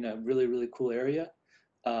in a really, really cool area.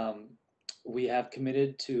 We have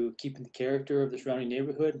committed to keeping the character of the surrounding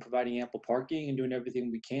neighborhood and providing ample parking and doing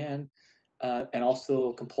everything we can, and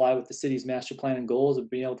also comply with the city's master plan and goals of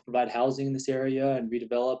being able to provide housing in this area and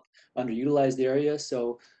redevelop underutilized areas.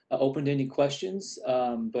 So open to any questions,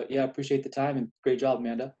 but yeah, appreciate the time and great job,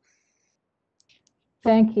 Amanda.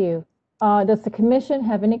 Thank you. Does the commission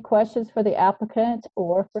have any questions for the applicant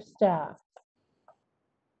or for staff?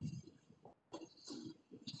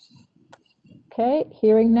 Okay,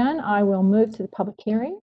 hearing none, I will move to the public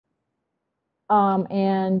hearing. Does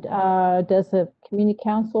the community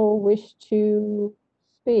council wish to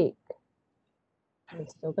speak?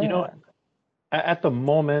 It's still there. You know, At the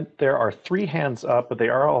moment, there are 3 hands up, but they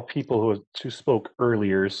are all people who spoke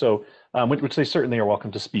earlier. So, which they certainly are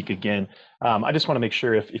welcome to speak again. I just want to make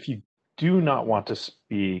sure if you do not want to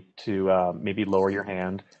speak, to maybe lower your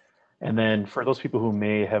hand. And then for those people who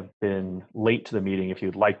may have been late to the meeting, if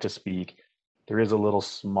you'd like to speak, there is a little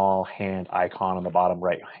small hand icon on the bottom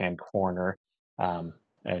right-hand corner. And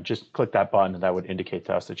just click that button, and that would indicate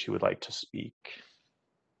to us that you would like to speak.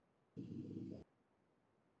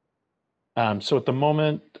 So at the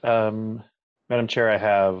moment, Madam Chair, I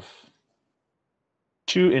have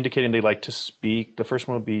 2 indicating they'd like to speak. The first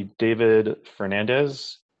one would be David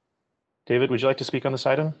Fernandez. David, would you like to speak on this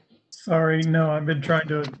item? Sorry, no, I've been trying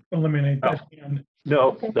to eliminate that hand.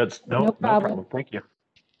 No, that's no problem. Thank you.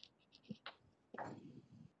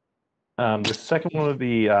 The second one would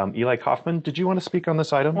be Eli Kaufman. Did you want to speak on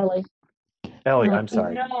this item? Ellie, I'm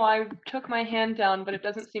sorry. No, I took my hand down, but it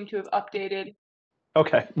doesn't seem to have updated.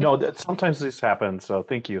 Okay, no, sometimes this happens, so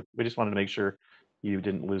thank you. We just wanted to make sure you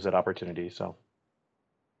didn't lose that opportunity. So,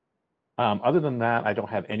 other than that, I don't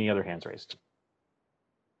have any other hands raised.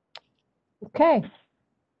 Okay.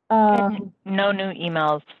 No new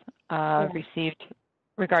emails received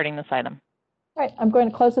regarding this item. All right, I'm going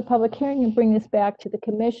to close the public hearing and bring this back to the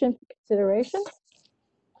commission for consideration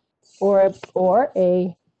or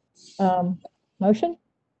a motion.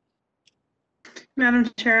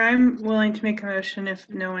 Madam Chair, I'm willing to make a motion if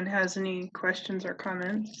no one has any questions or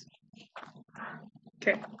comments.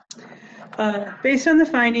 Okay. Based on the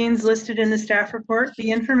findings listed in the staff report,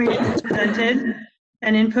 the information presented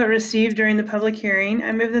and input received during the public hearing,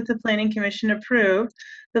 I move that the Planning Commission approve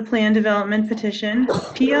the Plan Development Petition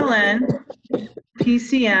PLN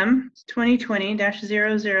PCM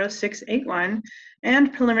 2020-00681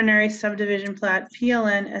 and Preliminary Subdivision Plat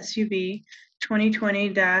PLN SUB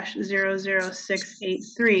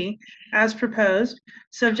 2020-00683 as proposed,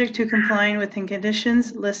 subject to complying with the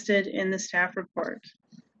conditions listed in the staff report.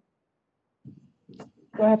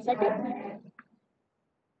 Do I have a second?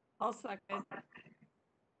 I'll second.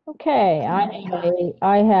 Okay,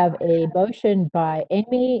 I have a motion by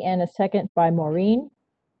Amy and a second by Maureen.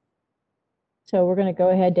 So we're going to go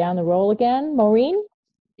ahead down the roll again. Maureen?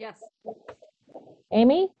 Yes.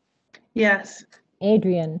 Amy? Yes.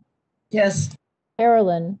 Adrian? Yes.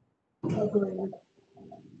 Carolyn?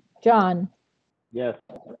 John? Yes.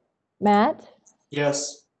 Matt?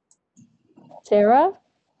 Yes. Sarah?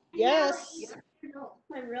 Yes.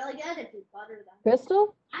 I'm really good at peanut butter.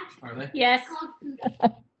 Crystal? Are they? Yes.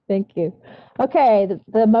 Thank you. Okay,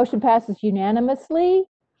 the motion passes unanimously.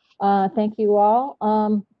 Thank you all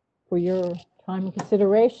for your time and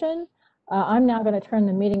consideration. I'm now going to turn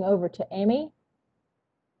the meeting over to Amy.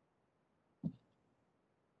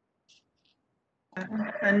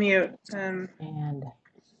 Unmute. And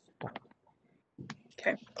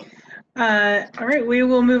okay. All right, we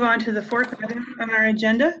will move on to the 4th item on our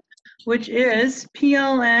agenda, which is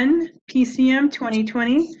PLN PCM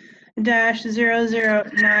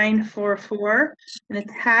 2020-00944, an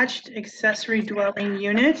attached accessory dwelling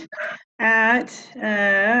unit at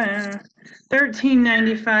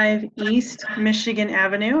 1395 East Michigan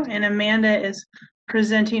Avenue, and Amanda is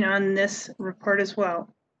presenting on this report as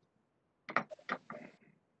well.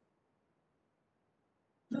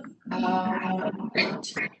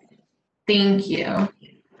 Great. Thank you.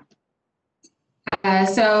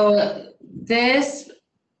 So this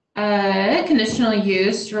conditional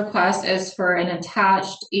use request is for an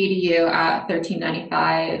attached ADU at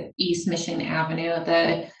 1395 East Michigan Avenue.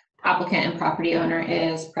 The applicant and property owner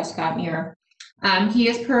is Prescott Muir. He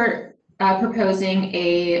is proposing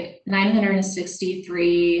a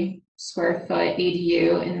 963 square foot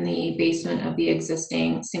ADU in the basement of the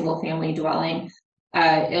existing single family dwelling.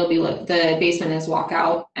 It'll be the basement is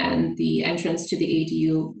walkout, and the entrance to the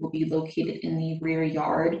ADU will be located in the rear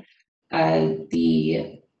yard.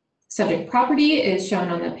 The subject property is shown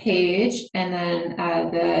on the page, and then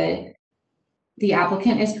the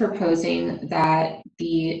applicant is proposing that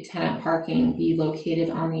the tenant parking be located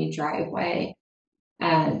on the driveway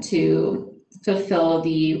to fulfill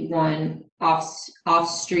the one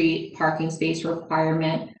off-street parking space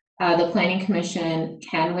requirement. The Planning Commission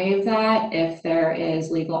can waive that if there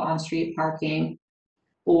is legal on-street parking,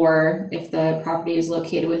 or if the property is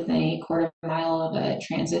located within a quarter mile of a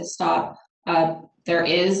transit stop. There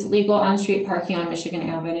is legal on-street parking on Michigan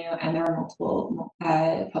Avenue, and there are multiple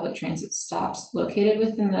public transit stops located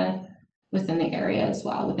within the area as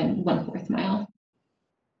well, within 1/4 mile.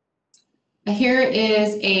 Here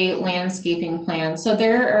is a landscaping plan. So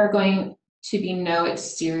there are going to be no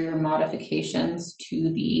exterior modifications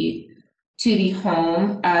to the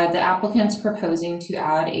home. The applicant's proposing to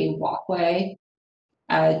add a walkway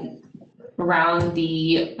around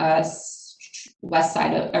the west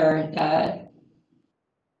side of, or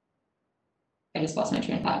I just lost my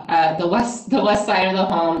train of thought. The west side of the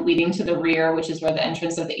home leading to the rear, which is where the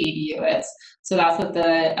entrance of the ADU is. So that's what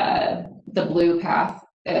the blue path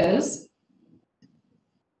is.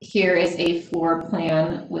 Here is a floor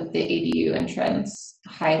plan with the ADU entrance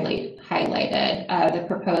highlighted. The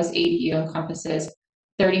proposed ADU encompasses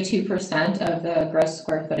 32% of the gross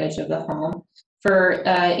square footage of the home. For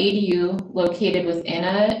ADU located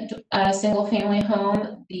within a single family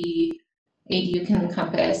home, the ADU can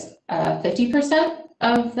encompass 50%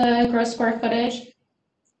 of the gross square footage.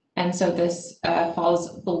 And so this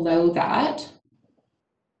falls below that.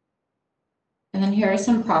 And then here are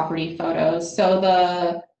some property photos. So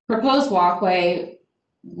the proposed walkway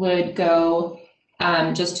would go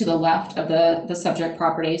just to the left of the subject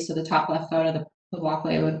property. So the top left photo, the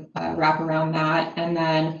walkway would wrap around that. And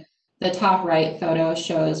then the top right photo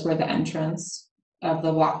shows where the entrance of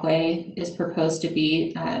the walkway is proposed to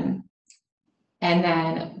be. And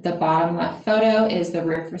then the bottom left photo is the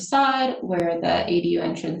rear facade where the ADU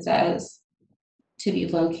entrance is to be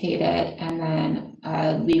located. And then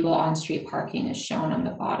legal on-street parking is shown on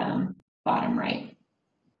the bottom right.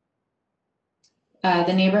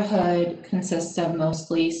 The neighborhood consists of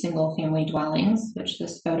mostly single family dwellings, which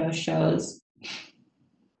this photo shows.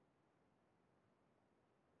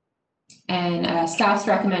 And staff's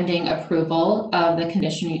recommending approval of the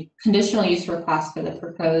conditional use request for the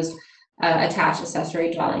proposed attached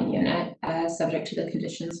accessory dwelling unit, subject to the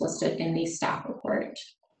conditions listed in the staff report.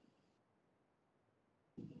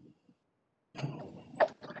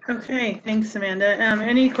 Okay, thanks, Amanda.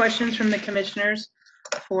 Any questions from the commissioners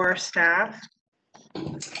for staff?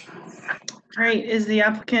 All right, is the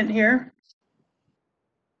applicant here?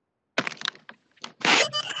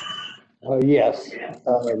 Yes.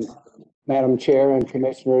 Madam Chair and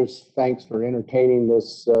Commissioners, thanks for entertaining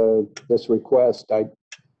this this request. I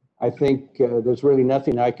think there's really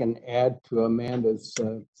nothing I can add to Amanda's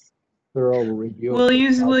thorough review. Will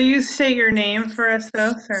you state your name for us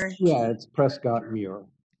though? Sorry. Yeah, it's Prescott Muir.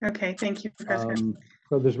 Okay, thank you, Prescott.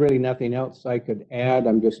 So there's really nothing else I could add.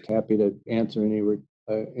 I'm just happy to answer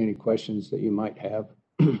any questions that you might have.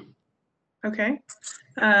 Okay.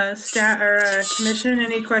 Staff or commission,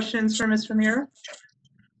 any questions for Mr. Muir?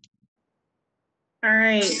 All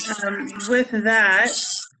right. With that,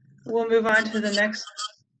 we'll move on to the next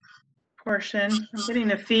portion. I'm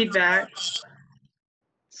getting a feedback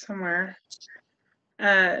somewhere.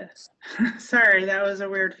 Sorry, that was a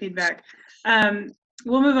weird feedback.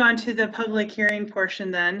 We'll move on to the public hearing portion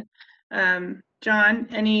then. John,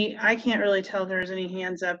 I can't really tell if there's any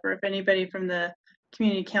hands up or if anybody from the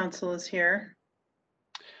community council is here.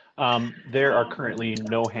 There are currently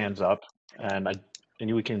no hands up, and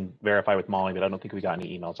we can verify with Molly, but I don't think we got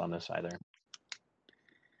any emails on this either.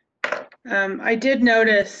 I did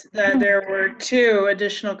notice that there were 2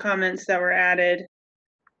 additional comments that were added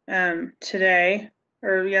today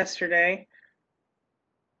or yesterday.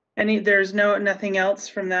 There's nothing else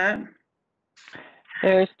from that?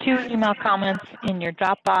 There's 2 email comments in your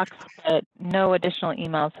Dropbox, but no additional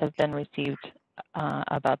emails have been received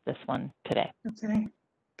about this one today.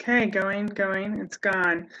 Okay, going, it's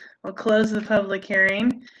gone. We'll close the public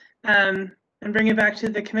hearing and bring it back to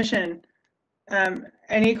the commission.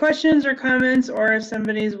 Any questions or comments, or if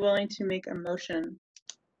somebody's willing to make a motion?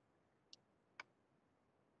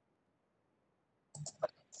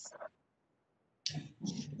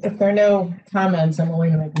 If there are no comments, I'm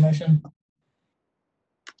willing to make a motion.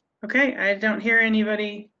 Okay, I don't hear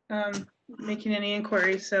anybody making any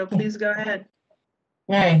inquiries, so please go ahead.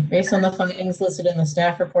 Okay, based on the findings listed in the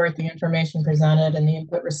staff report, the information presented, and the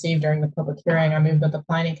input received during the public hearing, I move that the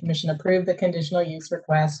Planning Commission approve the conditional use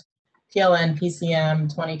request PLN PCM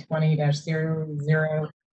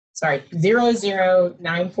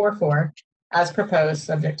 00944 as proposed,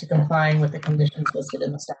 subject to complying with the conditions listed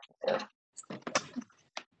in the staff report.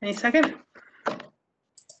 Any second?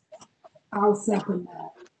 I'll second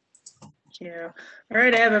that. Thank you. All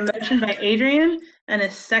right, I have a motion by Adrian and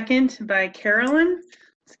a second by Carolyn.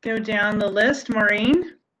 Let's go down the list.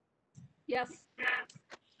 Maureen? Yes.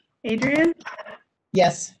 Adrian?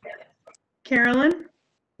 Yes. Carolyn?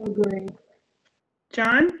 Agree.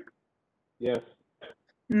 John? Yes.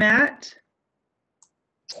 Matt?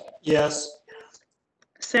 Yes.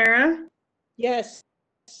 Sarah? Yes.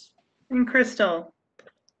 And Crystal?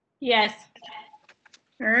 Yes.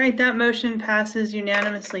 All right, that motion passes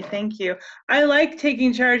unanimously. Thank you. I like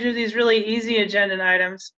taking charge of these really easy agenda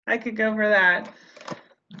items. I could go for that.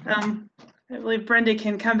 I believe Brenda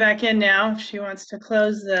can come back in now if she wants to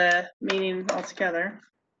close the meeting altogether.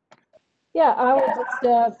 Yeah, I will just,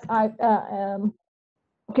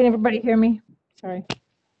 can everybody hear me? Sorry.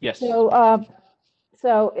 Yes.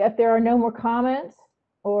 So if there are no more comments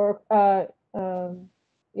or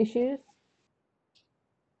issues,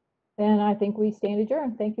 then I think we stand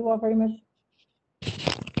adjourned. Thank you all very much.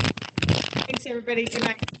 Thanks, everybody. Good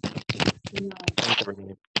night. Thanks,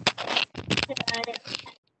 everybody. Good night.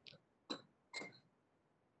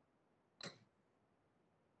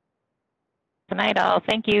 Good night, all.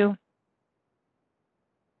 Thank you.